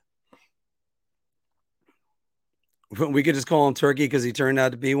 We could just call him Turkey because he turned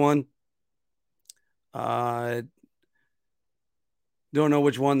out to be one. Don't know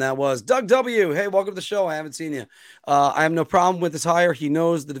which one that was. Doug W. Hey, welcome to the show. I haven't seen you. I have no problem with this hire. He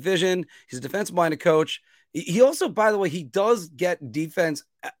knows the division. He's a defensive-minded coach. He also, by the way, he does get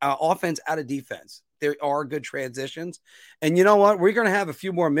offense out of defense. There are good transitions. And you know what? We're going to have a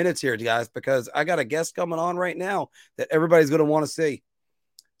few more minutes here, guys, because I got a guest coming on right now that everybody's going to want to see.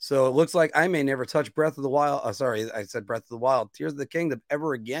 So it looks like I may never touch Breath of the Wild. Sorry, I said Breath of the Wild. Tears of the Kingdom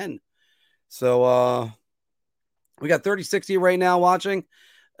ever again. So we got 3060 right now watching.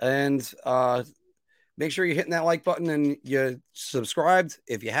 And make sure you're hitting that like button and you subscribed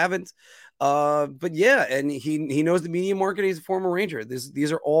if you haven't. But yeah, and he knows the media market. He's a former Ranger.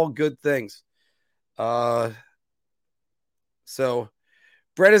 These are all good things. So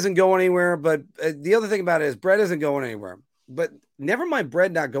Brett isn't going anywhere, but the other thing about it is Brett isn't going anywhere. But never mind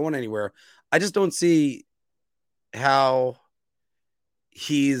Brett not going anywhere. I just don't see how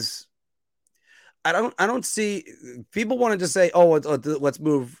he's. I don't see people wanted to say, oh, let's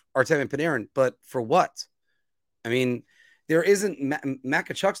move Artemi Panarin, but for what? I mean, there isn't Matt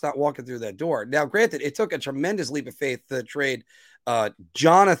Tkachuk's not walking through that door. Now, granted, it took a tremendous leap of faith to trade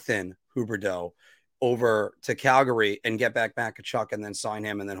Jonathan Huberdeau over to Calgary and get back Matt Tkachuk and then sign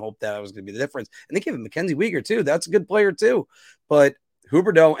him and then hope that was going to be the difference. And they gave him Mackenzie Weegar too. That's a good player too. But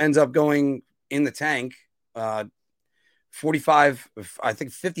Huberdeau ends up going in the tank. 45, I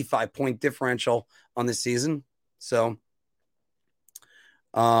think 55-point differential on this season. So,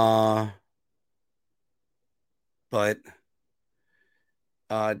 but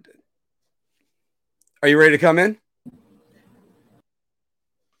are you ready to come in?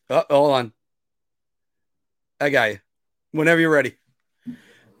 Oh, hold on. I got you. Whenever you're ready.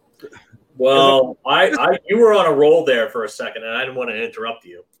 Well, you were on a roll there for a second, and I didn't want to interrupt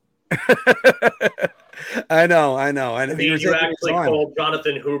you. I know. I mean, you actually called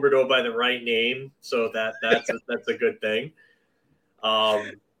Jonathan Huberdeau by the right name, so that's a good thing.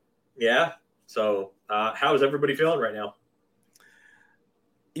 Yeah. So, how is everybody feeling right now?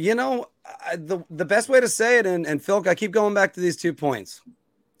 You know, the best way to say it, and Phil, I keep going back to these 2 points,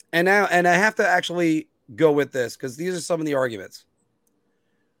 and I have to actually go with this because these are some of the arguments.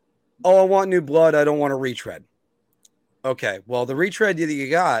 Oh, I want new blood. I don't want a retread. Okay, well, the retread that you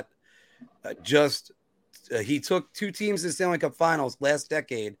got he took 2 teams to the Stanley Cup Finals last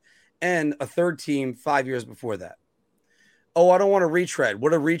decade and a 3rd team 5 years before that. Oh, I don't want a retread.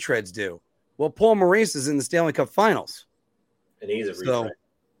 What do retreads do? Well, Paul Maurice is in the Stanley Cup Finals. And he's a retread.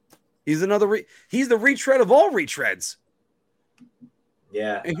 He's another he's the retread of all retreads.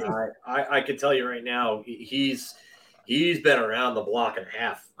 Yeah, I can tell you right now, he's been around the block and a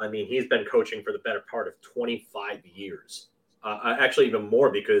half. I mean, he's been coaching for the better part of 25 years. Actually, even more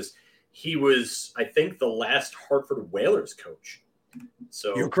because he was, I think, the last Hartford Whalers coach.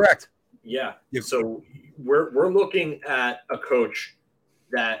 So you're correct. Yeah. So we're looking at a coach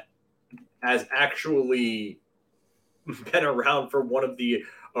that has actually been around for one of the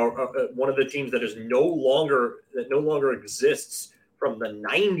teams that no longer exists from the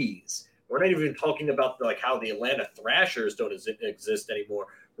 90s. We're not even talking about how the Atlanta Thrashers don't exist anymore.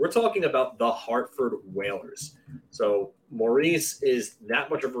 We're talking about the Hartford Whalers. So Maurice is that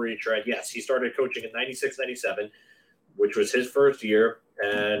much of a retread. Yes, he started coaching in 96, 97, which was his first year,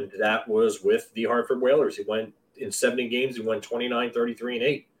 and that was with the Hartford Whalers. He went in 70 games. He won 29, 33, and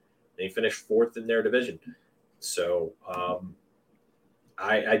 8. And he finished fourth in their division. So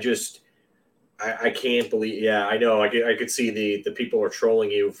I can't believe. Yeah, I know. I could see the people are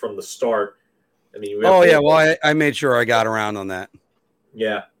trolling you from the start. I mean, well, I made sure I got around on that.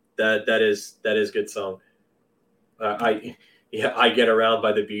 Yeah, that is good song. I get around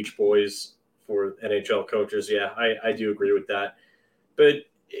by the Beach Boys for NHL coaches. Yeah, I do agree with that. But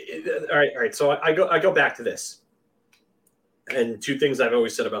all right. So I go back to this, and two things I've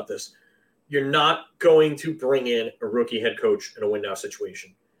always said about this. You're not going to bring in a rookie head coach in a win-now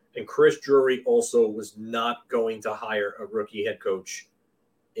situation. And Chris Drury also was not going to hire a rookie head coach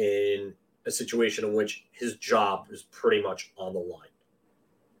in a situation in which his job is pretty much on the line.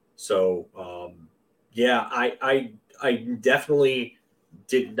 So, I definitely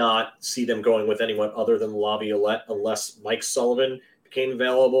did not see them going with anyone other than Laviolette unless Mike Sullivan became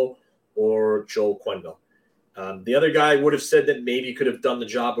available or Joel Quenneville. The other guy would have said that maybe could have done the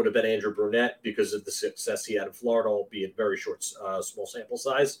job would have been Andrew Brunette because of the success he had in Florida, albeit very short, small sample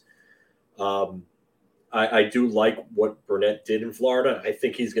size. I do like what Brunette did in Florida. I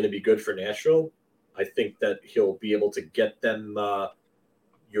think he's going to be good for Nashville. I think that he'll be able to get them I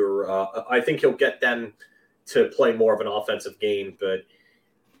think he'll get them to play more of an offensive game, but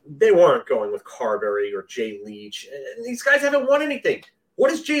they weren't going with Carberry or Jay Leach. And these guys haven't won anything. What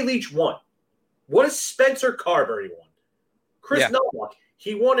has Jay Leach won? What has Spencer Carberry won? Chris Nowak,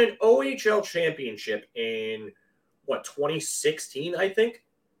 he won an OHL championship in, 2016, I think?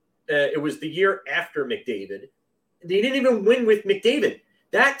 It was the year after McDavid. They didn't even win with McDavid.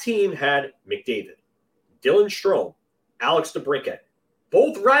 That team had McDavid, Dylan Strome, Alex DeBrincat,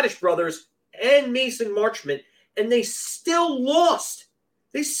 both Radish brothers, and Mason Marchment, and they still lost.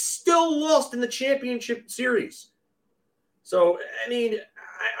 They still lost in the championship series. So, I mean,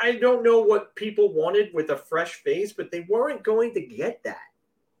 I don't know what people wanted with a fresh face, but they weren't going to get that.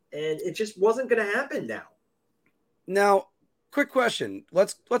 And it just wasn't going to happen now. Now, quick question.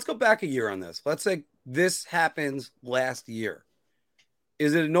 Let's go back a year on this. Let's say this happens last year.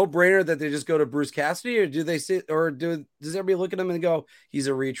 Is it a no-brainer that they just go to Bruce Cassidy, or do they sit, or does everybody look at him and go, he's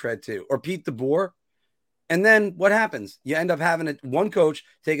a retread too? Or Pete DeBoer? And then what happens? You end up having one coach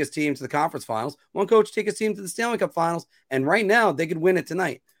take his team to the conference finals, one coach take his team to the Stanley Cup finals, and right now they could win it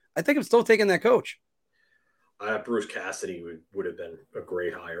tonight. I think I'm still taking that coach. Bruce Cassidy would have been a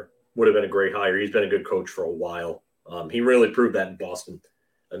great hire. Would have been a great hire. He's been a good coach for a while. He really proved that in Boston.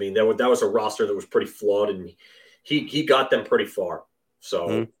 I mean, that was a roster that was pretty flawed, and he got them pretty far.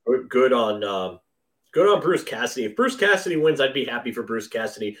 So good on Bruce Cassidy. If Bruce Cassidy wins, I'd be happy for Bruce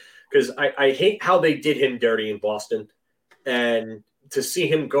Cassidy because I hate how they did him dirty in Boston, and to see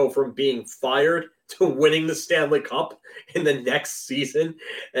him go from being fired to winning the Stanley Cup in the next season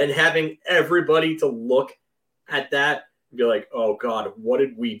and having everybody to look at that and be like, oh God, what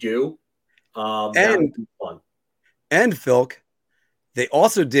did we do? That would be fun. And Philk, they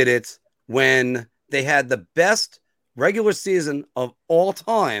also did it when they had the best regular season of all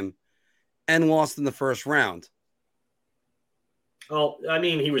time and lost in the first round. Well, I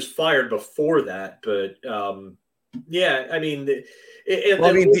mean, he was fired before that, but yeah, I mean,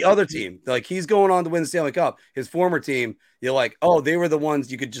 the other team, like he's going on to win the Stanley Cup. His former team, you're like, oh, they were the ones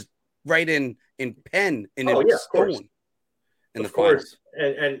you could just write in pen and it was stolen in the finals.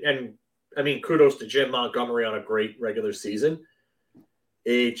 And I mean, kudos to Jim Montgomery on a great regular season.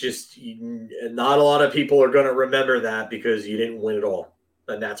 It just not a lot of people are going to remember that because you didn't win it all.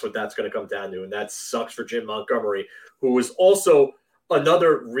 And that's what that's going to come down to. And that sucks for Jim Montgomery, who was also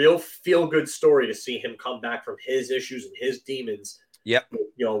another real feel-good story to see him come back from his issues and his demons,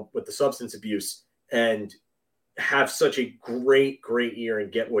 with the substance abuse and have such a great year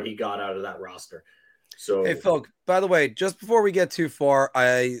and get what he got out of that roster. So, hey, Phil, by the way, just before we get too far,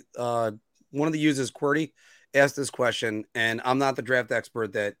 one of the users, QWERTY, asked this question, and I'm not the draft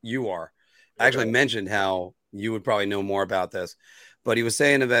expert that you are. I actually mentioned how you would probably know more about this, but he was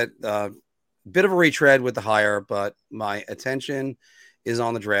saying that bit of a retread with the hire, but my attention is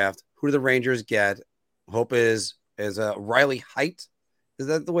on the draft. Who do the Rangers get? Hope is Riley Height. Is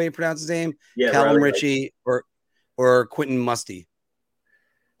that the way you pronounce his name? Yeah, Callum Ritchie or Quentin Musty.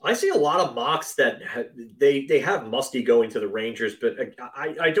 I see a lot of mocks that they have Musty going to the Rangers, but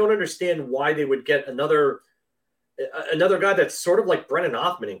I don't understand why they would get another guy that's sort of like Brennan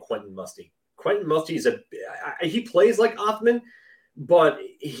Othman and Quentin Musty. Quentin Musty is he plays like Othman, but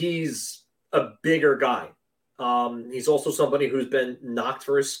he's a bigger guy. He's also somebody who's been knocked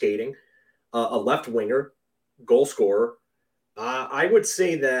for his skating, a left winger, goal scorer. I would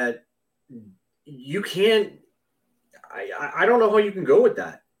say that you can't. I don't know how you can go with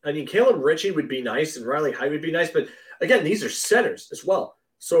that. I mean, Kalen Ritchie would be nice and Riley Hyde would be nice, but again, these are centers as well.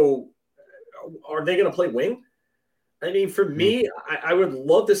 So are they going to play wing? I mean, for me, I would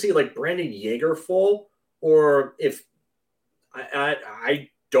love to see like Brandon Yeager fall, or if I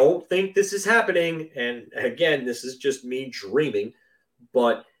don't think this is happening. And again, this is just me dreaming,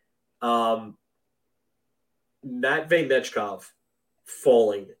 but Matt Vaychkov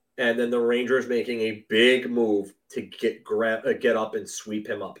falling, and then the Rangers making a big move to get up and sweep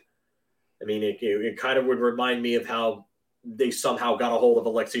him up. I mean, it kind of would remind me of how they somehow got a hold of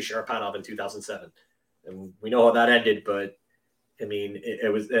Alexei Sharapanov in 2007. And we know how that ended, but I mean,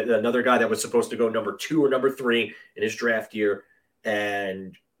 it was another guy that was supposed to go number 2 or number 3 in his draft year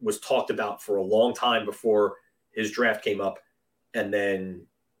and was talked about for a long time before his draft came up, and then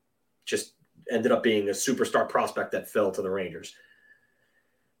just ended up being a superstar prospect that fell to the Rangers.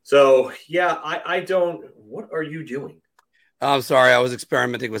 So, yeah, I don't – what are you doing? I'm sorry. I was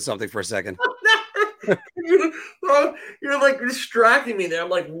experimenting with something for a second. You're like distracting me there. I'm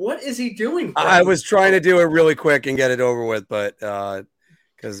like, what is he doing? I was trying to do it really quick and get it over with, but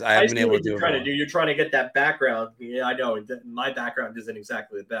because I haven't been able to do it. You're trying to get that background. Yeah, I know. My background isn't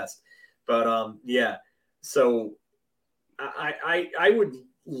exactly the best. But, yeah. So I would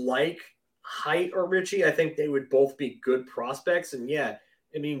like Height or Ritchie. I think they would both be good prospects. And, yeah,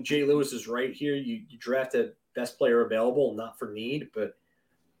 I mean, Jay Lewis is right here. You draft a best player available, not for need, but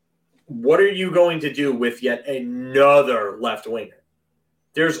what are you going to do with yet another left winger?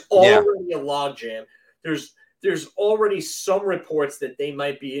 There's already a logjam. There's already some reports that they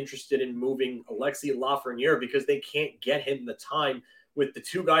might be interested in moving Alexis Lafreniere because they can't get him the time with the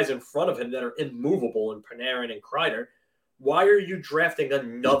 2 guys in front of him that are immovable in Panarin and Kreider. Why are you drafting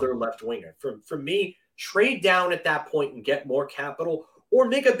another left winger? For me, trade down at that point and get more capital, or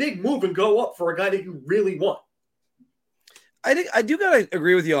make a big move and go up for a guy that you really want. I do gotta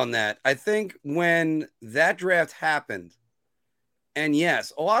agree with you on that. I think when that draft happened, and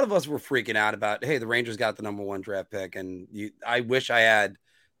yes, a lot of us were freaking out about, hey, the Rangers got the number 1 draft pick, and I wish I had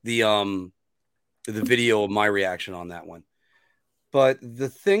the video of my reaction on that one. But the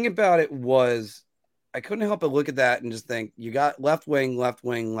thing about it was, I couldn't help but look at that and just think, you got left wing, left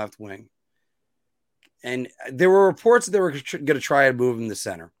wing, left wing. And there were reports that they were going to try and move him to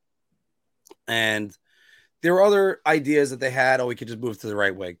center. And there were other ideas that they had. Oh, we could just move to the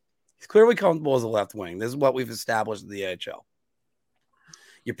right wing. He's clearly comfortable as a left wing. This is what we've established in the AHL.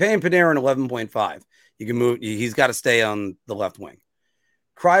 You're paying Panarin 11.5. You can move. He's got to stay on the left wing.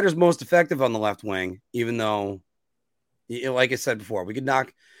 Kreider's most effective on the left wing, even though, like I said before, you can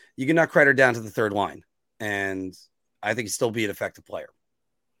knock Kreider down to the 3rd line, and I think he'd still be an effective player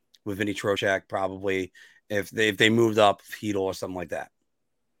with Vinny Trocheck, probably if they moved up Hedel or something like that.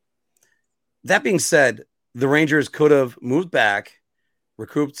 That being said, the Rangers could have moved back,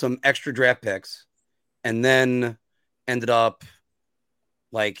 recouped some extra draft picks, and then ended up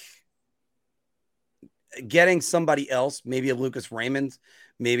like getting somebody else, maybe a Lucas Raymond,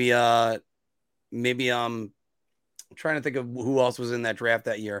 maybe I'm trying to think of who else was in that draft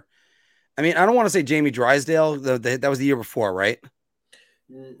that year. I mean, I don't want to say Jamie Drysdale. That was the year before, right?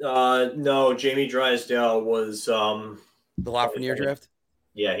 No, Jamie Drysdale was the Lafreniere draft.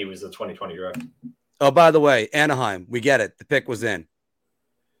 Yeah, he was the 2020 draft. Oh, by the way, Anaheim, we get it. The pick was in.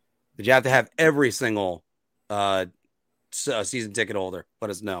 Did you have to have every single season ticket holder? Let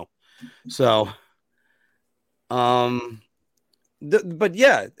us know. So, but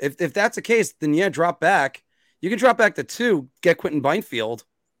yeah, if that's the case, then yeah, drop back. You can drop back to 2, get Quentin Byfield,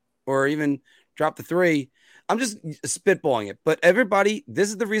 or even drop to 3. I'm just spitballing it. But everybody, this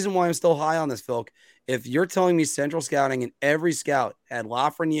is the reason why I'm still high on this, Phil. If you're telling me Central Scouting and every scout had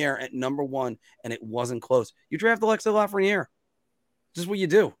Lafreniere at number 1 and it wasn't close, you draft Alexis Lafreniere. Just what you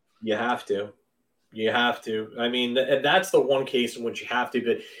do. You have to. You have to. I mean, that's the one case in which you have to.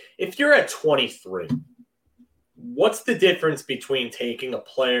 But if you're at 23, what's the difference between taking a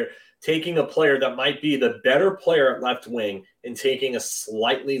player that might be the better player at left wing and taking a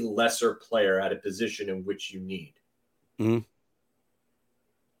slightly lesser player at a position in which you need? Mm-hmm.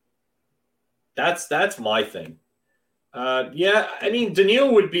 That's my thing. Yeah, I mean,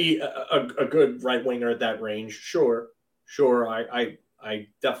 Daniil would be a good right winger at that range. Sure. I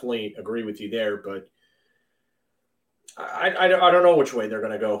definitely agree with you there, but I don't know which way they're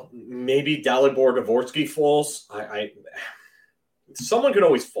going to go. Maybe Dalibor Dvorsky falls. Someone could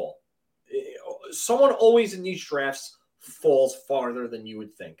always fall. Someone always in these drafts falls farther than you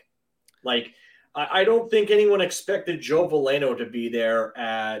would think. Like, I don't think anyone expected Joe Valeno to be there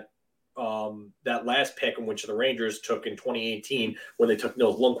at that last pick in which the Rangers took in 2018 when they took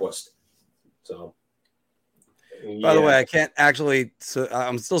Nils Lundqvist. So, yeah. By the way, I can't actually. So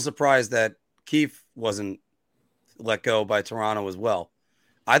I'm still surprised that Keefe wasn't let go by Toronto as well.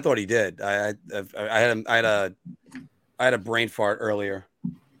 I thought he did. I had a brain fart earlier.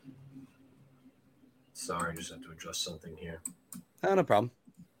 Sorry, I just have to adjust something here. No problem.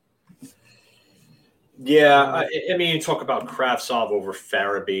 Yeah, I mean, talk about Kravtsov over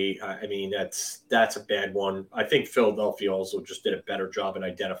Farabee. I mean, that's a bad one. I think Philadelphia also just did a better job in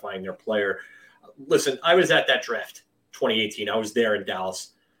identifying their player. Listen, I was at that draft 2018. I was there in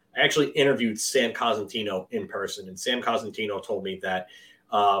Dallas. I actually interviewed Sam Cosentino in person, and Sam Cosentino told me that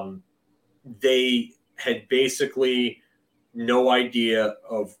they had basically no idea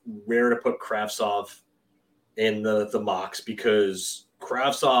of where to put Kravtsov in the mocks because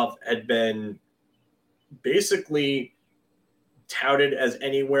Kravtsov had been basically touted as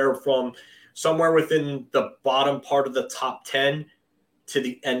anywhere from somewhere within the bottom part of the top 10 to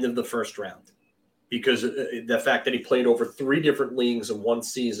the end of the first round because the fact that he played over 3 different leagues in one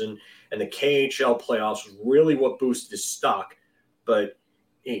season and the KHL playoffs was really what boosted his stock. But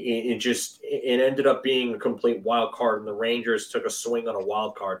it ended up being a complete wild card, and the Rangers took a swing on a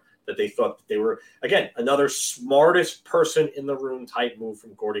wild card that they thought that they were, again, another smartest person in the room type move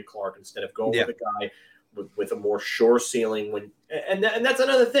from Gordie Clark instead of going with a guy with a more sure ceiling. And that's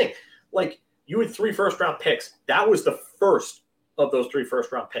another thing. Like, you had 3 first-round picks. That was the first of those 3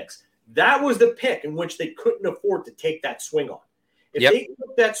 first-round picks. That was the pick in which they couldn't afford to take that swing on. If they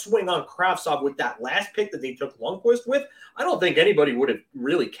took that swing on Kravtsov with that last pick that they took Lundqvist with, I don't think anybody would have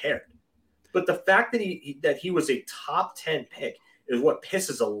really cared. But the fact that he was a top 10 pick is what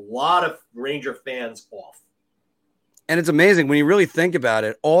pisses a lot of Ranger fans off. And it's amazing when you really think about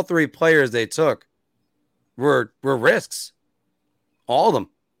it. All 3 players they took were risks. All of them.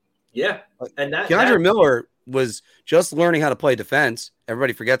 Yeah. And Keandre Miller was just learning how to play defense.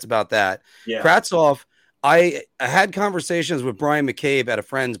 Everybody forgets about that. Yeah. Kravtsov, I had conversations with Brian McCabe at a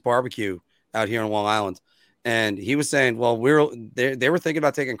friend's barbecue out here in Long Island. And he was saying, well, they were thinking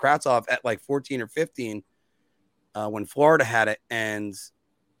about taking Kravtsov at like 14 or 15 when Florida had it. And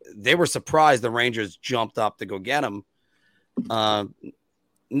they were surprised the Rangers jumped up to go get him.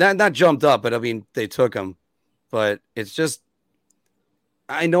 Not jumped up, but I mean, they took him. But it's just,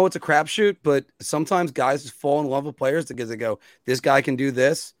 I know it's a crapshoot, but sometimes guys just fall in love with players because they go, this guy can do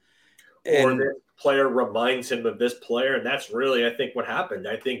this. Or this player reminds him of this player. And that's really, I think, what happened.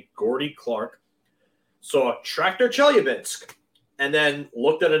 I think Gordie Clark saw Traktor Chelyabinsk and then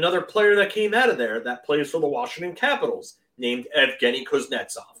looked at another player that came out of there that plays for the Washington Capitals named Evgeny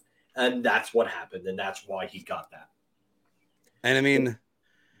Kuznetsov. And that's what happened. And that's why he got that. And I mean,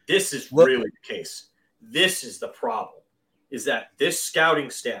 this is really the case. This is the problem, is that this scouting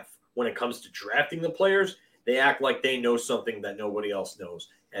staff, when it comes to drafting the players, they act like they know something that nobody else knows.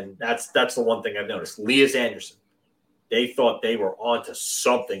 And that's the one thing I've noticed. Lias Anderson, they thought they were onto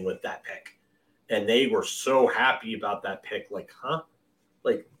something with that pick. And they were so happy about that pick. Like, huh?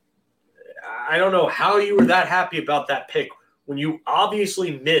 Like, I don't know how you were that happy about that pick when you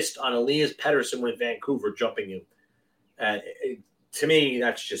obviously missed on Elias Pettersson with Vancouver jumping you. To me,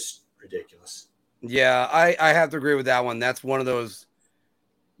 that's just ridiculous. Yeah, I have to agree with that one. That was one of those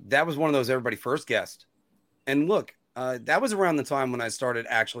everybody first guessed. And look, that was around the time when I started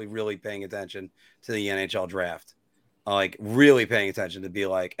actually really paying attention to the NHL draft. Like really paying attention to be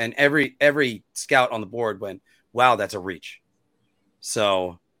like, and every scout on the board went, wow, that's a reach.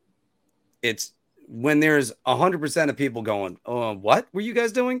 So it's when there's 100% of people going, oh, what were you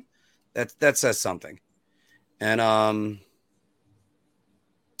guys doing? That says something. And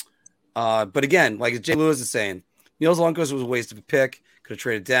but again, like Jay Lewis is saying, Nils Lundqvist was a waste of a pick. Could have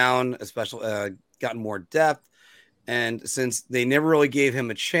traded down, especially gotten more depth. And since they never really gave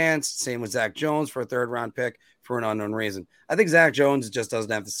him a chance, same with Zach Jones for a 3rd round pick for an unknown reason. I think Zach Jones just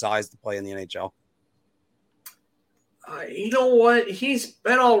doesn't have the size to play in the NHL. You know what? He's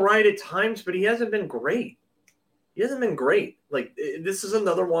been all right at times, but he hasn't been great. Like, this is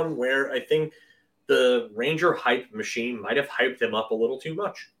another one where I think the Ranger hype machine might have hyped him up a little too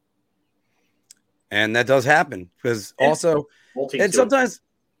much. And that does happen because also, and sometimes,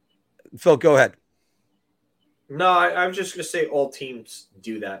 Phil, go ahead. No, I was just going to say all teams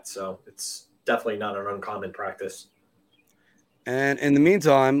do that. So it's definitely not an uncommon practice. And in the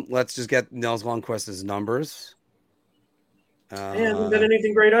meantime, let's just get Nels Lundquist's numbers. He hasn't been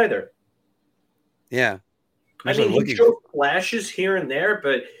anything great either. Yeah. I mean, he showed flashes here and there,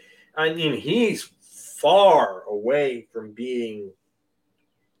 but I mean, he's far away from being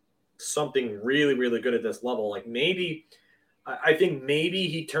something really, really good at this level. Like maybe, I think maybe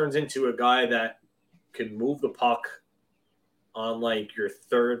he turns into a guy that can move the puck on like your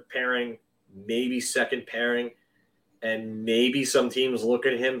third pairing, maybe second pairing, and maybe some teams look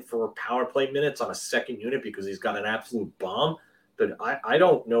at him for power play minutes on a second unit because he's got an absolute bomb. But I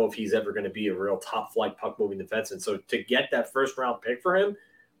don't know if he's ever going to be a real top flight puck moving defenseman. So to get that first round pick for him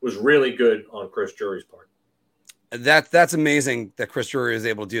was really good on Chris Drury's part. That's amazing that Chris Drury is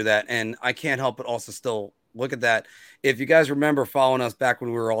able to do that. And I can't help but also still look at that. If you guys remember following us back when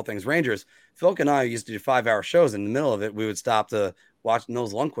we were all things Rangers, Phil and I used to do 5-hour shows. In the middle of it, we would stop to watch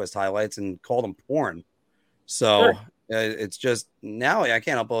Nils Lundqvist highlights and call them porn. So it's just now I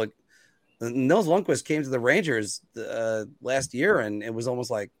can't help but Nils Lundqvist came to the Rangers last year, and it was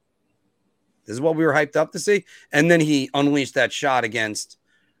almost like this is what we were hyped up to see. And then he unleashed that shot against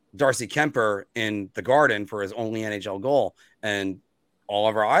Darcy Kemper in the Garden for his only NHL goal, and all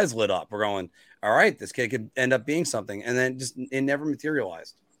of our eyes lit up. We're going, all right, this kid could end up being something, and then just it never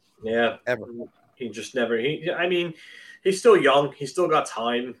materialized. Yeah, ever. He just never. I mean, he's still young. He's still got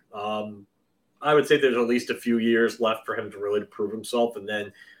time. I would say there's at least a few years left for him to really prove himself, and then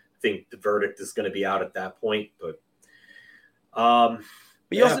I think the verdict is going to be out at that point. But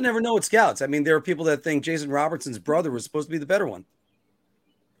you also never know with scouts. I mean, there are people that think Jason Robertson's brother was supposed to be the better one.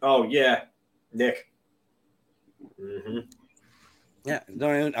 Oh yeah, Nick. Mm-hmm. Yeah,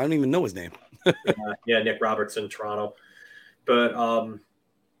 I don't even know his name. Yeah, Nick Robertson, Toronto. But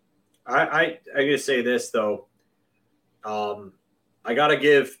I gotta say this though. I gotta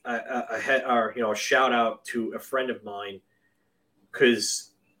give a shout out to a friend of mine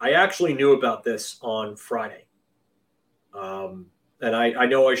because I actually knew about this on Friday. And I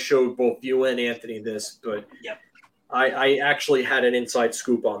know I showed both you and Anthony this, but yep. I actually had an inside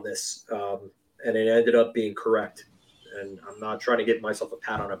scoop on this, and it ended up being correct. And I'm not trying to give myself a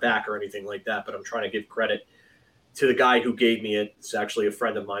pat on the back or anything like that, but I'm trying to give credit to the guy who gave me it. It's actually a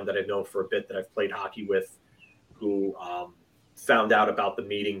friend of mine that I've known for a bit that I've played hockey with, who found out about the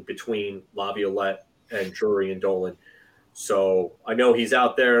meeting between Laviolette and Drury and Dolan. So I know he's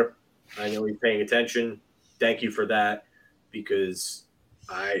out there. I know he's paying attention. Thank you for that, because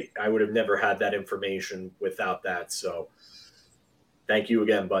I would have never had that information without that. So thank you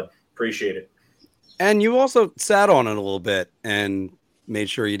again, bud. Appreciate it. And you also sat on it a little bit and made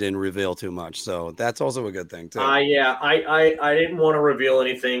sure you didn't reveal too much. So that's also a good thing too. Yeah, I didn't want to reveal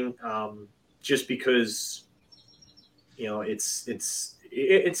anything just because,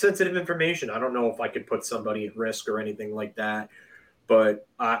 it's sensitive information. I don't know if I could put somebody at risk or anything like that, but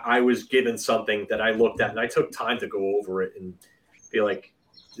I was given something that I looked at and I took time to go over it and be like,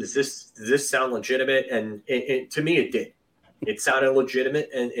 does this sound legitimate? And to me, it did. It sounded legitimate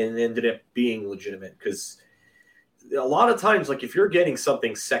and ended up being legitimate, because a lot of times, like if you're getting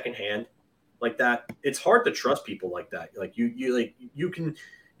something secondhand like that, it's hard to trust people like that. Like you can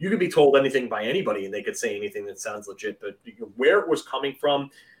be told anything by anybody and they could say anything that sounds legit, but where it was coming from,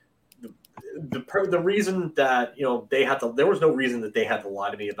 the reason that there was no reason that they had to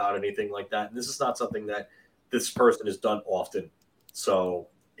lie to me about anything like that. And this is not something that this person has done often. So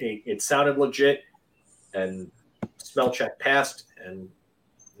it sounded legit, and smell check passed, and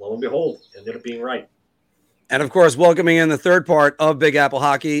lo and behold, ended up being right. And of course, welcoming in the third part of Big Apple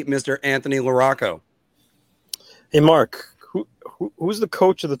Hockey, Mr. Anthony LaRocco. Hey, Mark, who's the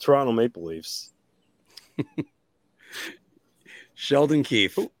coach of the Toronto Maple Leafs? Sheldon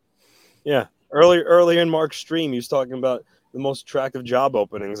Keefe. Yeah, earlier in Mark's stream, he was talking about the most attractive job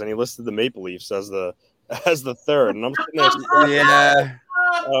openings, and he listed the Maple Leafs as the third. And I'm sitting there, yeah.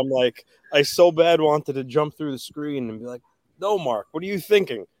 I'm like, I so bad wanted to jump through the screen and be like, "No, Mark, what are you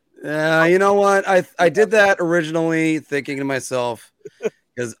thinking?" You know what? I did that originally thinking to myself,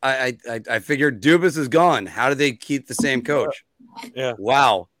 because I figured Dubas is gone. How do they keep the same coach? Yeah.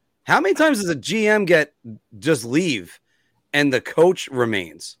 Wow. How many times does a GM just leave and the coach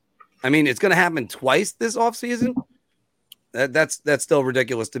remains? I mean, it's going to happen twice this offseason. That's still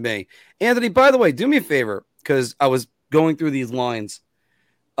ridiculous to me. Anthony, by the way, do me a favor, because I was going through these lines.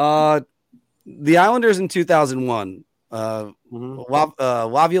 The Islanders in 2001.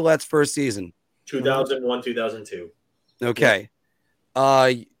 Laviolette's first season. 2001, 2002. Okay.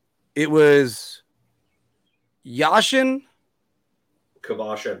 Yeah. It was Yashin,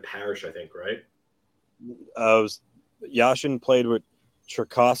 Kavasha, and Parrish, I think, right? Yashin played with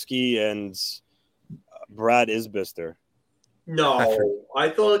Tchaikovsky and Brad Isbister. No, I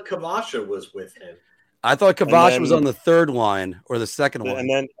thought Kavasha was with him. I thought Kavash was on the third line or the second line.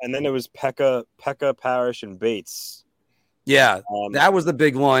 And then it was Pekka, Parrish, and Bates. Yeah, that was the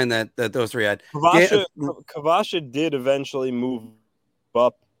big line that those three had. Kavasha did eventually move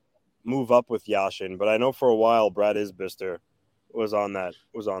up with Yashin, but I know for a while Brad Isbister was on that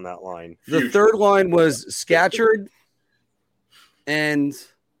line. The third line was Scatchard, and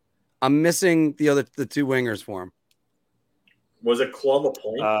I'm missing the two wingers for him. Was it Claude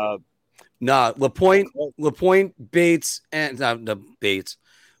LaPointe? LaPointe, Bates, and Bates,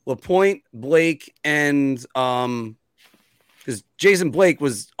 LaPointe, Blake, and because Jason Blake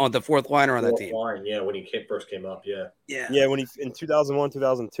was on the fourth liner on that team. Yeah, when he first came up, yeah. When he in 2001,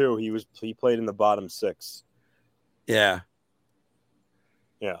 2002, he played in the bottom six. Yeah.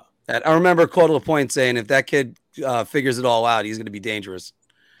 Yeah. I remember Claude LaPointe saying if that kid figures it all out, he's going to be dangerous,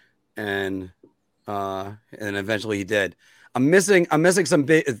 and eventually he did. I'm missing some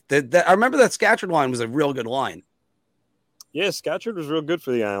bit. I remember that Scatchard line was a real good line. Yeah, Scatchard was real good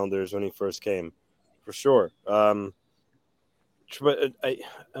for the Islanders when he first came, for sure. But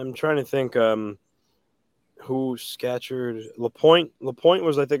I'm trying to think who Scatchard. LaPointe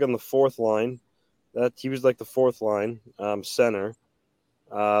was, I think, on the fourth line. That he was like the fourth line center.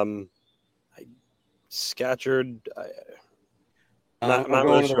 Scatchard. I'm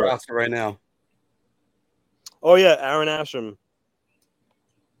going to the roster right now. Oh yeah, Aaron Asham.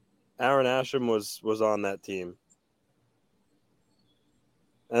 Aaron Asham was on that team,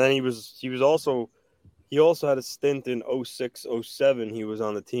 and then he also had a stint in 06, 07. He was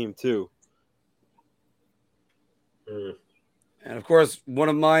on the team too. And of course, one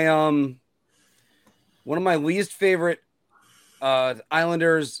of my least favorite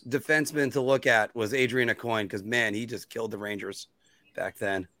Islanders defensemen to look at was Adrian Aucoin, because man, he just killed the Rangers back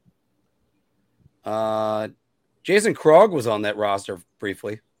then. Jason Krog was on that roster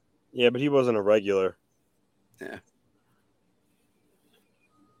briefly. Yeah, but he wasn't a regular. Yeah.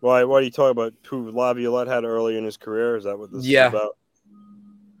 Why are you talking about who Laviolette had early in his career? Is that what this is about?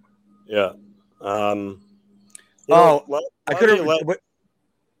 Yeah. I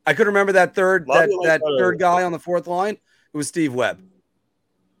could remember that third guy on the fourth line. It was Steve Webb.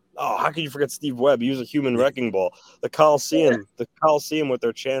 Oh, how can you forget Steve Webb? He was a human wrecking ball. The Coliseum with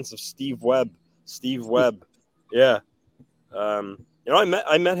their chance of Steve Webb. Yeah.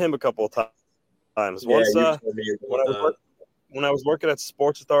 I met him a couple of times. Once when I was working at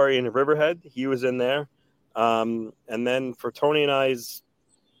Sports Authority in Riverhead, he was in there. And then for Tony and I's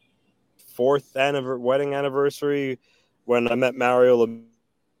fourth wedding anniversary, when I met Mario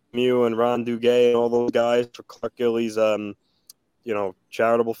Lemieux and Ron Duguay and all those guys for Clark Gillies,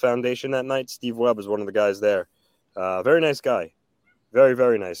 charitable foundation that night, Steve Webb was one of the guys there. Very nice guy. Very,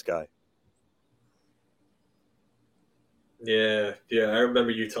 very nice guy. Yeah. I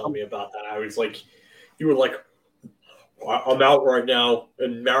remember you telling me about that. I was like, you were like, I'm out right now,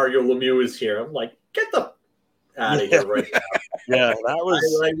 and Mario Lemieux is here. I'm like, get the out of here right now. Yeah, that was.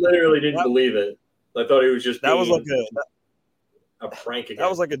 I literally didn't believe it. I thought it was just that was like a prank again.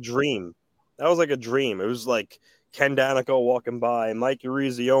 That was like a dream. It was like Ken Danico walking by, Mike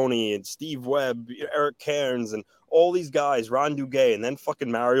Urizioni, and Steve Webb, Eric Cairns, and all these guys, Ron Duguay, and then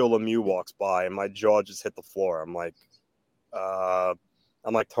fucking Mario Lemieux walks by, and my jaw just hit the floor. I'm like,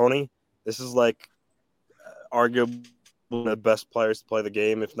 Tony, this is like arguably one of the best players to play the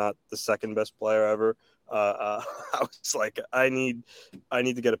game, if not the second best player ever. I was like, I need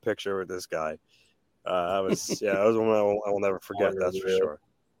to get a picture with this guy. That was one I will never forget. That's for sure.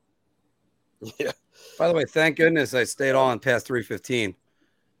 Yeah. By the way, thank goodness I stayed on past 3:15.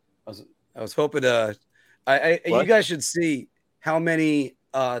 I was hoping to. You guys should see how many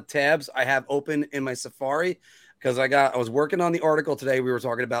tabs I have open in my Safari, because I was working on the article today we were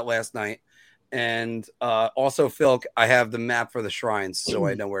talking about last night, and also Phil, I have the map for the shrines, so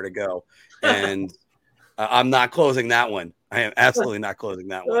I know where to go, and I'm not closing that one. I am absolutely not closing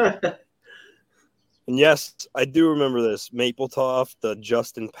that one. And yes, I do remember this. Mappletoft,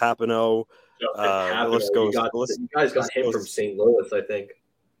 Justin Papineau. You guys got him from St. Louis, I think.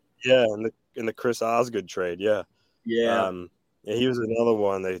 Yeah, in the Chris Osgood trade, yeah. Yeah. He was another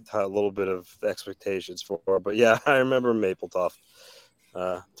one they had a little bit of expectations for. But yeah, I remember Mappletoft.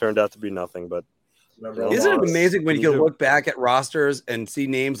 Turned out to be nothing, but isn't it amazing when you can look back at rosters and see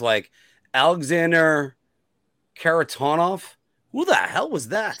names like Alexander Karatonov? Who the hell was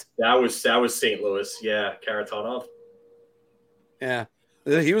that? That was St. Louis. Yeah, Karatonov. Yeah.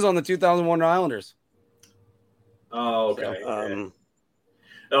 He was on the 2001 Islanders. Oh, okay. So,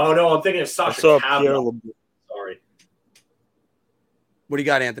 no, I'm thinking of Sasha Kavanaugh. Sorry. What do you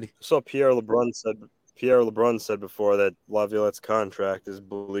got, Anthony? So Pierre LeBrun Pierre LeBrun said before that Laviolette's contract is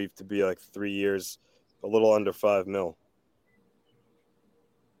believed to be like 3 years, a little under $5 million.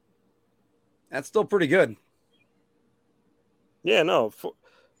 That's still pretty good. Yeah, no.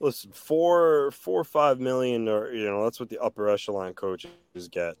 Listen, four or $5 million, or that's what the upper echelon coaches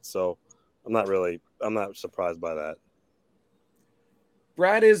get. So I'm not surprised by that.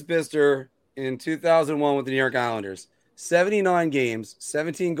 Brad Isbister in 2001 with the New York Islanders, 79 games,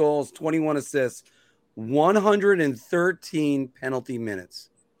 17 goals, 21 assists, 113 penalty minutes.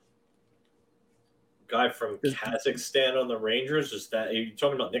 Guy from Kazakhstan on the Rangers, are you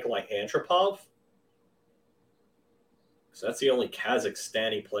talking about Nikolai Antropov? So that's the only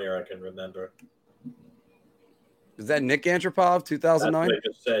Kazakhstani player I can remember. Is that Nick Antropov, 2009? That's what I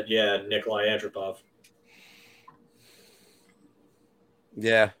just said. Yeah, Nikolai Antropov.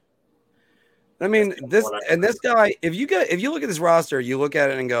 Yeah. I mean, this guy, if you look at this roster, you look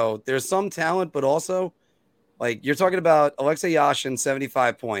at it and go, there's some talent, but also, like, you're talking about Alexei Yashin,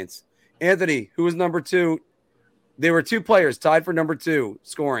 75 points. Anthony, who was number 2. There were 2 players tied for number 2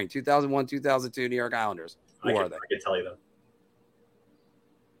 scoring, 2001, 2002 New York Islanders. Who are they? I can tell you them.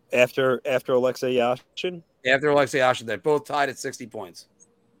 After Alexei Yashin? After Alexei Yashin, they're both tied at 60 points.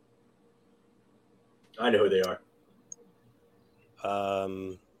 I know who they are.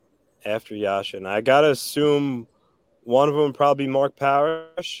 After Yashin, I gotta assume one of them probably Mark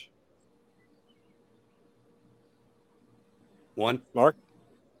Parrish. One. Mark?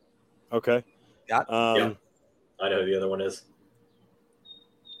 Okay. Yeah. Yeah. I know who the other one is.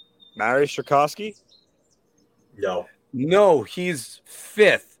 Mariusz Czerkawski? No, he's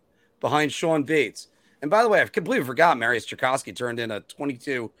 5th behind Sean Bates. And by the way, I've completely forgot Mariusz Czerkawski turned in a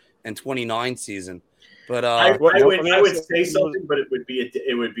 22 and 29 season. But I would say something, but it would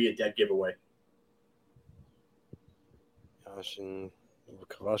be a dead giveaway. Yashin,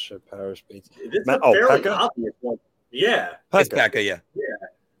 Kavasha, Parrish, Bates. It's a fairly obvious one. Yeah. It's Pekka,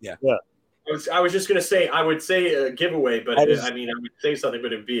 yeah. I was just gonna say I would say a giveaway, but I would say something,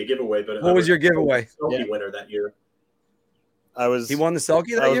 but it'd be a giveaway. But what was your giveaway? Selkie winner that year. He won the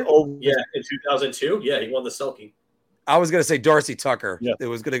Selkie that year? Yeah, in 2002. Yeah, he won the Selkie. I was gonna say Darcy Tucker. Yeah. It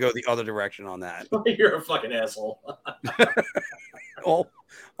was gonna go the other direction on that. You're a fucking asshole. Well,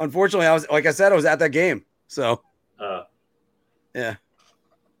 unfortunately, I was at that game. So yeah.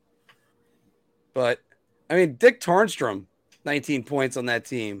 But I mean, Dick Tarnstrom, 19 points on that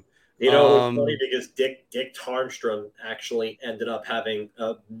team. You know, it's funny because Dick Tarnstrom actually ended up having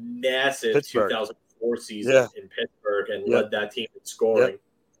a massive Pittsburgh. 2004 season in Pittsburgh and led that team in scoring.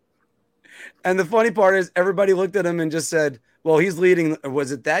 And the funny part is everybody looked at him and just said, well, he's leading.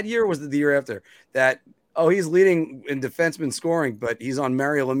 Was it that year or was it the year after? He's leading in defenseman scoring, but he's on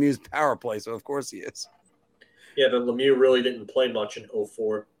Mario Lemieux's power play, so of course he is. Yeah, but Lemieux really didn't play much in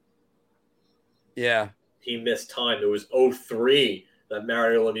 2004. Yeah. He missed time. It was 2003 that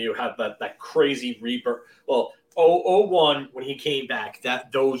Mario Lemieux had that crazy rebirth. Well, 2001 when he came back,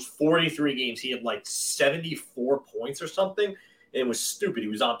 those 43 games, he had like 74 points or something. It was stupid. He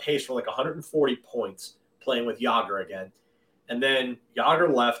was on pace for like 140 points playing with Jágr again. And then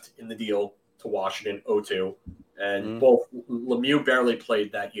Jágr left in the deal to Washington 2002. And both Lemieux barely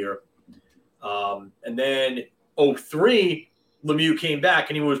played that year. And then 2003, Lemieux came back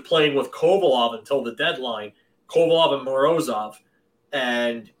and he was playing with Kovalov until the deadline. Kovalov and Morozov.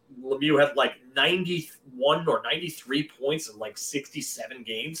 And Lemieux had like 91 or 93 points in like 67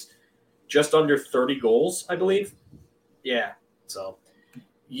 games. Just under 30 goals, I believe. Yeah. So,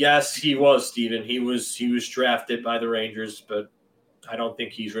 yes, he was, Steven. He was drafted by the Rangers, but I don't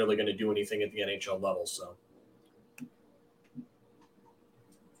think he's really going to do anything at the NHL level. So,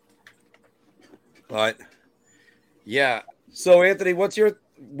 but yeah. So, Anthony, what's your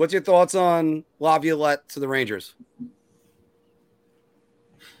thoughts on Laviolette to the Rangers?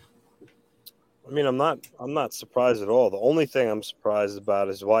 I mean, I'm not surprised at all. The only thing I'm surprised about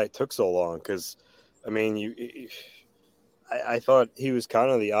is why it took so long. Because, I mean, I thought he was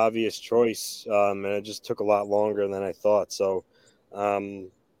kind of the obvious choice, and it just took a lot longer than I thought. So, to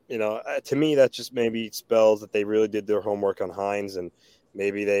me, that just maybe spells that they really did their homework on Hines, and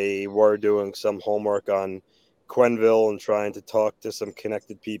maybe they were doing some homework on Quenneville and trying to talk to some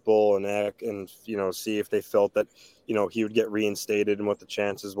connected people and see if they felt that he would get reinstated and what the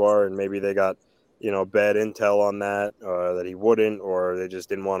chances were, and maybe they got bad intel on that he wouldn't, or they just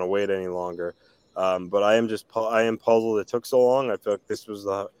didn't want to wait any longer. But I am puzzled it took so long. I feel like this was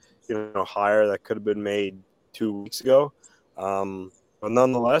the hire that could have been made 2 weeks ago. But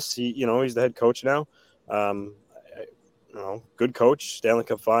nonetheless, he's the head coach now. Good coach, Stanley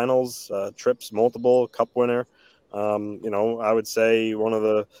Cup Finals, trips, multiple Cup winner. I would say one of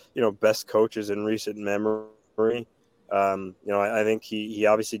the best coaches in recent memory. I think he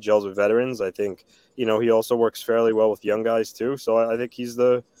obviously gels with veterans. I think he also works fairly well with young guys too. So I think he's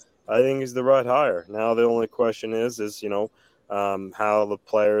the right hire. Now the only question is how the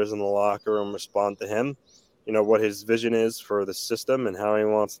players in the locker room respond to him. What his vision is for the system and how he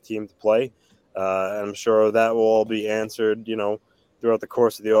wants the team to play. And I'm sure that will all be answered, throughout the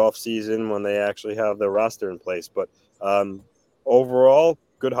course of the offseason when they actually have their roster in place. But overall,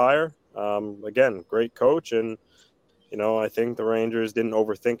 good hire. Again, great coach. And, I think the Rangers didn't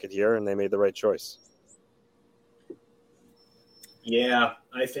overthink it here and they made the right choice. Yeah,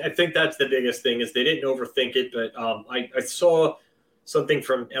 I think that's the biggest thing is they didn't overthink it. But I saw something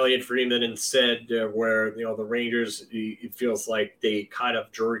from Elliot Freeman and said where, the Rangers, it feels like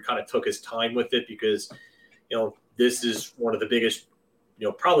Drury kind of took his time with it because, this is one of the biggest,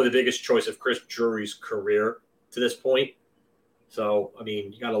 probably the biggest choice of Chris Drury's career to this point. So, I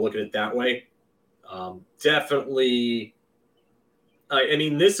mean, you got to look at it that way. Definitely.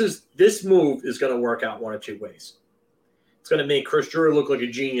 This move is going to work out one of two ways. It's going to make Chris Drury look like a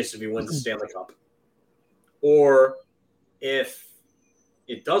genius if he wins the Stanley Cup. Or if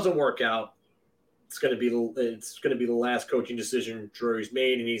it doesn't work out, it's going to be the last coaching decision Drury's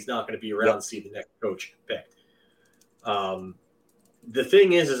made, and he's not going to be around to see the next coach picked. The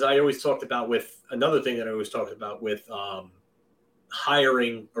thing is I always talked about with another thing that I always talked about with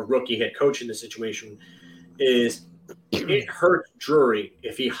hiring a rookie head coach in this situation is it hurts Drury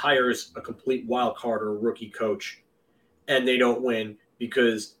if he hires a complete wild card or a rookie coach and they don't win,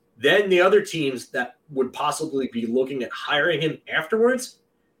 because then the other teams that would possibly be looking at hiring him afterwards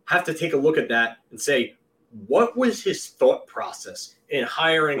have to take a look at that and say, what was his thought process in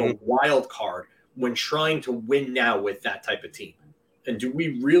hiring a wild card when trying to win now with that type of team? And do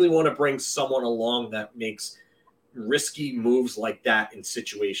we really want to bring someone along that makes risky moves like that in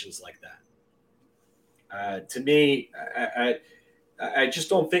situations like that? To me, I just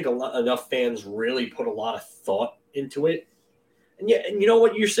don't think enough fans really put a lot of thought into it. And yeah, and you know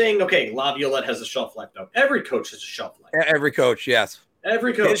what you're saying? Okay, Laviolette has a shelf life, though. Every coach has a shelf life. Every coach, yes.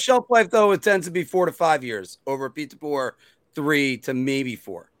 Every coach. His shelf life, though, it tends to be 4 to 5 years. Over Pete DeBoer, 3 to maybe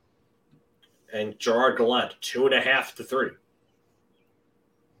 4. And Gerard Gallant, 2.5 to 3.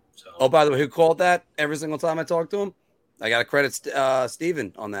 So. Oh, by the way, who called that every single time I talked to him? I got to credit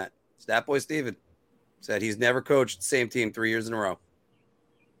Steven on that. Stat Boy Steven said he's never coached the same team 3 years in a row.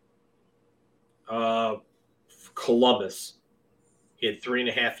 Columbus. He had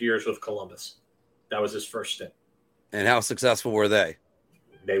 3.5 years with Columbus. That was his first stint. And how successful were they?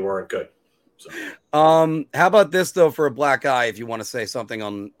 They weren't good. So. How about this, though, for a black eye, if you want to say something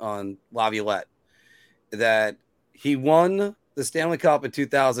on Laviolette, that he won the Stanley Cup in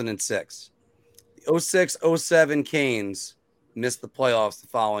 2006. The 06-07 Canes missed the playoffs the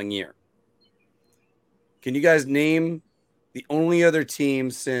following year. Can you guys name the only other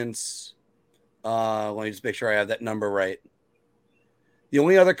team since let me just make sure I have that number right. The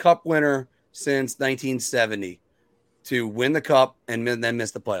only other cup winner since 1970 to win the cup and then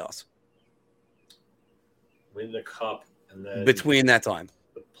miss the playoffs. Win the cup and then between that time.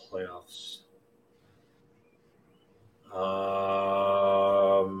 The playoffs.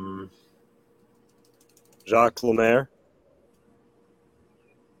 Jacques Lemaire.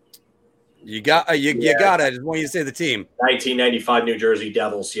 You got it. I just want you to say the team. 1995 New Jersey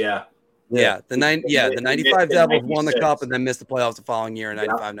Devils. Yeah. The 95 Devils won the cup and then missed the playoffs the following year in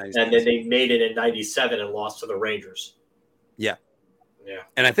 95-96. And then they made it in 97 and lost to the Rangers. Yeah. Yeah.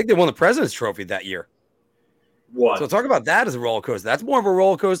 And I think they won the President's Trophy that year. What? So talk about that as a roller coaster. That's more of a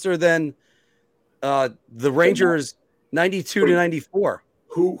roller coaster than the Rangers 92 to 94.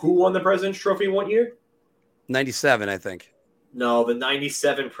 Who won the President's Trophy in what year? 97, I think. No, the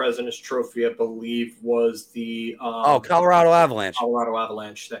 97 President's Trophy, I believe, was the Colorado Avalanche. Colorado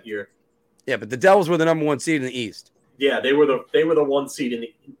Avalanche that year. Yeah, but the Devils were the number 1 seed in the East. Yeah, they were the 1 seed in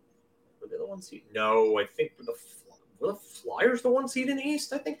the. Were they the 1 seed? No, I think were the Flyers the 1 seed in the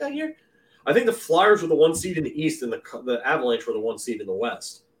East. I think that year. I think the Flyers were the 1 seed in the East, and the Avalanche were the 1 seed in the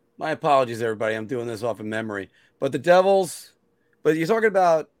West. My apologies, everybody. I'm doing this off of memory. But the Devils. But you're talking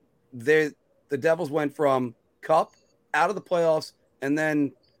about the Devils went from Cup out of the playoffs and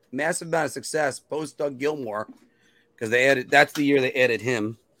then massive amount of success post Doug Gilmour because they added. That's the year they added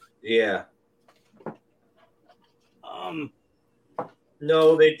him. Yeah.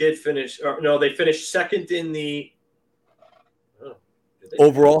 No, they did finish. No, they finished second in the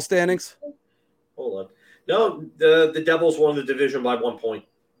overall standings. Hold on. No, the Devils won the division by 1 point,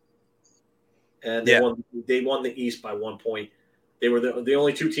 and they won the East by 1 point. They were the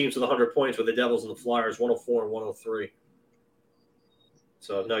only two teams with 100 points were the Devils and the Flyers, 104 and 103.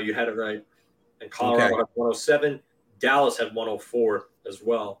 So, no, you had it right. And Colorado had 107. Dallas had 104 as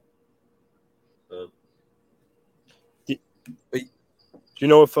well. Do you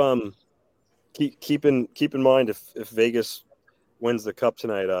know if keep in mind if Vegas wins the Cup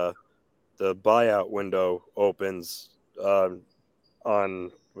tonight, the buyout window opens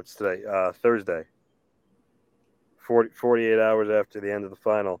on what's today? Thursday. 48 hours after the end of the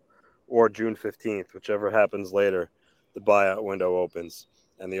final, or June 15th, whichever happens later, the buyout window opens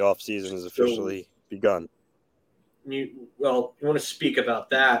and the off season is officially begun. You want to speak about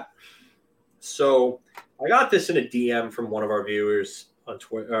that? So I got this in a DM from one of our viewers on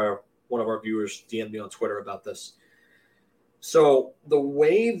Twitter. One of our viewers DM'd me on Twitter about this. So the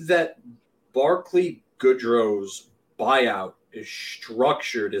way that Barclay Goodrow's buyout is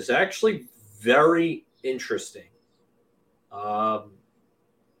structured is actually very interesting.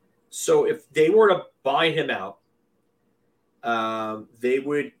 So if they were to buy him out, they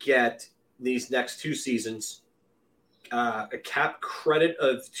would get these next two seasons a cap credit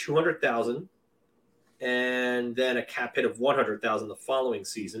of $200,000 and then a cap hit of $100,000 the following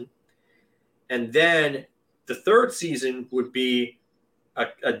season. And then the third season would be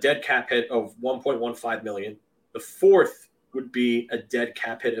a dead cap hit of $1.15 million. The fourth would be a dead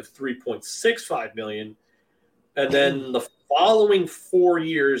cap hit of $3.65 million. And then the following 4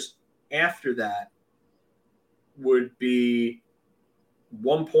 years after that would be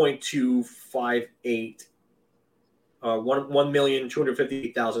 $1.258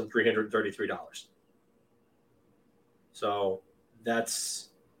 $1,258,333. So that's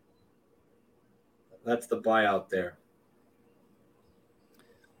the buyout there.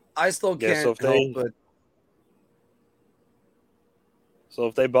 I still can't help but. So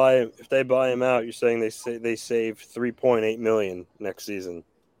if they buy him out, you're saying they save $3.8 million next season.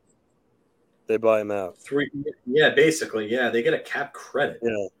 They buy him out. Basically, they get a cap credit.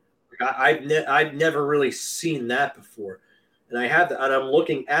 Yeah, I've never really seen that before, and I'm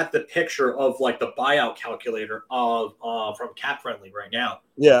looking at the picture of like the buyout calculator of from Cap Friendly right now.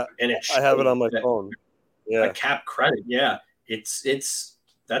 Yeah, and I have it on my phone. Yeah, a cap credit. Yeah, it's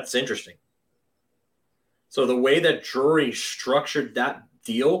that's interesting. So the way that Drury structured that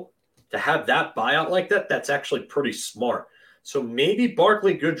deal to have that buyout like that, that's actually pretty smart. So maybe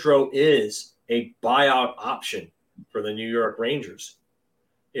Barclay Goodrow is a buyout option for the New York Rangers.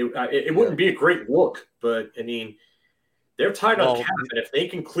 It wouldn't be a great look, but I mean, they're tied on cap, and if they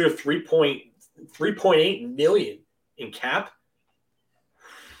can clear $3.8 million in cap,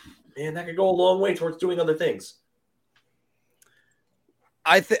 man, that could go a long way towards doing other things.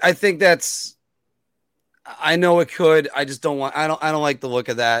 I think that's. I know it could. I just don't want. I don't like the look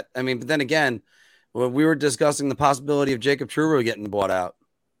of that. I mean, but then again, when we were discussing the possibility of Jacob Trouba getting bought out,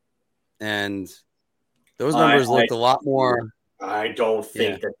 and those numbers looked a lot more. I don't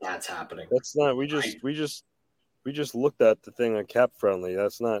think that's happening. That's not. We just looked at the thing on Cap Friendly.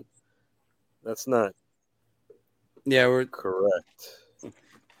 That's not. Yeah, we're correct.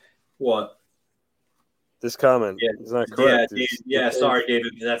 What? This comment is not correct. Sorry,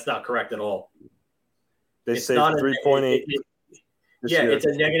 David. That's not correct at all. They saved 3.8. It's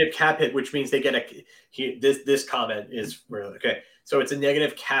a negative cap hit, which means they get this comment is really okay. So it's a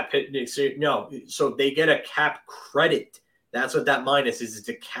negative cap hit. So they get a cap credit. That's what that minus is. It's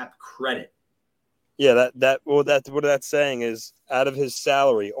a cap credit. Yeah, what that's saying is out of his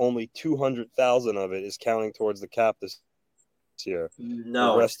salary, only $200,000 of it is counting towards the cap this year.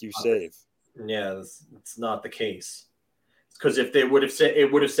 No, the rest you save. Yeah, it's not the case. Because if they would have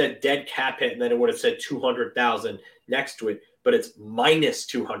said dead cap hit, and then it would have said 200,000 next to it, but it's minus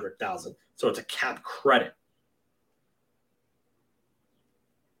 200,000, so it's a cap credit.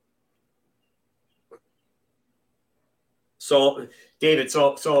 So, David,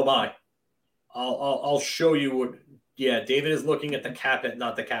 so am I. I'll show you what. Yeah, David is looking at the cap hit,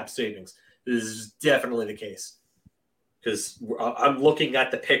 not the cap savings. This is definitely the case because I'm looking at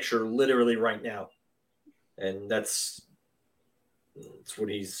the picture literally right now, and that's what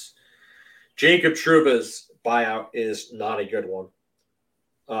he's. Jacob Trouba's buyout is not a good one.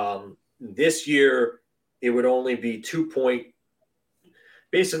 This year, it would only be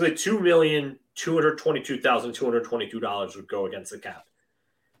basically $2,222,222 would go against the cap.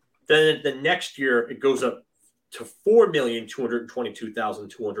 Then the next year, it goes up to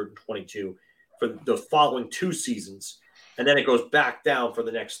 $4,222,222 for the following two seasons, and then it goes back down for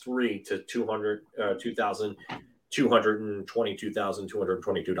the next three to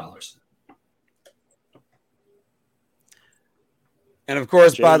 $222,222. And of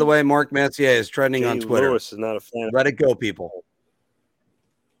course, by the way, Mark Messier is trending on Twitter. Lewis is not a fan. Let it go, people.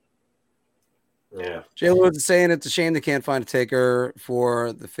 Yeah. Jay Lewis is saying it's a shame they can't find a taker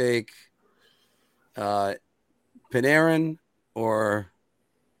for the fake Panarin, or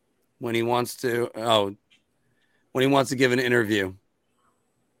when he wants to give an interview.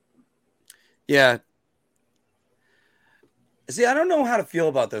 Yeah. See, I don't know how to feel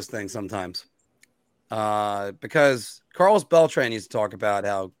about those things sometimes. Because Carlos Beltran used to talk about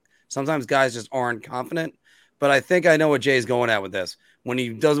how sometimes guys just aren't confident. But I think I know what Jay's going at with this. When he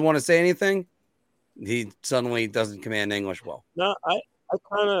doesn't want to say anything, he suddenly doesn't command English well. No, I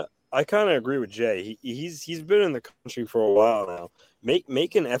kind of agree with Jay. He's been in the country for a while now.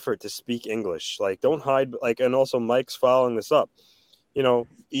 Make an effort to speak English. Like, don't hide. Like, and also Mike's following this up.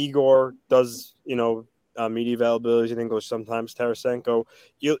 Igor does media availabilities in English sometimes. Tarasenko,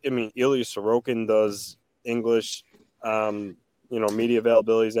 Ilya Sorokin does English. Media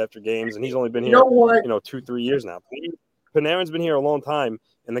availabilities after games, and he's only been here 2-3 years now. Panarin's been here a long time,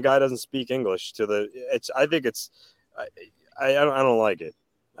 and the guy doesn't speak English I think it's I don't like it.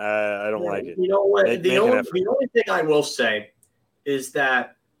 I don't like it. You know what? The only thing I will say is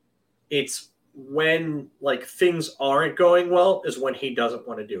that it's when things aren't going well is when he doesn't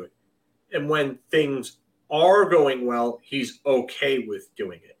want to do it, and when things are going well, he's okay with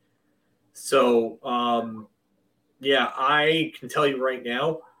doing it. So, yeah, I can tell you right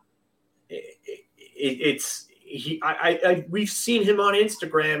now, we've seen him on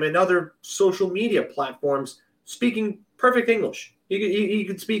Instagram and other social media platforms speaking perfect English. He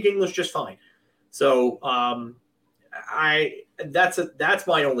could speak English just fine. So that's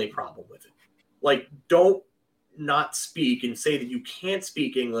my only problem with it. Don't not speak and say that you can't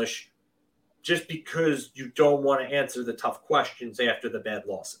speak English just because you don't want to answer the tough questions after the bad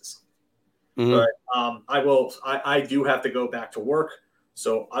losses. Mm-hmm. But I do have to go back to work.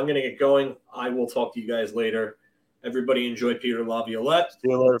 So I'm going to get going. I will talk to you guys later. Everybody enjoy Peter Laviolette. See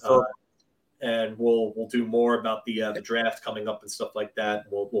you later, and we'll do more about the draft coming up and stuff like that.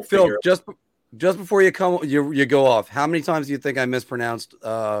 We'll Phil, figure just before you go off, how many times do you think I mispronounced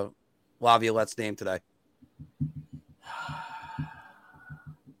Laviolette's name today?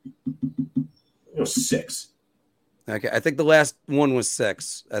 It was 6. Okay, I think the last one was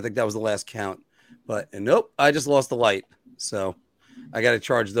 6. I think that was the last count. But nope, I just lost the light. So I got to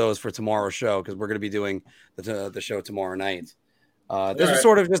charge those for tomorrow's show because we're going to be doing the show tomorrow night. This was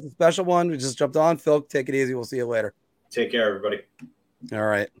sort of just a special one. We just jumped on. Phil, take it easy. We'll see you later. Take care, everybody. All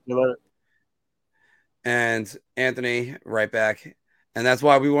right. And Anthony, right back. And that's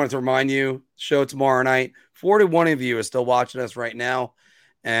why we wanted to remind you, show tomorrow night. 41 of you are still watching us right now.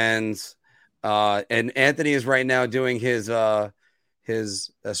 And Anthony is right now doing his StreamYard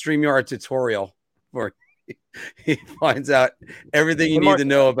tutorial where he finds out everything you need to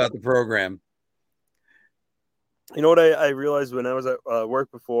know about the program. You know what I realized when I was at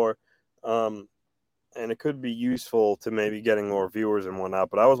work before, and it could be useful to maybe getting more viewers and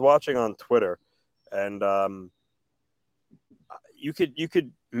whatnot, but I was watching on Twitter, and you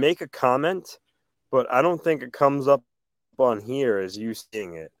could make a comment, but I don't think it comes up on here as you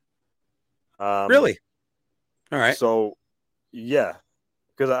seeing it. Really? All right. So, yeah,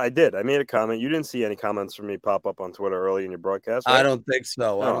 because I made a comment. You didn't see any comments from me pop up on Twitter early in your broadcast, right? I don't think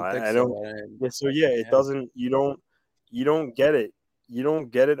so. No, I don't. Yeah, so yeah, it doesn't. You don't get it. You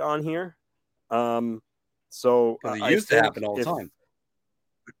don't get it on here. So it used to happen all the time.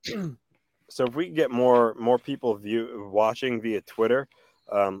 So if we get more people watching via Twitter,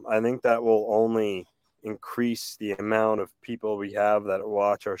 I think that will only increase the amount of people we have that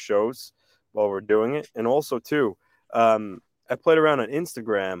watch our shows while we're doing it. And also too, I played around on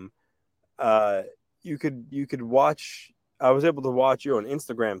Instagram. You could watch. I was able to watch you on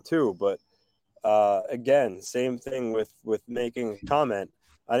Instagram too, but again, same thing with making a comment.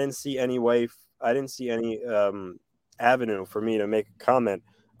 I didn't see any avenue for me to make a comment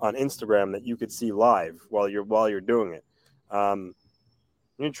on Instagram that you could see live while you're doing it. We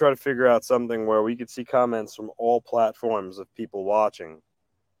need to try to figure out something where we could see comments from all platforms of people watching.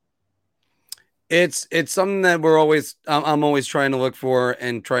 It's something that I'm always trying to look for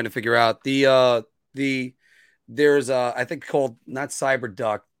and trying to figure out. There's I think called not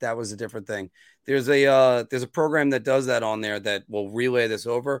CyberDuck. That was a different thing. There's a program that does that on there that will relay this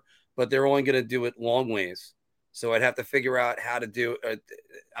over, but they're only going to do it long ways. So I'd have to figure out how to do it.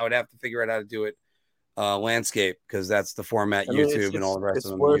 I would have to figure out how to do it landscape because that's the format YouTube and all the rest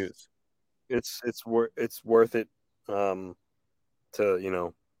of them use. It's worth it to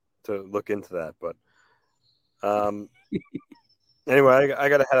look into that. But anyway, I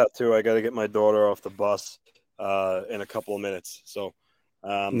got to head out too. I got to get my daughter off the bus in a couple of minutes. So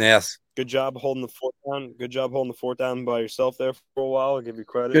yes, good job holding the fort down. Good job holding the fort down by yourself there for a while. I'll give you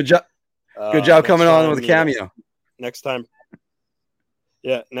credit. Good job. Good job coming on with a cameo. Next time.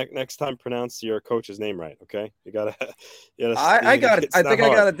 Yeah, next time pronounce your coach's name right, okay? You gotta. I got it. I think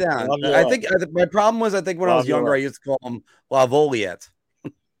I got it down. I think my problem was when I was younger I used to call him Laviolette.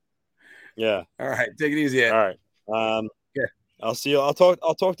 Yeah. All right, take it easy. All right. Yeah. I'll see you. I'll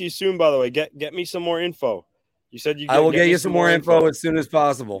talk to you soon. By the way, get me some more info. You said you. I will get you some more info as soon as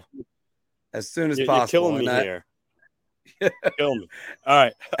possible. As soon as possible. You're killing me here. Kill me. All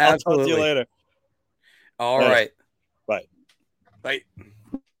right. Absolutely. I'll talk to you later. All right. Bye. Bye.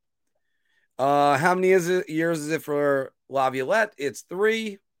 How many years is it for Laviolette? It's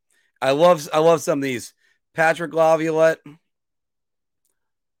 3. I love some of these. Patrick Laviolette.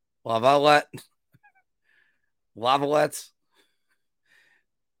 Laviolette.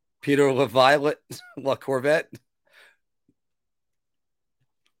 Peter Laviolette. La Corvette.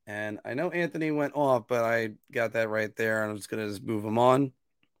 And I know Anthony went off, but I got that right there. I'm just going to move him on.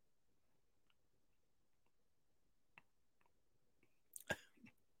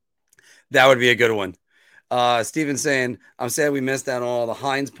 That would be a good one. Steven saying, I'm sad we missed out on all the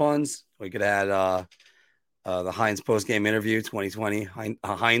Heinz puns. We could have had the Heinz post-game interview 2020,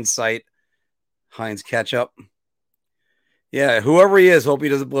 hindsight, Heinz catch-up. Yeah, whoever he is, hope he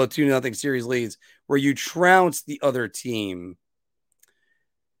doesn't blow 2-0 series leads where you trounce the other team.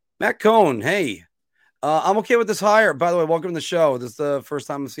 Matt Cohn, hey, I'm okay with this hire. By the way, welcome to the show. This is the first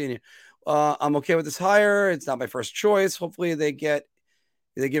time I'm seeing you. I'm okay with this hire. It's not my first choice. Hopefully they give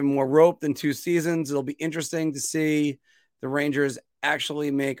him more rope than 2 seasons. It'll be interesting to see the Rangers actually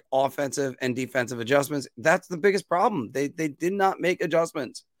make offensive and defensive adjustments. That's the biggest problem. They did not make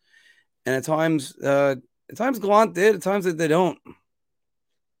adjustments. And at times Gallant did, at times they don't.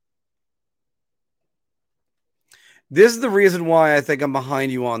 This is the reason why I think I'm behind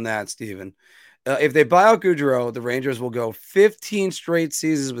you on that, Steven. If they buy out Goudreau, the Rangers will go 15 straight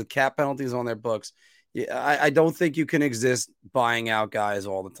seasons with cap penalties on their books. Yeah, I don't think you can exist buying out guys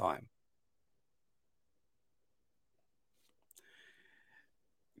all the time.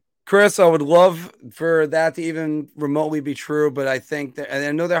 Chris, I would love for that to even remotely be true, but I think that, and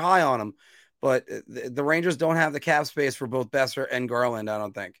I know they're high on him, but the Rangers don't have the cap space for both Besser and Garland, I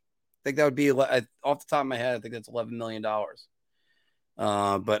don't think. I think that would be, off the top of my head, I think that's $11 million.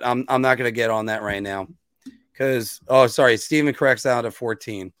 But I'm not going to get on that right now because, Steven corrects out at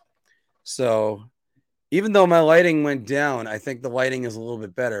 14. So even though my lighting went down, I think the lighting is a little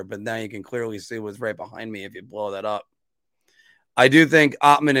bit better, but now you can clearly see what's right behind me if you blow that up. I do think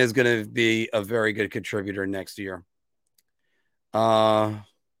Ottman is going to be a very good contributor next year.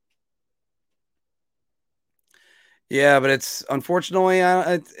 Yeah, but it's unfortunately,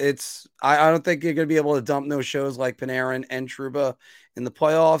 I don't think you're going to be able to dump no shows like Panarin and Trouba in the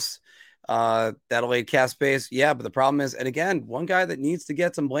playoffs. That'll aid cap space. Yeah, but the problem is, and again, one guy that needs to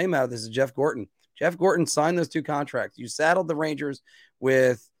get some blame out of this is Jeff Gorton. Jeff Gorton signed those 2 contracts. You saddled the Rangers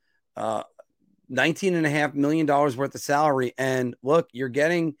with $19.5 million worth of salary. And look, you're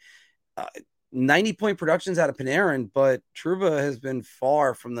getting 90-point productions out of Panarin, but Trouba has been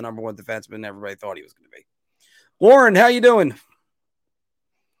far from the number 1 defenseman everybody thought he was going to be. Warren, how you doing?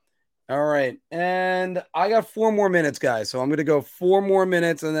 All right. And I got 4 more minutes, guys. So I'm going to go 4 more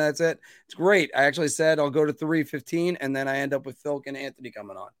minutes, and that's it. It's great. I actually said I'll go to 3:15, and then I end up with Phil and Anthony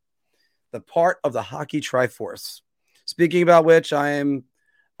coming on. The part of the hockey Triforce. Speaking about which, I'm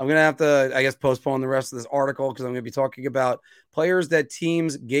going to have to, I guess, postpone the rest of this article because I'm going to be talking about players that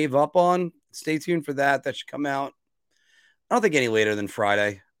teams gave up on. Stay tuned for that. That should come out, I don't think any later than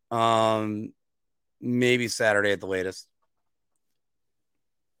Friday. Maybe Saturday at the latest.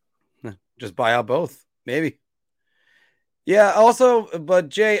 Just buy out both. Maybe. Yeah, also, but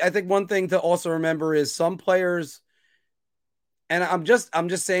Jay, I think one thing to also remember is some players, and I'm just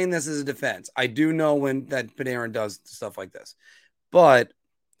saying this as a defense. I do know when that Panarin does stuff like this. But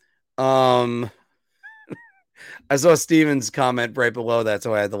I saw Steven's comment right below that,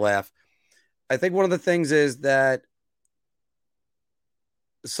 so I had to laugh. I think one of the things is that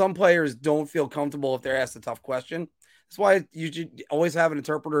some players don't feel comfortable if they're asked a tough question. That's why you should always have an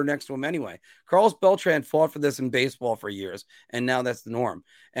interpreter next to him anyway. Carlos Beltran fought for this in baseball for years, and now that's the norm.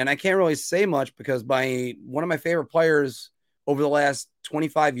 And I can't really say much because one of my favorite players over the last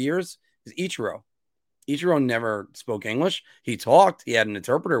 25 years is Ichiro. Ichiro never spoke English. He talked. He had an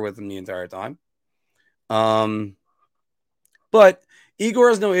interpreter with him the entire time. But Igor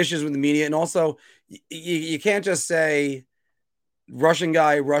has no issues with the media. And also, you can't just say Russian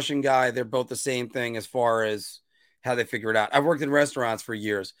guy. They're both the same thing as far as how they figure it out. I've worked in restaurants for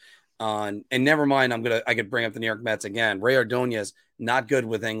years. And never mind, I could bring up the New York Mets again. Ray Ordonez, not good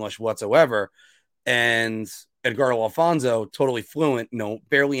with English whatsoever. And Edgardo Alfonso, totally fluent,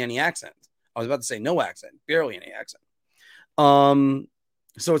 barely any accent. I was about to say no accent, barely any accent.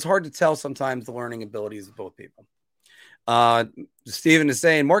 So it's hard to tell sometimes the learning abilities of both people. Steven is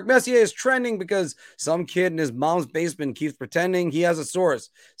saying Mark Messier is trending because some kid in his mom's basement keeps pretending he has a source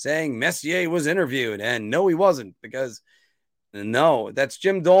saying Messier was interviewed, and no, he wasn't, because no, that's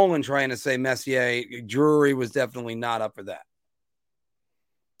Jim Dolan trying to say Messier. Drury was definitely not up for that.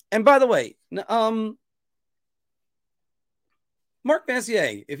 And by the way, Mark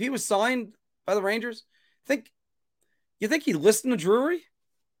Messier, if he was signed by the Rangers, you think he'd listen to Drury,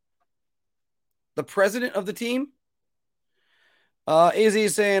 the president of the team? AZ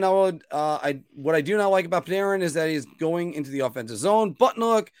is saying, what I do not like about Panarin is that he's going into the offensive zone, button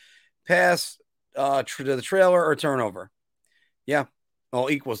hook, pass to the trailer, or turnover. Yeah, well,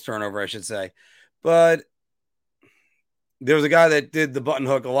 equals turnover, I should say. But there was a guy that did the button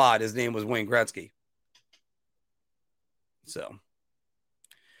hook a lot. His name was Wayne Gretzky. So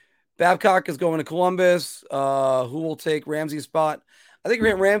Babcock is going to Columbus. Who will take Ramsey's spot? I think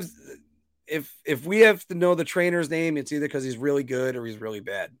Rams. If we have to know the trainer's name, it's either because he's really good or he's really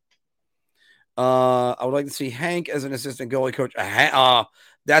bad. I would like to see Hank as an assistant goalie coach.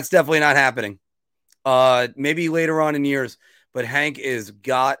 That's definitely not happening. Maybe later on in years, but Hank is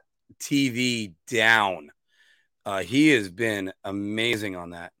got TV down. He has been amazing on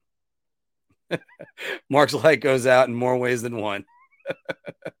that. Mark's light goes out in more ways than one.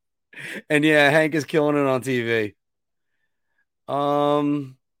 And yeah, Hank is killing it on TV.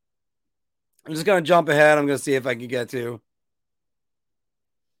 I'm just going to jump ahead. I'm going to see if I can get to.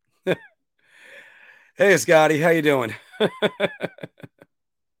 Hey, Scotty, how you doing?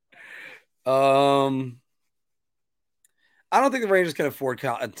 I don't think the Rangers can afford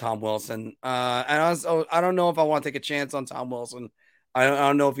Tom Wilson. And also, I don't know if I want to take a chance on Tom Wilson. I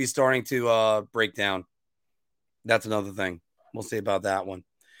don't know if he's starting to break down. That's another thing. We'll see about that one.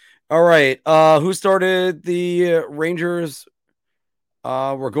 All right. Who started the Rangers?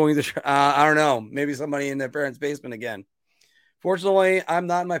 We're going to, I don't know, maybe somebody in their parents' basement again. Fortunately, I'm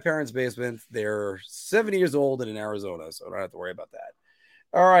not in my parents' basement. They're 70 years old and in Arizona, so I don't have to worry about that.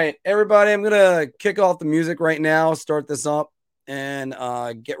 All right, everybody, I'm going to kick off the music right now, start this up, and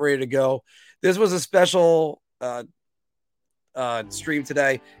get ready to go. This was a special stream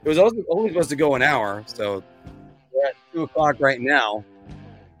today. It was only supposed to go an hour, so we're at 2 o'clock right now.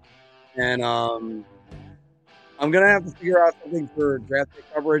 And I'm going to have to figure out something for draft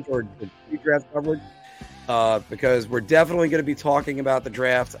coverage or pre-draft coverage because we're definitely going to be talking about the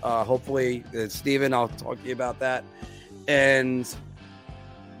draft. Hopefully, Steven, I'll talk to you about that. And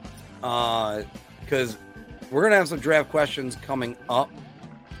because we're going to have some draft questions coming up.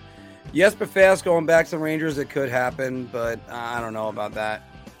 Yes, but fast going back to the Rangers, it could happen, but I don't know about that.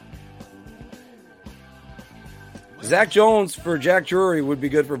 Zach Jones for Jack Drury would be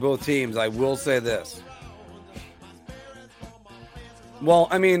good for both teams. I will say this. Well,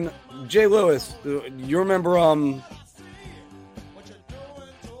 I mean, Jay Lewis, you remember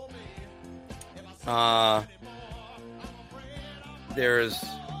there's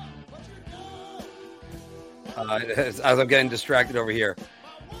as I'm getting distracted over here.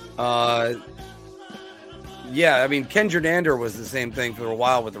 Yeah, I mean, Ken Jordander was the same thing for a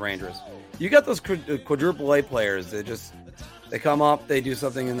while with the Rangers. You got those quadruple A players. They come up, they do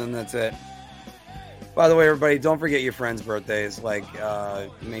something, and then that's it. By the way, everybody, don't forget your friends' birthdays, like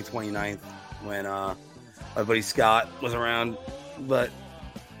May 29th, when my buddy Scott was around. But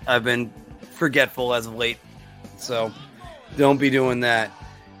I've been forgetful as of late, so don't be doing that.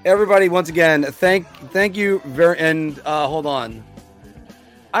 Everybody, once again, thank you very. And hold on,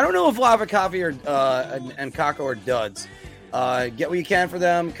 I don't know if Lava Coffee or and Kako are duds. Get what you can for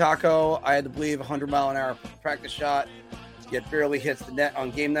them. Kako, I had to believe 100-mile-an-hour practice shot. Yet barely hits the net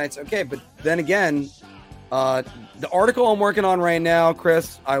on game nights. Okay, but then again, the article I'm working on right now,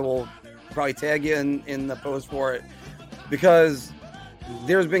 Chris, I will probably tag you in the post for it, because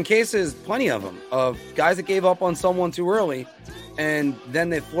there's been cases, plenty of them, of guys that gave up on someone too early, and then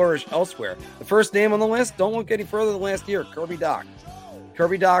they flourish elsewhere. The first name on the list, don't look any further than last year, Kirby Dach.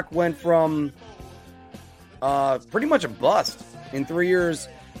 Kirby Dach went from pretty much a bust in 3 years,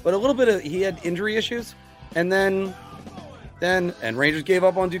 but a little bit of, he had injury issues, and then Rangers gave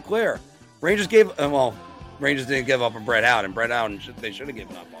up on Duclair. Rangers didn't give up on Brett Howden, and Brett Howden they should have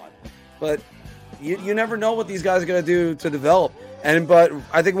given up on. But you never know what these guys are going to do to develop. But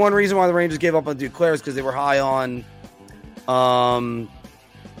I think one reason why the Rangers gave up on Duclair is because they were high on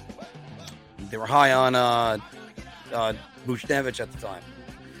Buchnevich at the time.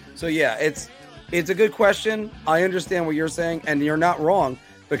 So yeah, it's a good question. I understand what you're saying, and you're not wrong,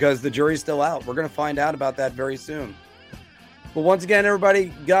 because the jury's still out. We're going to find out about that very soon. But once again,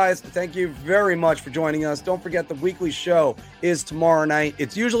 everybody, guys, thank you very much for joining us. Don't forget the weekly show is tomorrow night.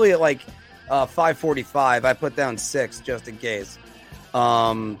 It's usually at like 5:45. I put down 6 just in case.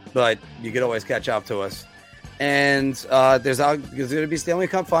 But you could always catch up to us. And there's going to be Stanley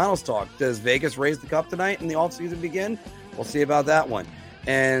Cup Finals talk. Does Vegas raise the cup tonight and the offseason begin? We'll see about that one.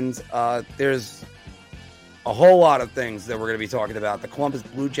 And there's a whole lot of things that we're going to be talking about. The Columbus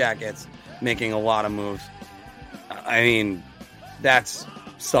Blue Jackets making a lot of moves. I mean, that's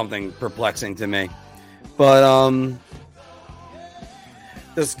something perplexing to me. But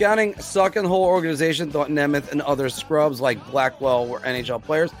the scouting suck and whole organization thought Nemeth and other scrubs like Blackwell were NHL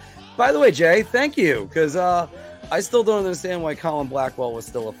players. By the way, Jay, thank you, because I still don't understand why Colin Blackwell was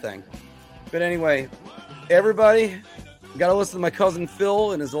still a thing. But anyway, everybody, got to listen to my cousin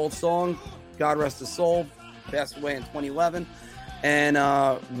Phil and his old song, God Rest His Soul, passed away in 2011. And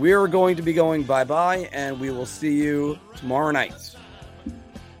we're going to be going bye-bye, and we will see you tomorrow night.